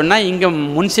அப்படின்னு சொன்னால் இங்கே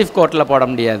முன்சிஃப் கோர்ட்டில் போட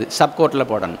முடியாது, சப்கோர்ட்டில்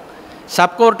போடணும்.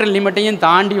 சப்கோர்ட்டு லிமிட்டையும்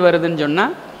தாண்டி வருதுன்னு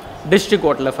சொன்னால் டிஸ்ட்ரிக்ட்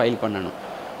கோர்ட்டில் ஃபைல் பண்ணணும்.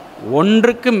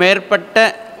 ஒன்றுக்கு மேற்பட்ட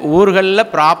ஊர்களில்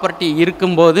ப்ராப்பர்ட்டி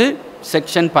இருக்கும்போது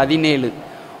செக்ஷன் 17,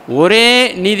 ஒரே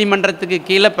நீதிமன்றத்துக்கு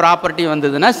கீழே ப்ராப்பர்ட்டி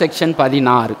வந்ததுன்னா செக்ஷன்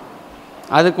 16.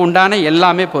 அதுக்கு உண்டான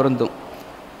எல்லாமே பொருந்தும்.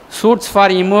 Shoots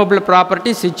for immovable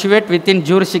property situated within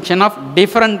jurisdiction of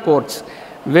different courts,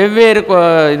 வெவ்வேறு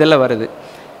இதில் வருது.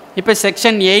 இப்போ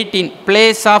section 18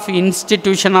 place of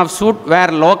institution of suit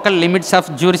where local limits of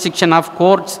jurisdiction of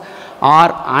courts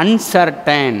R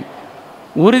uncertain.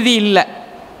 உறுதி இல்லை,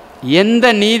 எந்த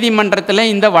நீதிமன்றத்தில்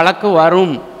இந்த வழக்கு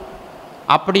வரும்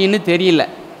அப்படின்னு தெரியல.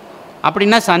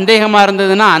 அப்படின்னா சந்தேகமாக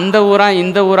இருந்ததுன்னா அந்த ஊரா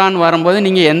இந்த ஊரான்னு வரும்போது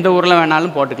நீங்கள் எந்த ஊரில்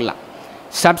வேணாலும் போட்டுக்கலாம்.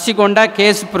 சப்சிக்வெண்ட்டாக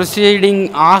கேஸ் ப்ரொசீடிங்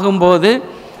ஆகும்போது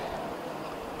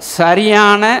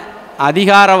சரியான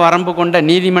அதிகார வரம்பு கொண்ட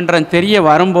நீதிமன்றம் தெரிய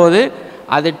வரும்போது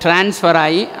அது டிரான்ஸ்ஃபர்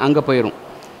ஆகி அங்கே போயிடும்.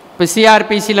 இப்போ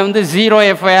சிஆர்பிசியில் வந்து 0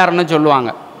 எஃப்ஐஆர்னு சொல்லுவாங்க.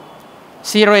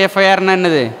 0 எஃப்ஐஆர்னா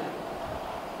என்னது?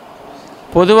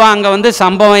 பொதுவாக அங்கே வந்து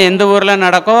சம்பவம் எந்த ஊரில்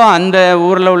நடக்கோ அந்த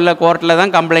ஊரில் உள்ள கோர்ட்டில்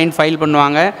தான் கம்ப்ளைண்ட் ஃபைல்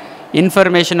பண்ணுவாங்க.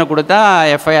 இன்ஃபர்மேஷனை கொடுத்தா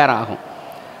எஃப்ஐஆர் ஆகும்.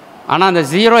 ஆனால் அந்த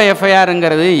 0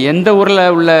 எஃப்ஐஆருங்கிறது எந்த ஊரில்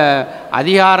உள்ள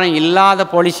அதிகாரம் இல்லாத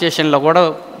போலீஸ் ஸ்டேஷனில் கூட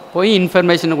போய்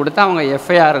இன்ஃபர்மேஷனை கொடுத்தா அவங்க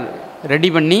எஃப்ஐஆர் ரெடி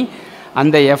பண்ணி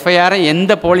அந்த எஃப்ஐஆரை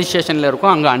எந்த போலீஸ் ஸ்டேஷனில் இருக்கோ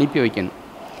அங்கே அனுப்பி வைக்கணும்.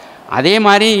 அதே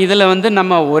மாதிரி இதில் வந்து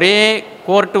நம்ம ஒரே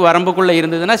கோர்ட்டு வரம்புக்குள்ளே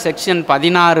இருந்ததுன்னா செக்ஷன்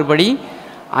 16 படி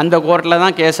அந்த கோர்ட்டில்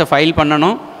தான் கேஸை ஃபைல்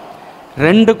பண்ணணும்.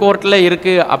 2 கோர்ட்டில்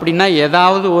இருக்குது அப்படின்னா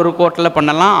ஏதாவது ஒரு கோர்ட்டில்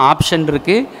பண்ணலாம், ஆப்ஷன்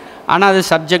இருக்குது. ஆனால் அது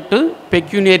சப்ஜெக்ட் டு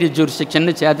பெக்யூனியரி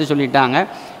ஜூரிஸ்டிக்ஷன்னு சேர்த்து சொல்லிட்டாங்க.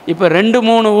 இப்போ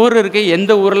 2-3 ஊர் இருக்குது,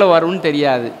 எந்த ஊரில் வரும்னு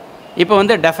தெரியாது. இப்போ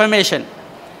வந்து டெஃபமேஷன்,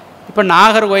 இப்போ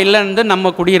நாகர்கோயிலில் வந்து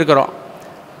நம்ம குடியிருக்கிறோம்.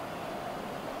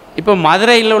 இப்போ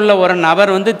மதுரையில் உள்ள ஒரு நபர்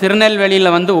வந்து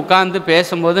திருநெல்வேலியில் வந்து உட்கார்ந்து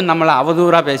பேசும்போது நம்மளை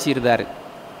அவதூறாக பேசியிருந்தார்.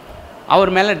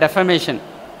 அவர் மேலே டெஃபமேஷன்,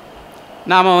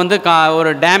 நாம் வந்து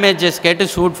ஒரு டேமேஜஸ் கேட்டு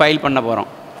சூட் ஃபைல் பண்ண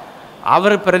போகிறோம்.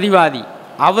 அவர் பிரதிவாதி,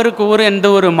 அவருக்கு ஊர் எந்த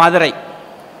ஊர்? மதுரை.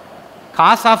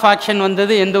 காஸ் ஆஃப் ஆக்ஷன்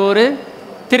வந்தது எந்த ஊர்?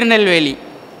 திருநெல்வேலி.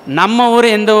 நம்ம ஊர்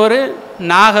எந்த ஊர்?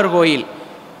 நாகர்கோயில்.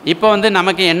 இப்போ வந்து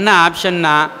நமக்கு என்ன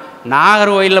ஆப்ஷன்னா,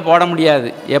 நாகர்கோயிலில் போட முடியாது.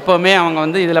 எப்போவுமே அவங்க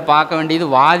வந்து இதில் பார்க்க வேண்டியது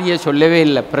வாதியை சொல்லவே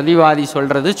இல்லை, பிரதிவாதி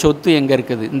சொல்கிறது சொத்து எங்கே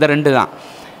இருக்குது, இந்த 2 தான்.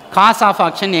 காஸ் ஆஃப்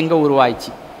ஆக்ஷன் எங்கே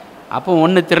உருவாயிச்சு. அப்போ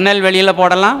ஒன்று திருநெல்வேலியில்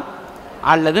போடலாம்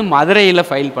அல்லது மதுரையில்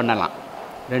ஃபைல் பண்ணலாம்,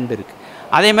 2 இருக்குது.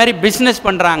 அதே மாதிரி பிஸ்னஸ்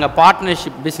பண்ணுறாங்க,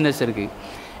 பார்ட்னர்ஷிப் பிஸ்னஸ் இருக்குது.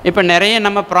 இப்போ நிறைய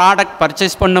நம்ம ப்ராடக்ட்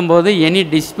பர்ச்சேஸ் பண்ணும்போது any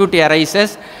dispute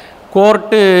arises,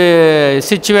 court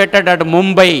situated at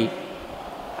Mumbai,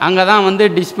 அங்கே தான் வந்து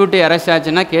டிஸ்பியூட் அரெஸ்ட்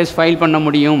ஆச்சுன்னா கேஸ் ஃபைல் பண்ண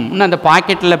முடியும். இன்னும் அந்த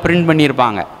பாக்கெட்டில் பிரிண்ட்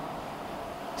பண்ணியிருப்பாங்க,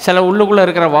 சில உள்ளுக்குள்ளே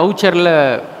இருக்கிற வவுச்சரில்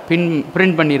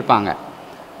பிரிண்ட் பண்ணியிருப்பாங்க.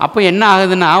 அப்போ என்ன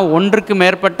ஆகுதுன்னா, ஒன்றுக்கு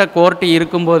மேற்பட்ட கோர்ட்டு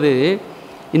இருக்கும்போது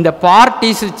இந்த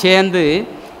பார்ட்டிஸ் சேர்ந்து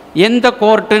எந்த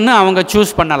கோர்ட்டுன்னு அவங்க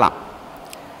சூஸ் பண்ணலாம்.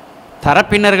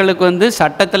 தரப்பினர்களுக்கு வந்து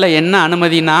சட்டத்தில் என்ன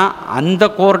அனுமதினா, அந்த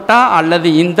கோர்ட்டா அல்லது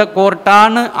இந்த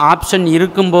கோர்ட்டான்னு ஆப்ஷன்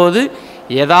இருக்கும்போது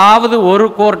ஏதாவது ஒரு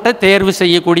கோர்ட்டை தேர்வு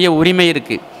செய்யக்கூடிய உரிமை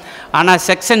இருக்குது. ஆனால்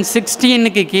செக்ஷன்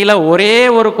 16க்கு கீழே ஒரே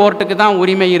ஒரு கோர்ட்டுக்கு தான்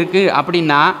உரிமை இருக்குது.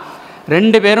 அப்படின்னா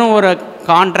 2 பேரும் ஒரு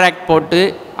கான்ட்ராக்ட் போட்டு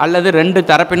அல்லது 2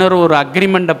 தரப்பினரும் ஒரு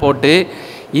அக்ரிமெண்ட்டை போட்டு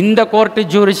இந்த கோர்ட்டு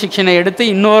ஜூரிஸ்டிக்ஷனை எடுத்து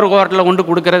இன்னொரு கோர்ட்டில் கொண்டு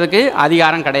கொடுக்கறதுக்கு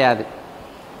அதிகாரம் கிடையாது.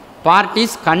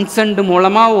 பார்ட்டிஸ் கன்சென்ட்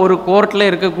மூலமாக ஒரு கோர்ட்டில்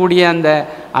இருக்கக்கூடிய அந்த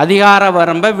அதிகார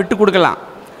வரம்பை விட்டு கொடுக்கலாம்.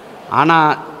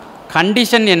 ஆனால்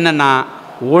கண்டிஷன் என்னென்னா,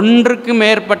 ஒன்றுக்கு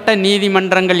மேற்பட்ட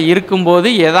நீதிமன்றங்கள் இருக்கும்போது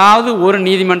ஏதாவது ஒரு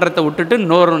நீதிமன்றத்தை விட்டுட்டு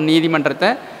இன்னொரு நீதிமன்றத்தை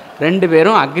 2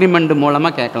 பேரும் அக்ரிமெண்ட்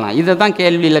மூலமாக கேட்கலாம். இதை தான்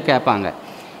கேள்வியில் கேட்பாங்க.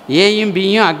 ஏயும்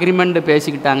பியும் அக்ரிமெண்ட்டு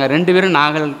பேசிக்கிட்டாங்க, 2 பேரும்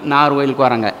நாகர்கோயிலுக்கு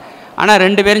வராங்க. ஆனால்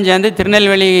 2 பேரும் சேர்ந்து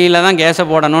திருநெல்வேலியில் தான் கேஸை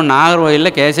போடணும்,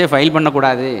 நாகர்கோயிலில் கேஸே ஃபைல்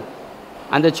பண்ணக்கூடாது,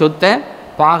 அந்த சொத்தை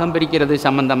பாகம் பிரிக்கிறது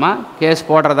சம்மந்தமாக கேஸ்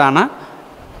போடுறதானா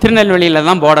திருநெல்வேலியில்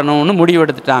தான் போடணும்னு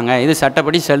முடிவெடுத்துட்டாங்க. இது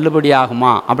சட்டப்படி செல்லுபடி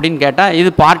ஆகுமா அப்படின்னு கேட்டால் இது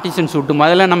பார்ட்டிஷன் சூட்டு.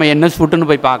 முதல்ல நம்ம என்ன சூட்டுன்னு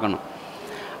போய் பார்க்கணும்.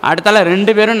 அடுத்தால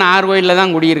 2 பேரும் நாகர்கோயிலில்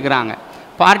தான் குடியிருக்கிறாங்க.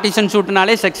 பார்ட்டிஷன்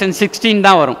சூட்டுனாலே செக்ஷன் 16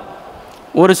 தான் வரும்,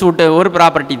 ஒரு சூட்டு ஒரு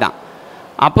ப்ராப்பர்ட்டி தான்.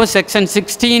 அப்போ செக்ஷன்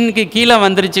 16க்கு கீழே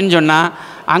வந்துருச்சுன்னு சொன்னால்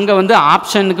அங்கே வந்து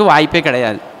ஆப்ஷனுக்கு வாய்ப்பே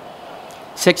கிடையாது.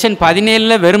 செக்ஷன்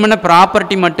 17 வெறுமன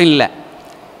ப்ராப்பர்ட்டி மட்டும் இல்லை,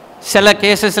 சில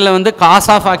கேசஸில் வந்து காஸ்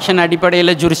ஆஃப் ஆக்ஷன்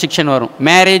அடிப்படையில் ஜூரிஸ்டிக்ஷன் வரும்.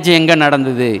 மேரேஜ் எங்கே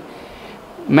நடந்தது,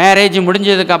 மேரேஜ்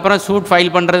முடிஞ்சதுக்கப்புறம் சூட்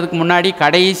ஃபைல் பண்ணுறதுக்கு முன்னாடி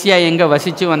கடைசியாக எங்கே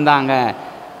வசித்து வந்தாங்க,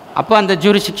 அப்போ அந்த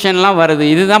ஜூரிஸ்டிக்ஷன்லாம் வருது.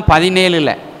 இதுதான்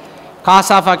 17ல்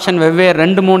காஸ் ஆஃப் ஆக்ஷன் வெவ்வேறு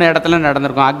 2-3 இடத்துல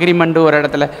நடந்திருக்கும். அக்ரிமெண்ட்டு ஒரு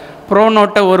இடத்துல,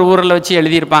 ப்ரோனோட்டை ஒரு ஊரில் வச்சு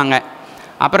எழுதியிருப்பாங்க,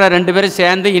 அப்புறம் 2 பேரும்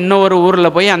சேர்ந்து இன்னொரு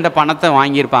ஊரில் போய் அந்த பணத்தை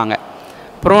வாங்கியிருப்பாங்க.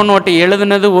 ப்ரோனோட்டு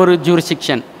எழுதுனது ஒரு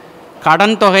ஜூரிஸ்டிக்ஷன்,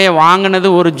 கடன் தொகையை வாங்கினது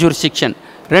ஒரு ஜூரிஸ்டிக்ஷன்,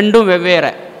 ரெண்டும்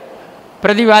வெவ்வேறு.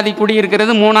 பிரதிவாதி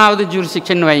குடியிருக்கிறது 3வது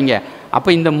ஜூரிஸ்டிக்ஷன் வைங்க. அப்போ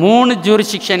இந்த 3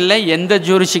 ஜூரிஸ்டிக்ஷனில் எந்த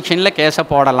ஜூரிஸ்டிக்ஷனில் கேஸை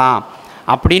போடலாம்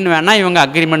அப்படின்னு வேணால் இவங்க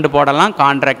அக்ரிமெண்ட் போடலாம்,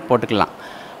 கான்ட்ராக்ட் போட்டுக்கலாம்.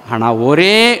 ஆனால்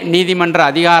ஒரே நீதிமன்ற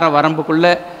அதிகார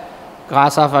வரம்புக்குள்ளே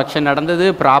காஸ் ஆஃப் ஆக்ஷன் நடந்தது,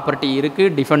 ப்ராப்பர்ட்டி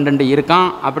இருக்குது, டிஃபெண்டண்ட் இருக்கான்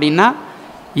அப்படின்னா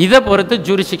இதை பொறுத்து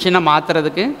ஜூரிஸ்டிக்ஷனை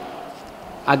மாற்றுறதுக்கு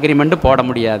அக்ரிமெண்ட்டு போட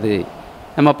முடியாது.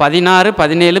 நம்ம 16,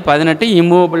 17, 18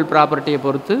 இம்மூவபிள் ப்ராப்பர்ட்டியை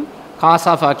பொறுத்து, காஸ்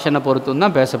ஆஃப் ஆக்ஷனை பொறுத்தும்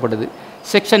தான் பேசப்படுது.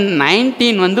 செக்ஷன்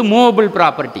 19 வந்து மூவபிள்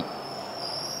ப்ராப்பர்ட்டி.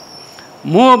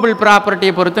 மூவபிள்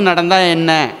ப்ராப்பர்ட்டியை பொறுத்து நடந்தால்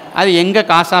என்ன, அது எங்கே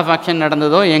காஸ் ஆஃப் ஆக்ஷன்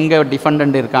நடந்ததோ, எங்கே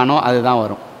டிஃபெண்டண்ட் இருக்கானோ அதுதான்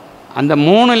வரும். அந்த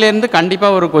 3லேருந்து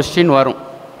கண்டிப்பாக ஒரு கொஸ்டின் வரும்.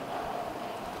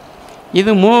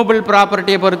 இது மூவபிள்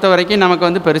ப்ராப்பர்ட்டியை பொறுத்த வரைக்கும் நமக்கு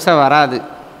வந்து பெருசாக வராது.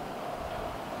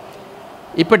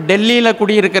 இப்போ டெல்லியில்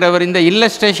குடியிருக்கிறவர், இந்த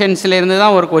இல்லஸ்ட்ரேஷன்ஸ்லேருந்து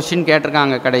தான் ஒரு கொஸ்டின்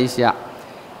கேட்டிருக்காங்க கடைசியாக.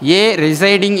 ஏ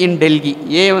ரிசைடிங் இன் டெல்லி,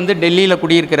 ஏ வந்து டெல்லியில்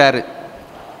குடியிருக்கிறாரு,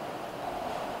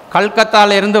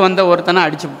 கல்கத்தாவிலேருந்து வந்த ஒருத்தனை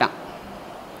அடிச்சு விட்டான்.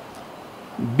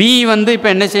 பி வந்து இப்போ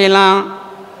என்ன செய்யலாம்,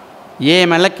 ஏ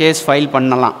மேலே கேஸ் ஃபைல்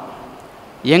பண்ணலாம்.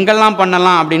 எங்கெல்லாம்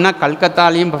பண்ணலாம் அப்படின்னா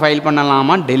கல்கத்தாலையும் ஃபைல்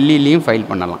பண்ணலாமா, டெல்லிலையும் ஃபைல்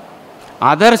பண்ணலாம்.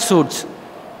 அதர் சூட்ஸ்,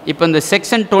 இப்போ இந்த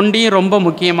செக்ஷன் 20 ரொம்ப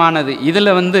முக்கியமானது.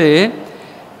 இதில் வந்து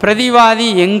பிரதிவாதி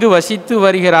எங்கு வசித்து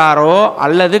வருகிறாரோ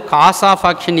அல்லது காஸ் ஆஃப்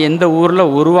ஆக்ஷன் எந்த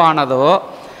ஊரில் உருவானதோ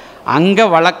அங்கே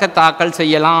வழக்கை தாக்கல்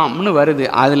செய்யலாம்னு வருது.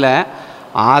 அதில்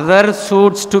other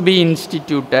shoots to be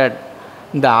instituted,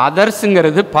 இந்த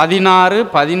அதர்ஸுங்கிறது 16,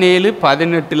 17,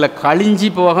 18 கழிஞ்சி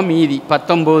போக மீதி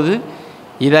 19,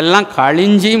 இதெல்லாம்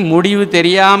கழிஞ்சி முடிவு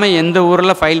தெரியாமல் எந்த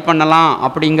ஊரில் ஃபைல் பண்ணலாம்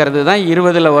அப்படிங்கிறது தான்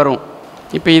 20 வரும்.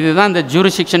 இப்போ இதுதான் இந்த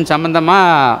ஜூரிஸ்டிக்ஷன்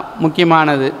சம்மந்தமாக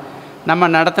முக்கியமானது. நம்ம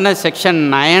நடத்தின செக்ஷன்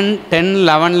 9, 10,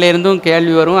 11லேருந்தும்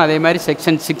கேள்வி வரும். அதே மாதிரி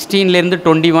செக்ஷன் 16லேருந்து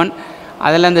 21,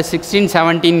 அதில் அந்த 16,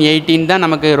 17, 18 தான்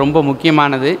நமக்கு ரொம்ப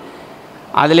முக்கியமானது,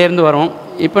 அதிலேருந்து வரும்.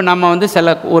 இப்போ நம்ம வந்து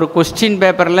ஒரு கொஸ்டின்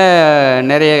பேப்பரில்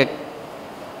நிறைய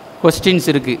கொஸ்டின்ஸ்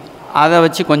இருக்குது, அதை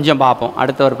வச்சு கொஞ்சம் பார்ப்போம்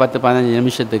அடுத்த ஒரு 10-15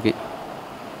 நிமிஷத்துக்கு.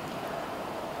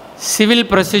 சிவில்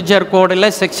ப்ரொசீஜர்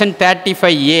கோடில் செக்ஷன்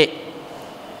 35A,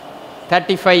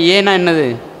 35Aனா என்னது,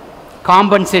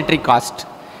 காம்பன்சேட்ரி காஸ்ட்.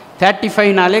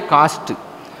 35னாலே காஸ்ட்டு.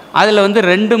 அதில் வந்து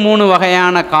 2-3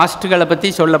 வகையான காஸ்ட்டுகளை பற்றி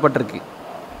சொல்லப்பட்டிருக்கு.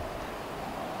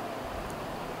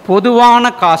 பொதுவான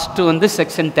காஸ்ட்டு வந்து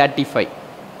செக்ஷன் 35.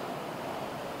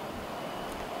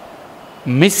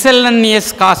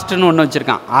 மிஸ்செல்லனியஸ் காஸ்ட்டுன்னு ஒன்று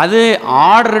வச்சுருக்கான், அது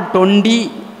ஆர்டர்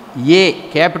 20A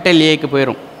கேபிட்டல் ஏக்கு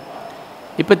போயிடும்.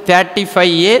 இப்போ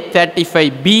 35A,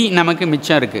 35B நமக்கு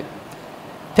மிச்சம் இருக்குது.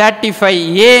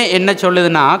 35A என்ன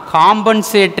சொல்லுதுன்னா,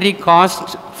 compensatory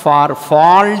cost for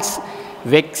falls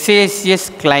வெக்ஸேசியஸ்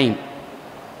claim,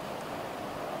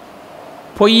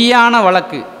 பொய்யான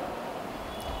வழக்கு,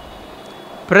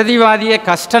 பிரதிவாதியை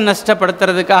கஷ்ட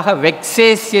நஷ்டப்படுத்துறதுக்காக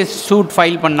வெக்ஸேசியஸ் சூட்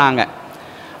ஃபைல் பண்ணாங்க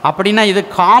அப்படின்னா இது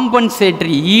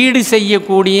காம்பன்சேட்ரி, ஈடு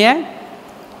செய்யக்கூடிய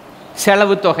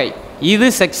செலவு தொகை, இது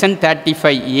செக்ஷன்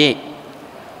 35A.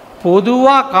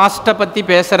 பொதுவாக காஸ்ட்டை பற்றி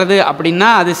பேசுகிறது அப்படின்னா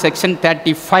அது செக்ஷன்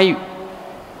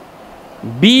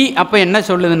 35B. அப்போ என்ன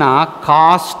சொல்லுதுன்னா,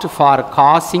 காஸ்ட் ஃபார்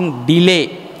காசிங் டிலே,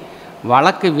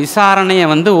 வழக்கு விசாரணையை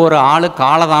வந்து ஒரு ஆள்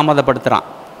காலதாமதப்படுத்துகிறான்,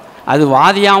 அது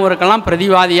வாதியாகவும் இருக்கலாம்,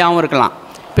 பிரதிவாதியாகவும் இருக்கலாம்.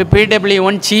 இப்போ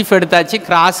PW1 சீஃப் எடுத்தாச்சு,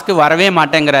 கிராஸுக்கு வரவே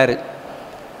மாட்டேங்கிறாரு.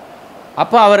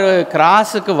 அப்போ அவர்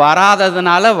கிராஸுக்கு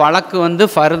வராததுனால வழக்கு வந்து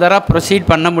ஃபர்தராக ப்ரொசீட்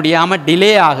பண்ண முடியாமல்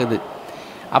டிலே ஆகுது.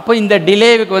 அப்போ இந்த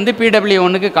டிலேவுக்கு வந்து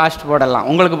PW1க்கு காஸ்ட் போடலாம்.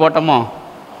 உங்களுக்கு போட்டோமோ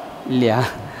இல்லையா?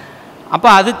 அப்போ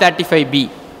அது 35B.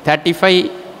 35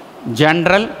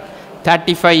 general,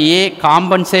 35A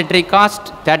compensatory cost,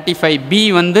 35B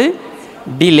வந்து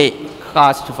delay,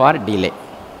 cost for delay.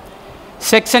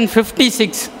 Section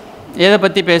 56 எதை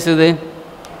பற்றி பேசுது?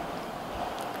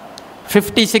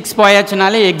 56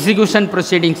 போயாச்சுனாலே எக்ஸிக்யூஷன்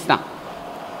ப்ரொசீடிங்ஸ் தான்.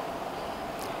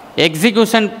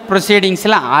 எக்ஸிக்யூஷன்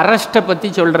ப்ரொசீடிங்ஸில் அரெஸ்ட்டை பற்றி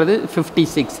சொல்கிறது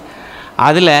 56.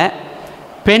 அதில்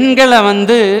பெண்களை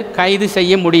வந்து கைது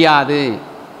செய்ய முடியாது.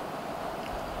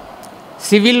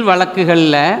 சிவில்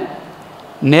வழக்குகளில்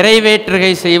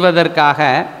நிறைவேற்றுகை செய்வதற்காக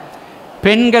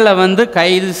பெண்களை வந்து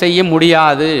கைது செய்ய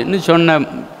முடியாதுன்னு சொன்ன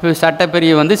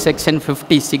சட்டப்பிரிவு வந்து செக்ஷன்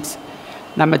 56.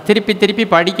 நம்ம திருப்பி திருப்பி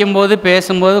படிக்கும்போது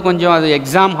பேசும்போது கொஞ்சம் அது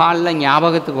எக்ஸாம் ஹாலில்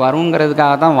ஞாபகத்துக்கு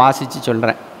வருங்கிறதுக்காக தான் வாசித்து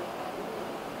சொல்கிறேன்.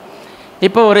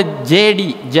 இப்போ ஒரு ஜேடி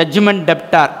ஜட்ஜ்மெண்ட்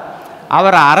டெப்டார்,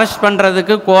 அவரை அரெஸ்ட்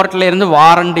பண்ணுறதுக்கு கோர்ட்லேருந்து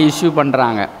வாரண்ட் இஷ்யூ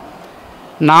பண்ணுறாங்க.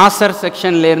 நாசர்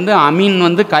செக்ஷன்லேருந்து அமீன்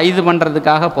வந்து கைது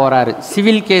பண்ணுறதுக்காக போகிறாரு.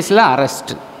 சிவில் கேஸில்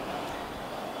அரெஸ்ட்டு.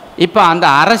 இப்போ அந்த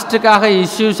அரெஸ்ட்டுக்காக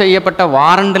இஷ்யூ செய்யப்பட்ட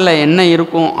வாரண்டில் என்ன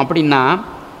இருக்கும் அப்படின்னா,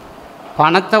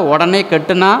 பணத்தை உடனே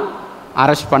கட்டுனா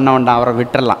அரெஸ்ட் பண்ண வேண்டாம், அவரை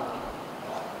விட்டுறலாம்.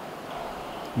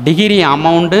 டிகிரி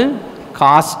அமௌண்ட்டு,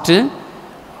 காஸ்ட்டு,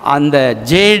 அந்த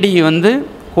ஜேடி வந்து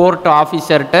கோர்ட்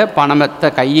ஆஃபீஸர்கிட்ட பணத்தை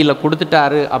கையில்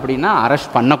கொடுத்துட்டாரு அப்படின்னா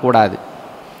அரெஸ்ட் பண்ணக்கூடாது.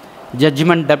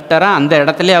 ஜட்ஜ்மெண்ட் டெப்டரை அந்த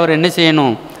இடத்துல அவர் என்ன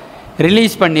செய்யணும்,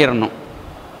 ரிலீஸ் பண்ணிடணும்.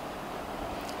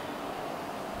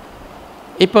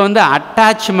 இப்போ வந்து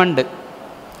அட்டாச்மெண்ட்,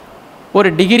 ஒரு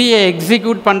டிகிரியை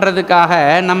எக்ஸிக்யூட் பண்ணுறதுக்காக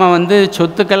நம்ம வந்து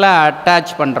சொத்துக்களை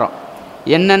அட்டாச் பண்ணுறோம்.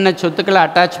 என்னென்ன சொத்துக்களை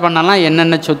அட்டாச் பண்ணலாம்,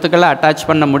 என்னென்ன சொத்துக்களை அட்டாச்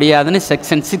பண்ண முடியாதுன்னு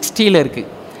செக்ஷன் 60 இருக்குது.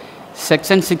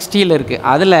 செக்ஷன் 60 இருக்குது.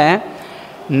 அதில்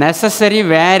நெசசரி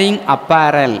வேரிங்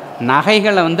அப்பேரல்,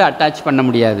 நகைகளை வந்து அட்டாச் பண்ண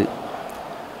முடியாது.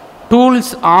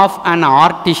 டூல்ஸ் ஆஃப் அன்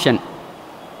ஆர்டிஷன்,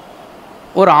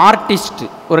 ஒரு ஆர்டிஸ்ட்,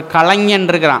 ஒரு கலைஞன்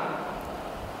இருக்கிறான்,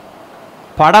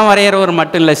 படம் வரைகிறவர்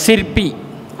மட்டும் இல்லை, சிற்பி,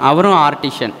 அவரும்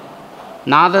ஆர்டிஷன்.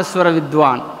 நாதஸ்வர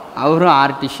வித்வான், அவரும்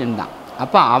ஆர்டிஷன் தான்.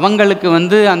 அப்போ அவங்களுக்கு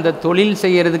வந்து அந்த தொழில்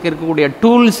செய்கிறதுக்கு இருக்கக்கூடிய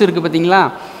டூல்ஸ் இருக்குது பார்த்தீங்களா,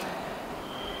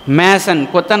 மேசன்,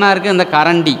 கொத்தனாருக்கு அந்த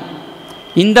கரண்டி,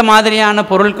 இந்த மாதிரியான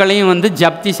பொருட்களையும் வந்து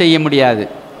ஜப்தி செய்ய முடியாது.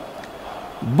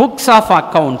 புக்ஸ் ஆஃப்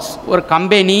அக்கௌண்ட்ஸ், ஒரு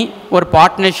கம்பெனி, ஒரு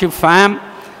பார்ட்னர்ஷிப் ஃபேம்,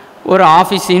 ஒரு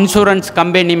ஆஃபீஸ் இன்சூரன்ஸ்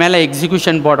கம்பெனி மேலே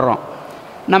எக்ஸிக்யூஷன் போடுறோம்.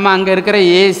 நம்ம அங்கே இருக்கிற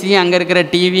ஏசி, அங்கே இருக்கிற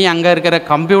டிவி, அங்கே இருக்கிற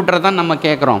கம்ப்யூட்டர் தான் நம்ம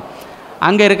கேட்குறோம்.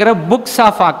 அங்கே இருக்கிற புக்ஸ்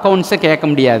ஆஃப் அக்கௌண்ட்ஸை கேட்க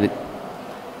முடியாது.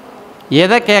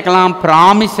 எதை கேட்கலாம்,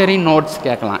 ப்ராமிசரி நோட்ஸ்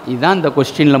கேட்கலாம். இதுதான் இந்த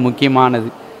கொஸ்டினில் முக்கியமானது.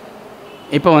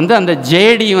 இப்போ வந்து அந்த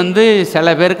ஜேடி வந்து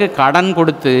சில பேருக்கு கடன்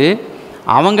கொடுத்து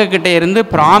அவங்கக்கிட்ட இருந்து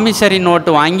ப்ராமிசரி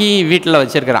நோட்டு வாங்கி வீட்டில்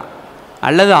வச்சுருக்கிறான்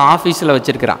அல்லது ஆஃபீஸில்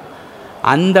வச்சுருக்கிறான்.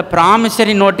 அந்த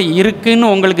ப்ராமிசரி நோட்டு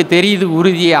இருக்குதுன்னு உங்களுக்கு தெரியுது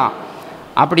உறுதியாக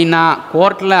அப்படின்னா,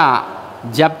 கோர்ட்டில்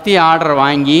ஜப்தி ஆர்டர்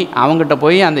வாங்கி அவங்ககிட்ட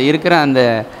போய் அந்த இருக்கிற அந்த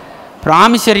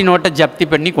ப்ராமிசரி நோட்டை ஜப்தி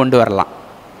பண்ணி கொண்டு வரலாம்.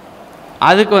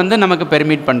 அதுக்கு வந்து நமக்கு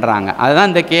பெர்மிட் பண்ணுறாங்க. அதுதான்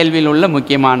இந்த கேள்வியில் உள்ள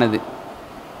முக்கியமானது.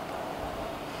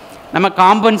 நம்ம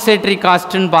காம்பன்சேட்ரி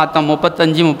காஸ்ட்டுன்னு பார்த்தோம்,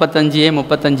 35, 35A,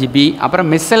 35B. அப்புறம்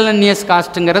மிஸ்செல்லனியஸ்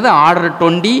காஸ்ட்டுங்கிறது ஆர்டர்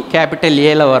 20 கேபிட்டல்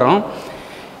ஏல வரும்.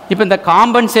 இப்போ இந்த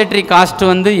காம்பன்சேட்ரி காஸ்ட்டு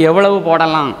வந்து எவ்வளவு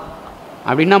போடலாம்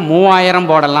அப்படின்னா 3000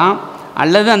 போடலாம்,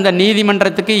 அல்லது அந்த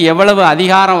நீதிமன்றத்துக்கு எவ்வளவு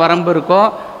அதிகாரம் வரம்பு இருக்கோ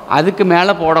அதுக்கு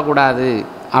மேலே போடக்கூடாது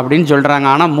அப்படின்னு சொல்கிறாங்க.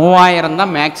 ஆனால் 3000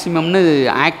 தான் மேக்சிமம்னு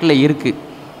ஆக்டில் இருக்குது.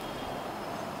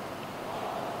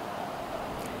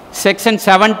 செக்ஷன்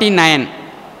 79,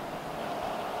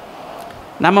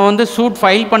 நம்ம வந்து சூட்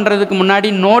ஃபைல் பண்ணுறதுக்கு முன்னாடி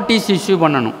நோட்டீஸ் இஷ்யூ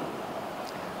பண்ணணும்.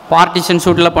 பார்ட்டிஷன்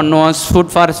சூட்டில் பண்ணுவோம்,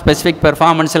 சூட் ஃபார் ஸ்பெசிஃபிக்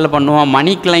பெர்ஃபார்மன்ஸில் பண்ணுவோம்,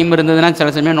 மணி கிளைம் இருந்ததுன்னா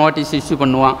சில சமயம் நோட்டீஸ் இஷ்யூ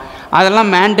பண்ணுவோம். அதெல்லாம்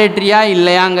மேண்டேட்ரியா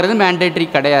இல்லையாங்கிறது மேண்டேட்ரி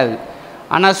கிடையாது.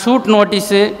 ஆனால் சூட்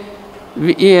நோட்டீஸு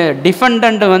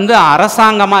டிஃபெண்டன்ட் வந்து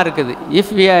அரசாங்கமாக இருக்குது.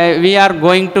 If we are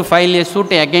going to file A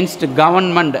suit against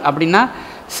government அப்படின்னா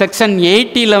செக்ஷன்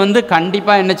 80 வந்து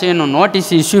கண்டிப்பாக என்ன செய்யணும், நோட்டீஸ்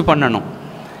இஷ்யூ பண்ணணும்.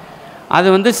 அது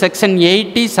வந்து செக்ஷன்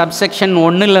 80 சப்செக்ஷன்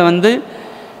 1 வந்து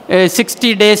 60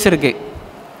 days இருக்குது.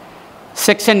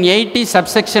 செக்ஷன் 80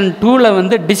 சப்செக்ஷன் 2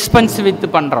 வந்து டிஸ்பென்ஸ் வித்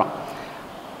பண்ணுறோம்.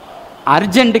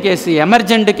 அர்ஜெண்ட் கேஸ்,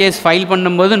 எமர்ஜெண்ட் கேஸ் ஃபைல்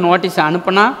பண்ணும்போது நோட்டீஸ்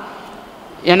அனுப்புனா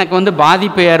எனக்கு வந்து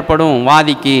பாதிப்பு ஏற்படும்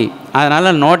வாதிக்கு,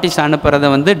 அதனால் நோட்டீஸ் அனுப்புறதை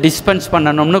வந்து டிஸ்பென்ஸ்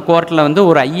பண்ணணும்னு கோர்ட்டில் வந்து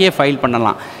ஒரு ஐஏ ஃபைல்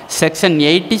பண்ணலாம். செக்ஷன்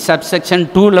 80 சப்செக்ஷன்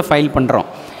 2 ஃபைல் பண்ணுறோம்.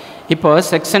 இப்போது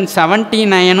செக்ஷன்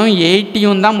 79ம்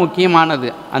 80யும் தான் முக்கியமானது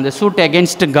அந்த சூட்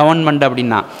அகென்ஸ்ட் கவர்மெண்ட்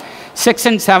அப்படின்னா.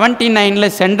 செக்ஷன் 79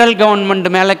 சென்ட்ரல் கவர்மெண்ட்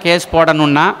மேலே கேஸ்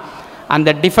போடணுன்னா அந்த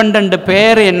டிஃபெண்டன்ட்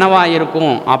பேர் என்னவா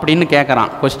இருக்கும் அப்படின்னு கேட்குறான்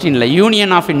கொஸ்டினில்.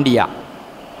 Union of India.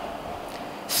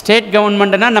 ஸ்டேட்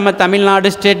கவர்மெண்ட்னால் நம்ம Tamil Nadu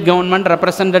state government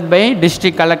represented by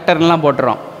district கலெக்டர்லாம்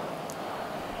போட்டுறோம்.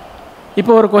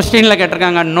 இப்போ ஒரு கொஸ்டினில்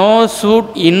கேட்டிருக்காங்க, no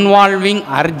suit involving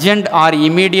urgent R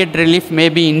immediate relief may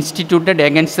be instituted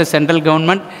against the central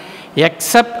government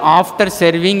accept after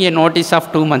serving A notice of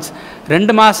 2 months.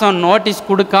 2 மாதம் நோட்டீஸ்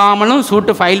கொடுக்காமலும்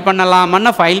சூட்டு file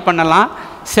பண்ணலாமான்னு file பண்ணலாம்.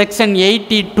 செக்ஷன்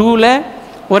 82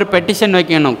 ஒரு பெட்டிஷன்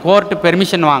வைக்கணும், கோர்ட்டு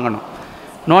பெர்மிஷன் வாங்கணும்.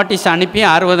 நோட்டீஸ் அனுப்பி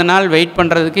 60 நாள் வெயிட்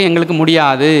பண்ணுறதுக்கு எங்களுக்கு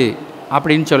முடியாது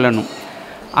அப்படின்னு சொல்லணும்.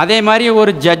 அதே மாதிரி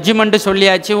ஒரு ஜட்ஜ்மெண்ட்டு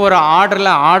சொல்லியாச்சு, ஒரு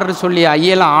ஆர்டர் சொல்லி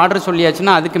ஐஏல ஆர்டர்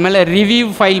சொல்லியாச்சுன்னா அதுக்கு மேலே ரிவ்யூ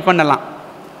ஃபைல் பண்ணலாம்.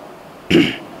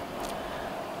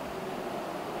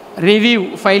 ரிவ்யூ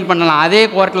ஃபைல் பண்ணலாம், அதே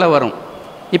கோர்ட்டில் வரும்.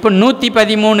 இப்போ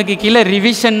 113க்கு கீழே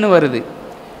ரிவிஷன் வருது.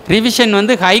 ரிவிஷன்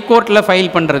வந்து ஹை கோர்ட்டில்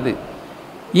ஃபைல் பண்ணுறது.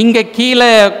 இங்கே கீழே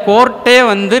கோர்ட்டே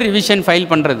வந்து ரிவிஷன் ஃபைல்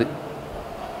பண்ணுறது,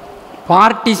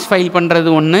 பார்ட்டிஸ் ஃபைல் பண்ணுறது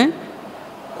ஒன்று,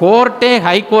 கோர்ட்டே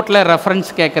ஹைகோர்ட்டில் ரெஃபரன்ஸ்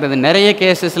கேட்குறது. நிறைய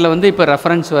கேசஸில் வந்து இப்போ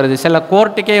ரெஃபரன்ஸ் வருது. சில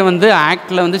கோர்ட்டுக்கே வந்து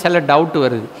ஆக்டில் வந்து சில டவுட்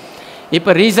வருது.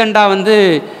 இப்போ ரீசெண்டாக வந்து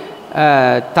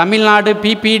தமிழ்நாடு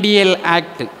பிபிடிஎல்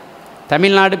ஆக்ட்,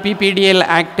 தமிழ்நாடு பிபிடிஎல்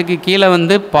ஆக்டுக்கு கீழே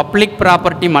வந்து பப்ளிக்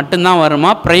ப்ராப்பர்ட்டி மட்டும்தான்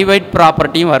வருமா, ப்ரைவேட்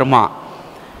ப்ராப்பர்ட்டியும் வருமா?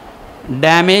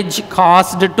 Damage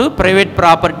caused to private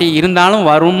property இருந்தாலும்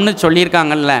வரும்னு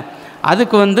சொல்லியிருக்காங்கல்ல,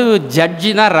 அதுக்கு வந்து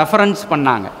ஜட்ஜி தான் ரெஃபரன்ஸ்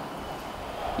பண்ணாங்க.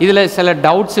 இதில் சில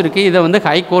டவுட்ஸ் இருக்குது, இதை வந்து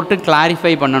ஹைகோர்ட்டு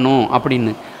கிளாரிஃபை பண்ணணும்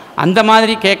அப்படின்னு. அந்த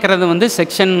மாதிரி கேட்குறது வந்து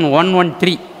செக்ஷன்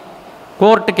 113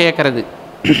 கோர்ட்டு கேட்குறது.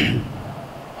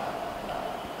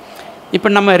 இப்போ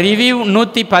நம்ம ரிவ்யூ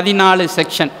 114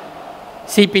 செக்ஷன்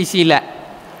சிபிசியில்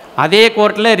அதே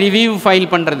கோர்ட்டில் ரிவ்யூ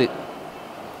ஃபைல் பண்ணுறது,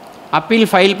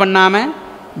 அப்பீல் ஃபைல் பண்ணாமல்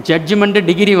ஜட்ஜ்மெண்ட்டு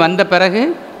டிகிரி வந்த பிறகு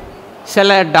சில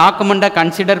டாக்குமெண்ட்டை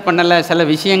கன்சிடர் பண்ணலை, சில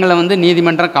விஷயங்களை வந்து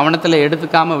நீதிமன்றம் கவனத்தில்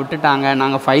எடுத்துக்காமல் விட்டுட்டாங்க,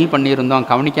 நாங்கள் ஃபைல் பண்ணியிருந்தோம்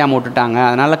கவனிக்காமல் விட்டுட்டாங்க,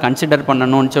 அதனால் கன்சிடர்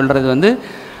பண்ணணும்னு சொல்கிறது வந்து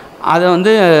அதை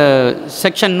வந்து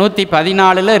செக்ஷன்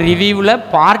 114 ரிவ்யூவில்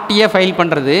பார்ட்டியை ஃபைல்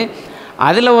பண்ணுறது.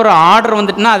 அதில் ஒரு ஆர்டர்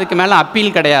வந்துட்டுனா அதுக்கு மேலே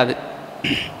அப்பீல் கிடையாது.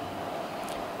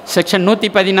 செக்ஷன்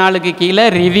 114 கீழே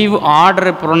ரிவ்யூ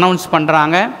ஆர்டர் ப்ரொனவுன்ஸ்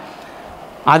பண்ணுறாங்க,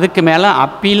 அதுக்கு மேலே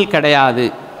அப்பீல் கிடையாது.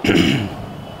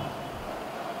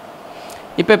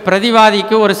 இப்போ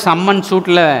பிரதிவாதிக்கு ஒரு சம்மன்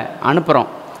சூட்டில் அனுப்புகிறோம்,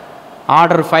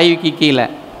 ஆர்டர் 5க்கு கீழே,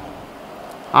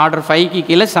 ஆர்டர் 5க்கு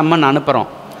கீழே சம்மன் அனுப்புகிறோம்.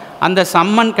 அந்த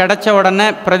சம்மன் கிடைச்ச உடனே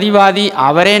பிரதிவாதி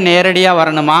அவரே நேரடியாக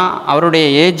வரணுமா, அவருடைய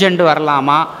ஏஜெண்ட்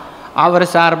வரலாமா,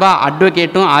 அவர் சார்பாக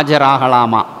அட்வொகேட்டும்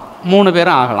ஆஜராகலாமா? 3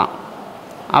 பேரும் ஆகலாம்.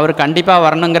 அவர் கண்டிப்பாக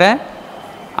வரணுங்கிற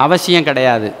அவசியம்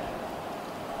கிடையாது.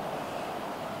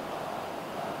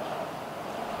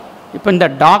 இப்போ இந்த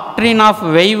டாக்ட்ரின் ஆஃப்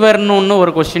வெய்வர்னு ஒன்று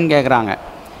ஒரு கொஸ்டின் கேட்குறாங்க.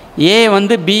 ஏ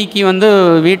வந்து பிக்கு வந்து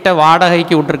வீட்டை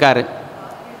வாடகைக்கு விட்டுருக்காரு.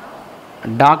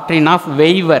 Doctrine of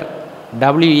waiver,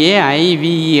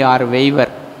 WAIVER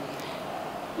waiver.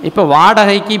 இப்போ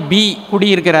வாடகைக்கு பி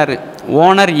குடியிருக்கிறாரு,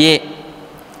 ஓனர் ஏ.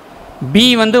 பி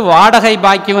வந்து வாடகை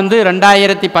பாக்கி வந்து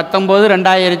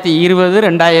 2019, 2020,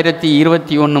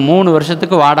 2021 3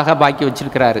 வருஷத்துக்கு வாடகை பாக்கி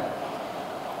வச்சுருக்கிறாரு.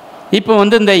 இப்போ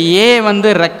வந்து இந்த ஏ வந்து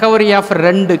ரெக்கவரி ஆஃப்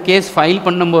ரெண்டு கேஸ் ஃபைல்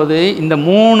பண்ணும்போது இந்த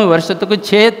 3 வருஷத்துக்கு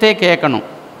சேர்த்தே கேட்கணும்.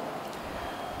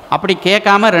 அப்படி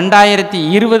கேட்காம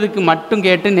 2020க்கு மட்டும்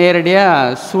கேட்டு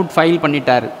நேரடியாக சூட் ஃபைல்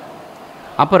பண்ணிட்டார்.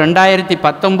 அப்போ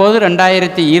 2019,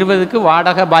 2020க்கு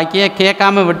வாடகை பாக்கியை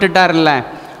கேட்காம விட்டுட்டார்ல,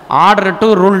 ஆர்டர்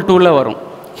 2 ரூல் 2ல் வரும்,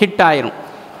 ஹிட் ஆயிரும்.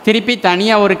 திருப்பி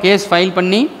தனியாக ஒரு கேஸ் ஃபைல்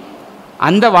பண்ணி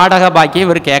அந்த வாடகை பாக்கியை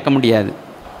இவர் கேட்க முடியாது.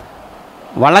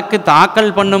 வழக்கு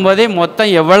தாக்கல் பண்ணும்போதே மொத்தம்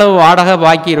எவ்வளவு வாடகை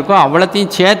பாக்கி இருக்கோ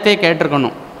அவ்வளோத்தையும் சேர்த்தே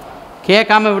கேட்டிருக்கணும்.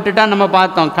 கேட்காம விட்டுட்டா நம்ம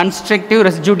பார்த்தோம் கன்ஸ்ட்ரக்டிவ்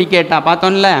ரெஸ்ஜுடிகேட்டாக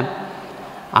பார்த்தோம்ல,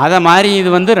 அதை மாதிரி இது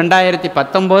வந்து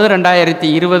 2019,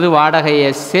 2020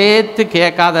 வாடகையை சேர்த்து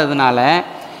கேட்காததுனால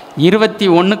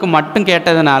 21க்கு மட்டும்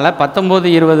கேட்டதுனால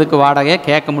 19, 20க்கு வாடகையை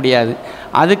கேட்க முடியாது.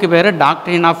 அதுக்கு பேர்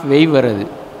டாக்ட்ரின் ஆஃப் வெய்வர். அது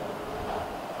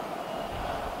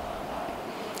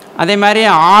அதே மாதிரி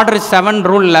ஆர்டர் 7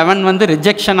 ரூல் 11 வந்து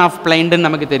ரிஜெக்ஷன் ஆஃப் பிளைண்டுன்னு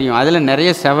நமக்கு தெரியும். அதில்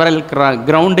நிறைய செவரல்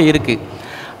கிரவுண்டு இருக்குது.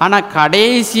 ஆனால்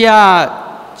கடைசியாக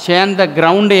சேர்ந்த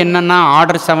கிரவுண்டு என்னென்னா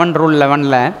ஆர்டர் 7 ரூல்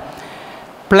 11ல்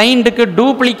பிளைண்டுக்கு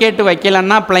டூப்ளிகேட்டு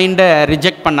வைக்கலன்னா பிளைண்டை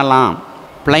ரிஜெக்ட் பண்ணலாம்.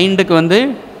 பிளைண்டுக்கு வந்து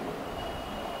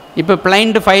இப்போ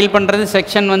பிளைண்டு ஃபைல் பண்ணுறது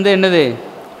செக்ஷன் வந்து என்னது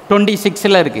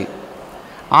 26ல் இருக்குது.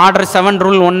 ஆர்டர் 7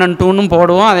 ரூல் 1 and 2ன்னு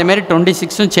போடுவோம், அதேமாதிரி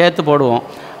 26ம் சேர்த்து போடுவோம்.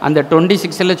 அந்த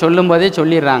 26ல் சொல்லும்போதே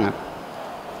சொல்லிடுறாங்க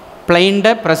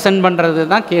பிளைண்டை ப்ரெசன்ட் பண்ணுறது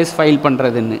தான் கேஸ் ஃபைல்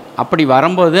பண்ணுறதுன்னு. அப்படி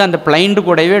வரும்போது அந்த பிளைண்டு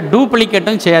கூடவே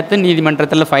டூப்ளிகேட்டும் சேர்த்து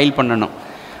நீதிமன்றத்தில் ஃபைல் பண்ணணும்.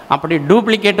 அப்படி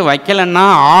டூப்ளிகேட்டு வைக்கலைன்னா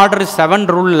ஆர்டர் 7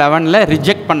 ரூல் 11ல்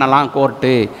ரிஜெக்ட் பண்ணலாம்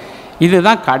கோர்ட்டு.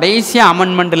 இதுதான் கடைசி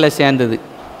அமெண்ட்மெண்ட்டில் சேர்ந்தது.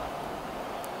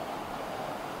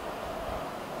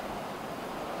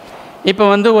 இப்போ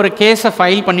வந்து ஒரு கேஸை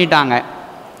ஃபைல் பண்ணிட்டாங்க,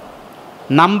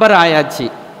 நம்பர் ஆயாச்சு.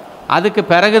 அதுக்கு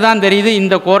பிறகு தான் தெரியுது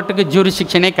இந்த கோர்ட்டுக்கு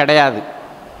ஜூரிஸ்டிக்ஷனே கிடையாது,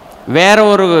 வேறு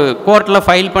ஒரு கோர்ட்டில்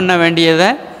ஃபைல் பண்ண வேண்டியதை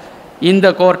இந்த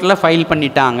கோர்ட்டில் ஃபைல்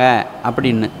பண்ணிட்டாங்க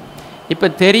அப்படின்னு. இப்போ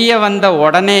தெரிய வந்த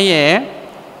உடனேயே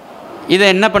இதை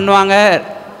என்ன பண்ணுவாங்க,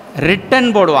 ரிட்டன்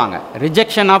போடுவாங்க.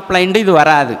 ரிஜெக்ஷன் ஆஃப் பிளைண்டு இது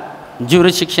வராது.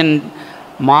 ஜூரிஸ்டிக்ஷன்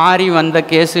மாறி வந்த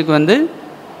கேஸுக்கு வந்து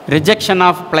ரிஜெக்ஷன்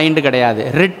ஆஃப் பிளைண்டு கிடையாது,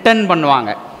 ரிட்டன் பண்ணுவாங்க.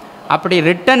 அப்படி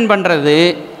ரிட்டன் பண்ணுறது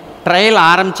ட்ரையல்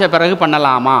ஆரம்பித்த பிறகு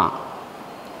பண்ணலாமா,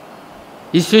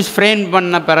 இஷ்யூஸ் ஃப்ரேம்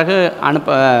பண்ண பிறகு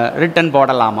ரிட்டன்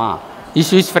போடலாமா?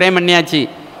 இஷ்யூஸ் ஃப்ரேம் பண்ணியாச்சு,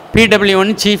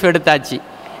 PW1 சீஃப் எடுத்தாச்சு.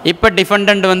 இப்போ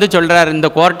டிஃபெண்டன்ட் வந்து சொல்கிறார் இந்த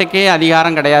கோர்ட்டுக்கே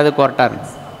அதிகாரம் கிடையாது, கோர்ட்டார்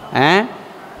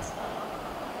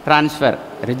ட்ரான்ஸ்ஃபர்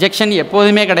ரிஜெக்ஷன்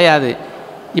எப்போதுமே கிடையாது.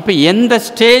 இப்போ எந்த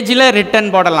ஸ்டேஜில் ரிட்டர்ன்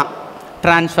போடலாம்,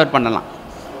 ட்ரான்ஸ்ஃபர் பண்ணலாம்,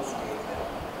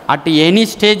 அட் எனி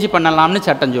ஸ்டேஜ் பண்ணலாம்னு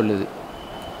சட்டம் சொல்லுது.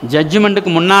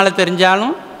 ஜட்ஜ்மெண்ட்டுக்கு முன்னால்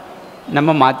தெரிஞ்சாலும்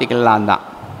நம்ம மாற்றிக்கலாம் தான்.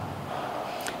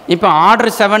 இப்போ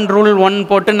ஆர்டர் 7 ரூல் 1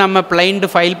 போட்டு நம்ம பிளைண்ட்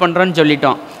ஃபைல் பண்ணுறோன்னு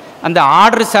சொல்லிட்டோம். அந்த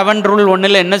ஆர்டர் 7 ரூல்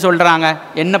 1ல் என்ன சொல்கிறாங்க,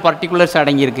 என்ன பர்டிகுலர்ஸ்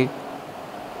அடங்கியிருக்கு?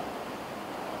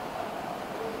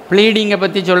 ப்ளீடிங்கை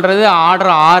பற்றி சொல்கிறது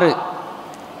ஆர்டர் 6.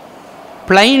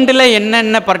 பிளைண்டில்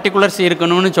என்னென்ன பர்டிகுலர்ஸ்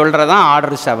இருக்கணும்னு சொல்கிறது தான்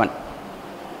ஆர்டர் 7.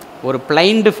 ஒரு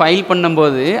பிளைண்ட் ஃபைல்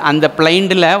பண்ணும்போது அந்த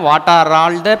பிளைண்டில் what are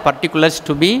all the particulars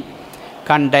to be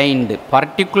கண்டைன்டு,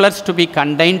 particulars to be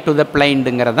contained to the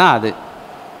பிளைண்டுங்கிறது தான் அது.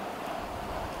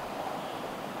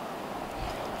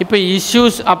 இப்போ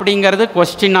இஷ்யூஸ் அப்படிங்கிறது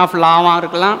கொஸ்டின் ஆஃப் லாவாக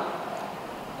இருக்கலாம்,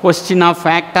 கொஸ்டின் ஆஃப்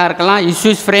ஃபேக்டாக இருக்கலாம்.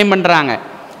 இஷ்யூஸ் ஃப்ரேம் பண்ணுறாங்க.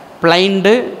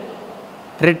 பிளைண்டு,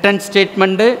 ரிட்டன்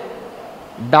ஸ்டேட்மெண்ட்டு,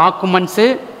 டாக்குமெண்ட்ஸு,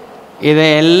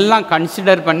 இதையெல்லாம்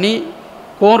கன்சிடர் பண்ணி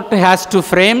court has to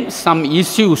frame some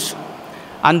issues.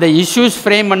 அந்த இஷ்யூஸ்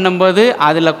ஃப்ரேம் பண்ணும்போது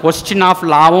அதில் கொஸ்டின் ஆஃப்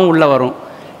லாவும் உள்ளே வரும்,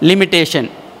 லிமிட்டேஷன்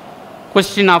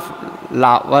கொஸ்டின் ஆஃப்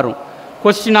லா வரும்,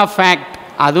 கொஸ்டின் ஆஃப் ஃபேக்ட்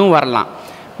அதுவும் வரலாம்,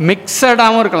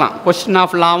 மிக்சடாகவும் இருக்கலாம். கொஸ்டின்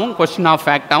ஆஃப் லாவும் கொஸ்டின் ஆஃப்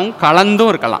ஃபேக்டாகவும்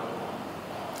கலந்தும் இருக்கலாம்.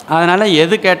 அதனால்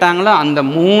எது கேட்டாங்களோ அந்த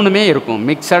 3மே இருக்கும்,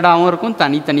 மிக்சடாகவும் இருக்கும்,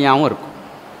 தனித்தனியாகவும் இருக்கும்.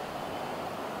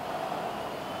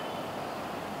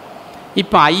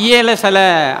 இப்போ ஐஏல சில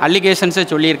அலிகேஷன்ஸை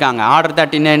சொல்லியிருக்காங்க. ஆர்டர்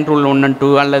 39 ரூல் 1 and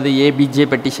 2 அல்லது ஏபிஜே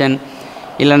பெட்டிஷன்,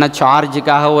 இல்லைன்னா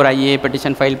சார்ஜுக்காக ஒரு ஐஏ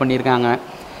பெட்டிஷன் ஃபைல் பண்ணியிருக்காங்க.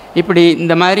 இப்படி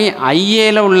இந்த மாதிரி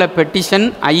ஐஏல உள்ள பெட்டிஷன்,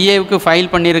 ஐஏவுக்கு ஃபைல்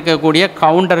பண்ணியிருக்கக்கூடிய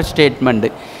கவுண்டர் ஸ்டேட்மெண்ட்டு,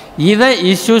 இதை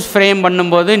இஷ்யூஸ் ஃப்ரேம்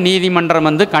பண்ணும்போது நீதிமன்றம்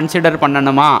வந்து கன்சிடர்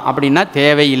பண்ணணுமா அப்படின்னா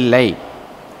தேவையில்லை.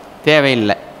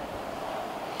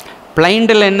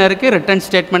 பிளைண்டில் என்ன இருக்குது, ரிட்டன்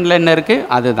ஸ்டேட்மெண்ட்டில் என்ன இருக்குது,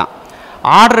 அதுதான்.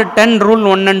 ஆர்டர் 10 ரூல்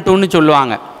 1 and 2ன்னு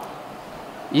சொல்லுவாங்க.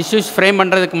 இஷ்யூஸ் ஃப்ரேம்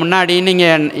பண்ணுறதுக்கு முன்னாடி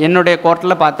நீங்கள் என்னுடைய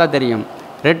கோர்ட்டில் பார்த்தா தெரியும்,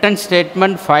 return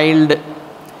statement filed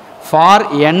for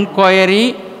enquiry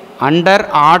under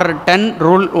order 10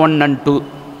 rule 1 and 2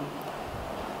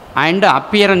 and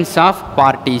appearance of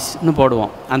பார்ட்டிஸ்னு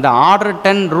போடுவோம். அந்த ஆர்டர்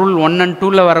 10 ரூல் 1 and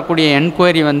 2ல் வரக்கூடிய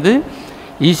என்கொயரி வந்து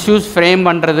இஷ்யூஸ் ஃப்ரேம்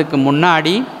பண்ணுறதுக்கு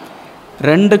முன்னாடி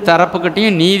 2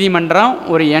 தரப்புக்கிட்டையும் நீதிமன்றம்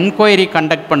ஒரு என்கொயரி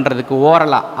கண்டக்ட் பண்ணுறதுக்கு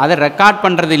ஓரலாக, அதை ரெக்கார்ட்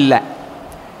பண்ணுறது இல்லை.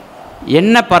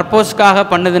 என்ன பர்பஸ்க்காக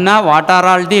பண்ணுதுன்னா, what are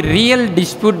all the real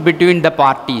dispute between the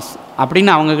parties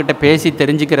அப்படின்னு அவங்கக்கிட்ட பேசி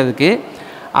தெரிஞ்சுக்கிறதுக்கு.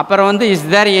 அப்புறம் வந்து is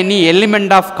there any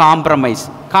element of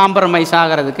compromise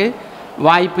ஆகிறதுக்கு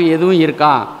வாய்ப்பு எதுவும்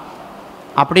இருக்கா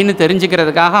அப்படின்னு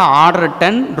தெரிஞ்சுக்கிறதுக்காக ஆர்டர்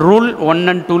 10 ரூல் 1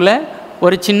 and 2ல்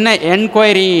ஒரு சின்ன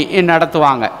என்கொயரி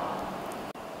நடத்துவாங்க.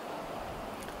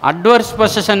 அட்வர்ஸ்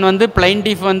பொசஷன் வந்து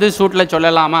பிளைண்டிஃப் வந்து சூட்டில்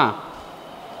சொல்லலாமா,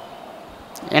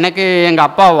 எனக்கு எங்கள்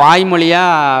அப்பா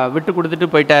வாய்மொழியாக விட்டு கொடுத்துட்டு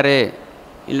போயிட்டாரு,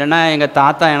 இல்லைன்னா எங்கள்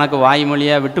தாத்தா எனக்கு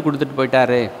வாய்மொழியாக விட்டு கொடுத்துட்டு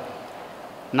போயிட்டாரு,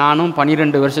 நானும்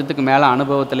 12 வருஷத்துக்கு மேலே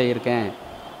அனுபவத்தில் இருக்கேன்,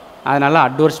 அதனால்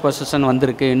அட்வர்ஸ் பொசஷன்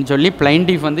வந்திருக்குன்னு சொல்லி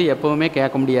பிளைண்டிஃப் வந்து எப்போவுமே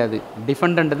கேட்க முடியாது.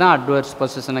 டிஃபெண்டன்ட் தான் அட்வர்ஸ்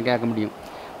பொசஷனை கேட்க முடியும்.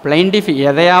 பிளைண்டிஃப்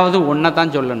எதையாவது ஒன்றை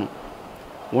தான் சொல்லணும்.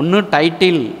 ஒன்று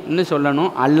டைட்டில்னு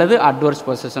சொல்லணும், அல்லது அட்வர்ஸ்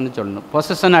பொசஷன் சொல்லணும்.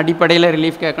 பொசஷன் அடிப்படையில்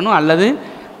ரிலீஃப் கேட்கணும், அல்லது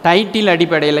டைட்டில்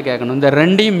அடிப்படையில் கேட்கணும். இந்த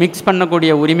ரெண்டையும் மிக்ஸ்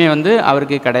பண்ணக்கூடிய உரிமை வந்து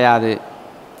அவருக்கு கிடையாது.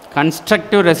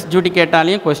 கன்ஸ்ட்ரக்டிவ்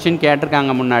ரெஸ்ஜூடிகேட்டாலையும் கொஸ்டின்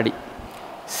கேட்டிருக்காங்க முன்னாடி.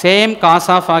 சேம் காஸ்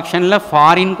ஆஃப் ஆக்ஷனில்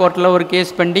ஃபாரின் கோர்ட்டில் ஒரு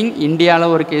கேஸ் பெண்டிங்,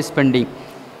 இந்தியாவில் ஒரு கேஸ் பெண்டிங்.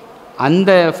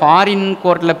 அந்த ஃபாரின்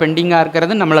கோர்ட்டில் பெண்டிங்காக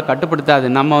இருக்கிறது நம்மளை கட்டுப்படுத்தாது,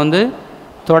 நம்ம வந்து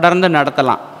தொடர்ந்து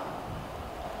நடத்தலாம்.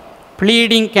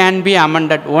 Bleeding can be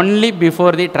amended only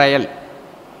before the trial.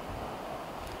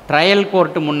 Trial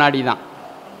court முன்னாடி தான்.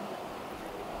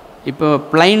 இப்போ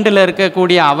பிளைண்டில்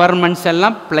இருக்கக்கூடிய அவர்மெண்ட்ஸ்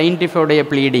எல்லாம் பிளைண்டிஃபோடைய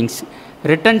ப்ளீடிங்ஸ்.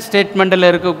 ரிட்டன் ஸ்டேட்மெண்ட்டில்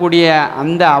இருக்கக்கூடிய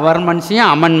அந்த அவர்மெண்ட்ஸையும்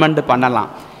அமெண்ட்மெண்ட் பண்ணலாம்.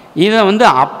 இதை வந்து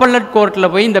அப்பல்லட்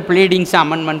கோர்ட்டில் போய் இந்த ப்ளீடிங்ஸை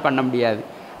அமெண்ட்மெண்ட் பண்ண முடியாது.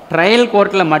 ட்ரையல்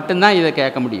கோர்ட்டில் மட்டும்தான் இதை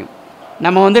கேட்க முடியும்.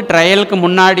 நம்ம வந்து ட்ரையலுக்கு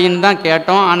முன்னாடின்னு தான்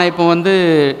கேட்டோம், ஆனால் இப்போ வந்து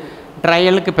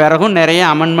ட்ரையலுக்கு பிறகும் நிறைய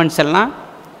அமெண்ட்மெண்ட்ஸ் எல்லாம்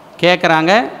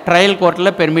கேட்குறாங்க, ட்ரையல்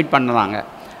கோர்ட்டில் பெர்மிட் பண்ணுறாங்க.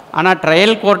 ஆனால்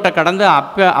ட்ரையல் கோர்ட்டை கடந்து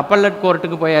அப்பல்லட்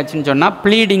கோர்ட்டுக்கு போயாச்சுன்னு சொன்னால்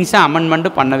ப்ளீடிங்ஸை அமெண்ட்மெண்ட்டு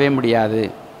பண்ணவே முடியாது.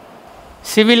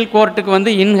 சிவில் கோர்ட்டுக்கு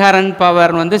வந்து இன்ஹரண்ட்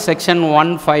பவர் வந்து செக்ஷன்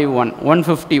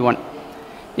 151.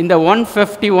 இந்த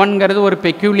 151ங்கிறது ஒரு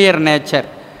பெக்யூலியர் நேச்சர்.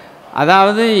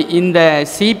 அதாவது இந்த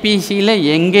சிபிசியில்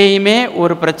எங்கேயுமே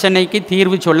ஒரு பிரச்சனைக்கு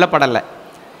தீர்வு சொல்லப்படலை.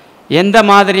 எந்த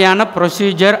மாதிரியான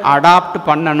ப்ரொசீஜர் அடாப்ட்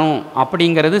பண்ணணும்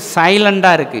அப்படிங்கிறது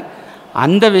சைலண்டாக இருக்குது.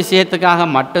 அந்த விஷயத்துக்காக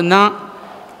மட்டும்தான்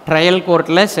ட்ரையல்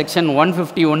கோர்ட்டில் செக்ஷன்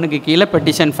 151க்கு கீழே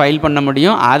பெட்டிஷன் ஃபைல் பண்ண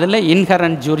முடியும். அதில்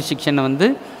இன்ஹரண்ட் ஜூரிஸ்டிக்ஷனை வந்து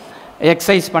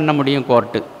எக்ஸைஸ் பண்ண முடியும்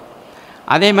கோர்ட்டு.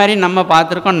 அதே மாதிரி நம்ம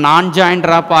பார்த்துருக்கோம் நான்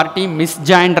ஜாயின்ட்ரா பார்ட்டி, மிஸ்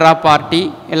ஜாயின்ட்ரா பார்ட்டி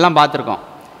எல்லாம் பார்த்துருக்கோம்.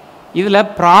 இதில்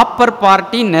ப்ராப்பர்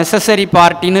பார்ட்டி நெசசரி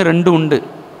பார்ட்டின்னு 2 உண்டு.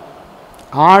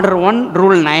 ஆர்டர் 1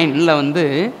 ரூல் 9ல் வந்து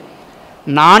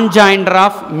நான் jointer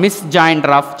of miss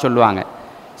jointer of சொல்லுவாங்க.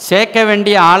 சேர்க்க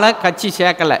வேண்டிய ஆளை கட்சி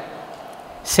சேர்க்கலை,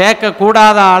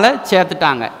 சேர்க்கக்கூடாத ஆளை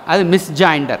சேர்த்துட்டாங்க, அது மிஸ்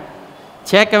ஜாயிண்டர்.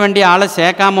 சேர்க்க வேண்டிய ஆளை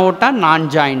சேர்க்காம விட்டால் நான்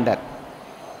ஜாயிண்டர்.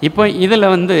 இப்போ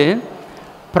இதில் வந்து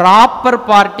ப்ராப்பர்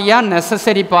பார்ட்டியாக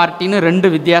நெசசரி பார்ட்டின்னு 2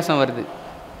 வித்தியாசம் வருது.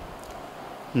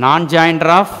 நான்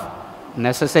ஜாயிண்டர் ஆஃப்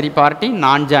நெசசரி பார்ட்டி,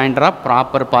 நான் ஜாயிண்டர் ஆஃப்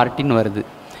ப்ராப்பர் பார்ட்டின்னு வருது.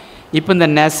 இப்போ இந்த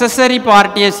நெசசரி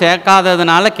பார்ட்டியை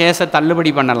சேர்க்காததுனால கேஸை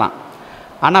தள்ளுபடி பண்ணலாம்,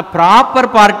 ஆனால் ப்ராப்பர்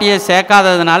பார்ட்டியை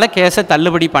சேர்க்காததுனால கேஸை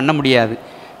தள்ளுபடி பண்ண முடியாது.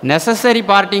 நெசசரி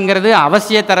பார்ட்டிங்கிறது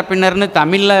அவசிய தரப்பினர்னு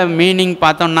தமிழில் மீனிங்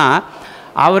பார்த்தோம்னா,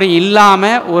 அவர்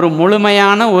இல்லாமல் ஒரு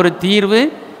முழுமையான ஒரு தீர்வு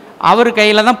அவர்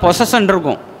கையில் தான் பொசஷன்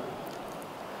இருக்கும்.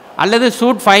 அல்லது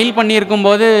சூட் ஃபைல்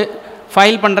பண்ணியிருக்கும்போது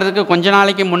ஃபைல் பண்ணுறதுக்கு கொஞ்ச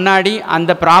நாளைக்கு முன்னாடி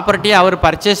அந்த ப்ராப்பர்ட்டியை அவர்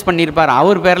பர்ச்சேஸ் பண்ணியிருப்பார்,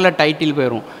 அவர் பேரில் டைட்டில்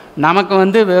போயிடும். நமக்கு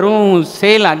வந்து வெறும்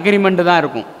சேல் அக்ரிமெண்ட்டு தான்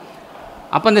இருக்கும்.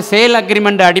 அப்போ அந்த சேல்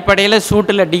அக்ரிமெண்ட் அடிப்படையில்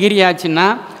சூட்டில் டிகிரி ஆச்சுன்னா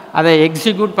அதை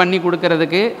எக்ஸிக்யூட் பண்ணி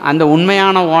கொடுக்கறதுக்கு அந்த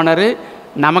உண்மையான ஓனரு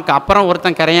நமக்கு அப்புறம்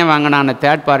ஒருத்தன் கரையை வாங்கினான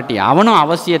தேர்ட் பார்ட்டி, அவனும்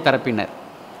அவசிய தரப்பினர்.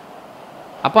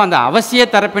 அப்போ அந்த அவசிய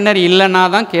தரப்பினர் இல்லைன்னா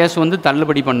தான் கேஸ் வந்து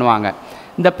தள்ளுபடி பண்ணுவாங்க.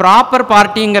 இந்த ப்ராப்பர்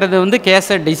பார்ட்டிங்கிறது வந்து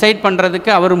கேஸை டிசைட்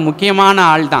பண்ணுறதுக்கு அவர் முக்கியமான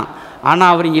ஆள் தான்,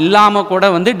 ஆனால் அவர் இல்லாமல் கூட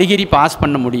வந்து டிகிரி பாஸ்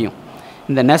பண்ண முடியும்.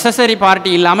 இந்த நெசசரி பார்ட்டி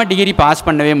இல்லாமல் டிகிரி பாஸ்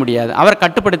பண்ணவே முடியாது, அவர்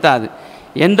கட்டுப்படுத்தாது.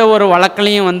 எந்த ஒரு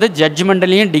வழக்கிலையும் வந்து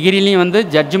ஜட்ஜ்மெண்ட்லேயும் டிகிரிலையும் வந்து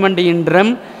ஜட்ஜ்மெண்ட் இன்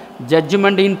ரெம்,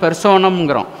 ஜட்ஜ்மெண்ட் இன்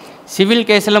பெர்சோனம்ங்கிறோம். சிவில்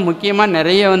கேஸில் முக்கியமாக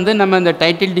நிறைய வந்து நம்ம இந்த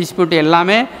டைட்டில் டிஸ்பியூட்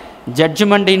எல்லாமே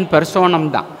ஜட்ஜ்மெண்ட் இன்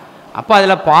பெர்சோனம் தான். அப்போ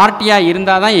அதில் பார்ட்டியாக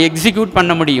இருந்தால் தான் எக்ஸிக்யூட்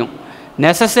பண்ண முடியும்.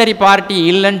 நெசசரி பார்ட்டி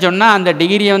இல்லைன்னு சொன்னால் அந்த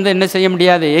டிகிரியை வந்து என்ன செய்ய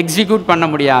முடியாது, எக்ஸிக்யூட் பண்ண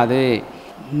முடியாது.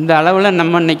 இந்த அளவில்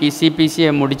நம்ம இன்றைக்கி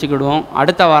சிபிசியை முடிச்சுக்கிடுவோம்.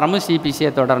 அடுத்த வாரமும்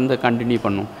சிபிசியை தொடர்ந்து கண்டினியூ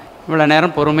பண்ணுவோம். இவ்வளோ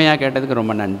நேரம் பொறுமையாக கேட்டதுக்கு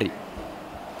ரொம்ப நன்றி.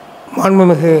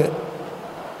 மாண்புமிகு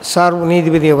சார்பு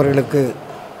நீதிபதி அவர்களுக்கு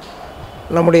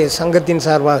நம்முடைய சங்கத்தின்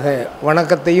சார்பாக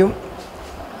வணக்கத்தையும்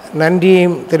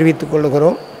நன்றியையும் தெரிவித்துக்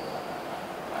கொள்கிறோம்.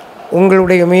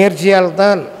 உங்களுடைய முயற்சியால்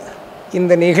தான்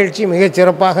இந்த நிகழ்ச்சி மிகச்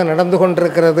சிறப்பாக நடந்து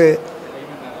கொண்டிருக்கிறது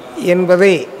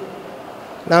என்பதை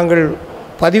நாங்கள்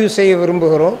பதிவு செய்ய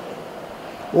விரும்புகிறோம்.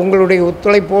 உங்களுடைய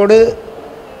ஒத்துழைப்போடு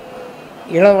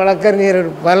இளம் வழக்கறிஞர்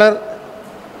பலர்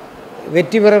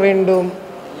வெற்றி பெற வேண்டும்,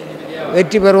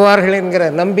 வெற்றி பெறுவார்கள் என்கிற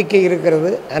நம்பிக்கை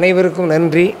இருக்கிறது. அனைவருக்கும்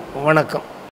நன்றி, வணக்கம்.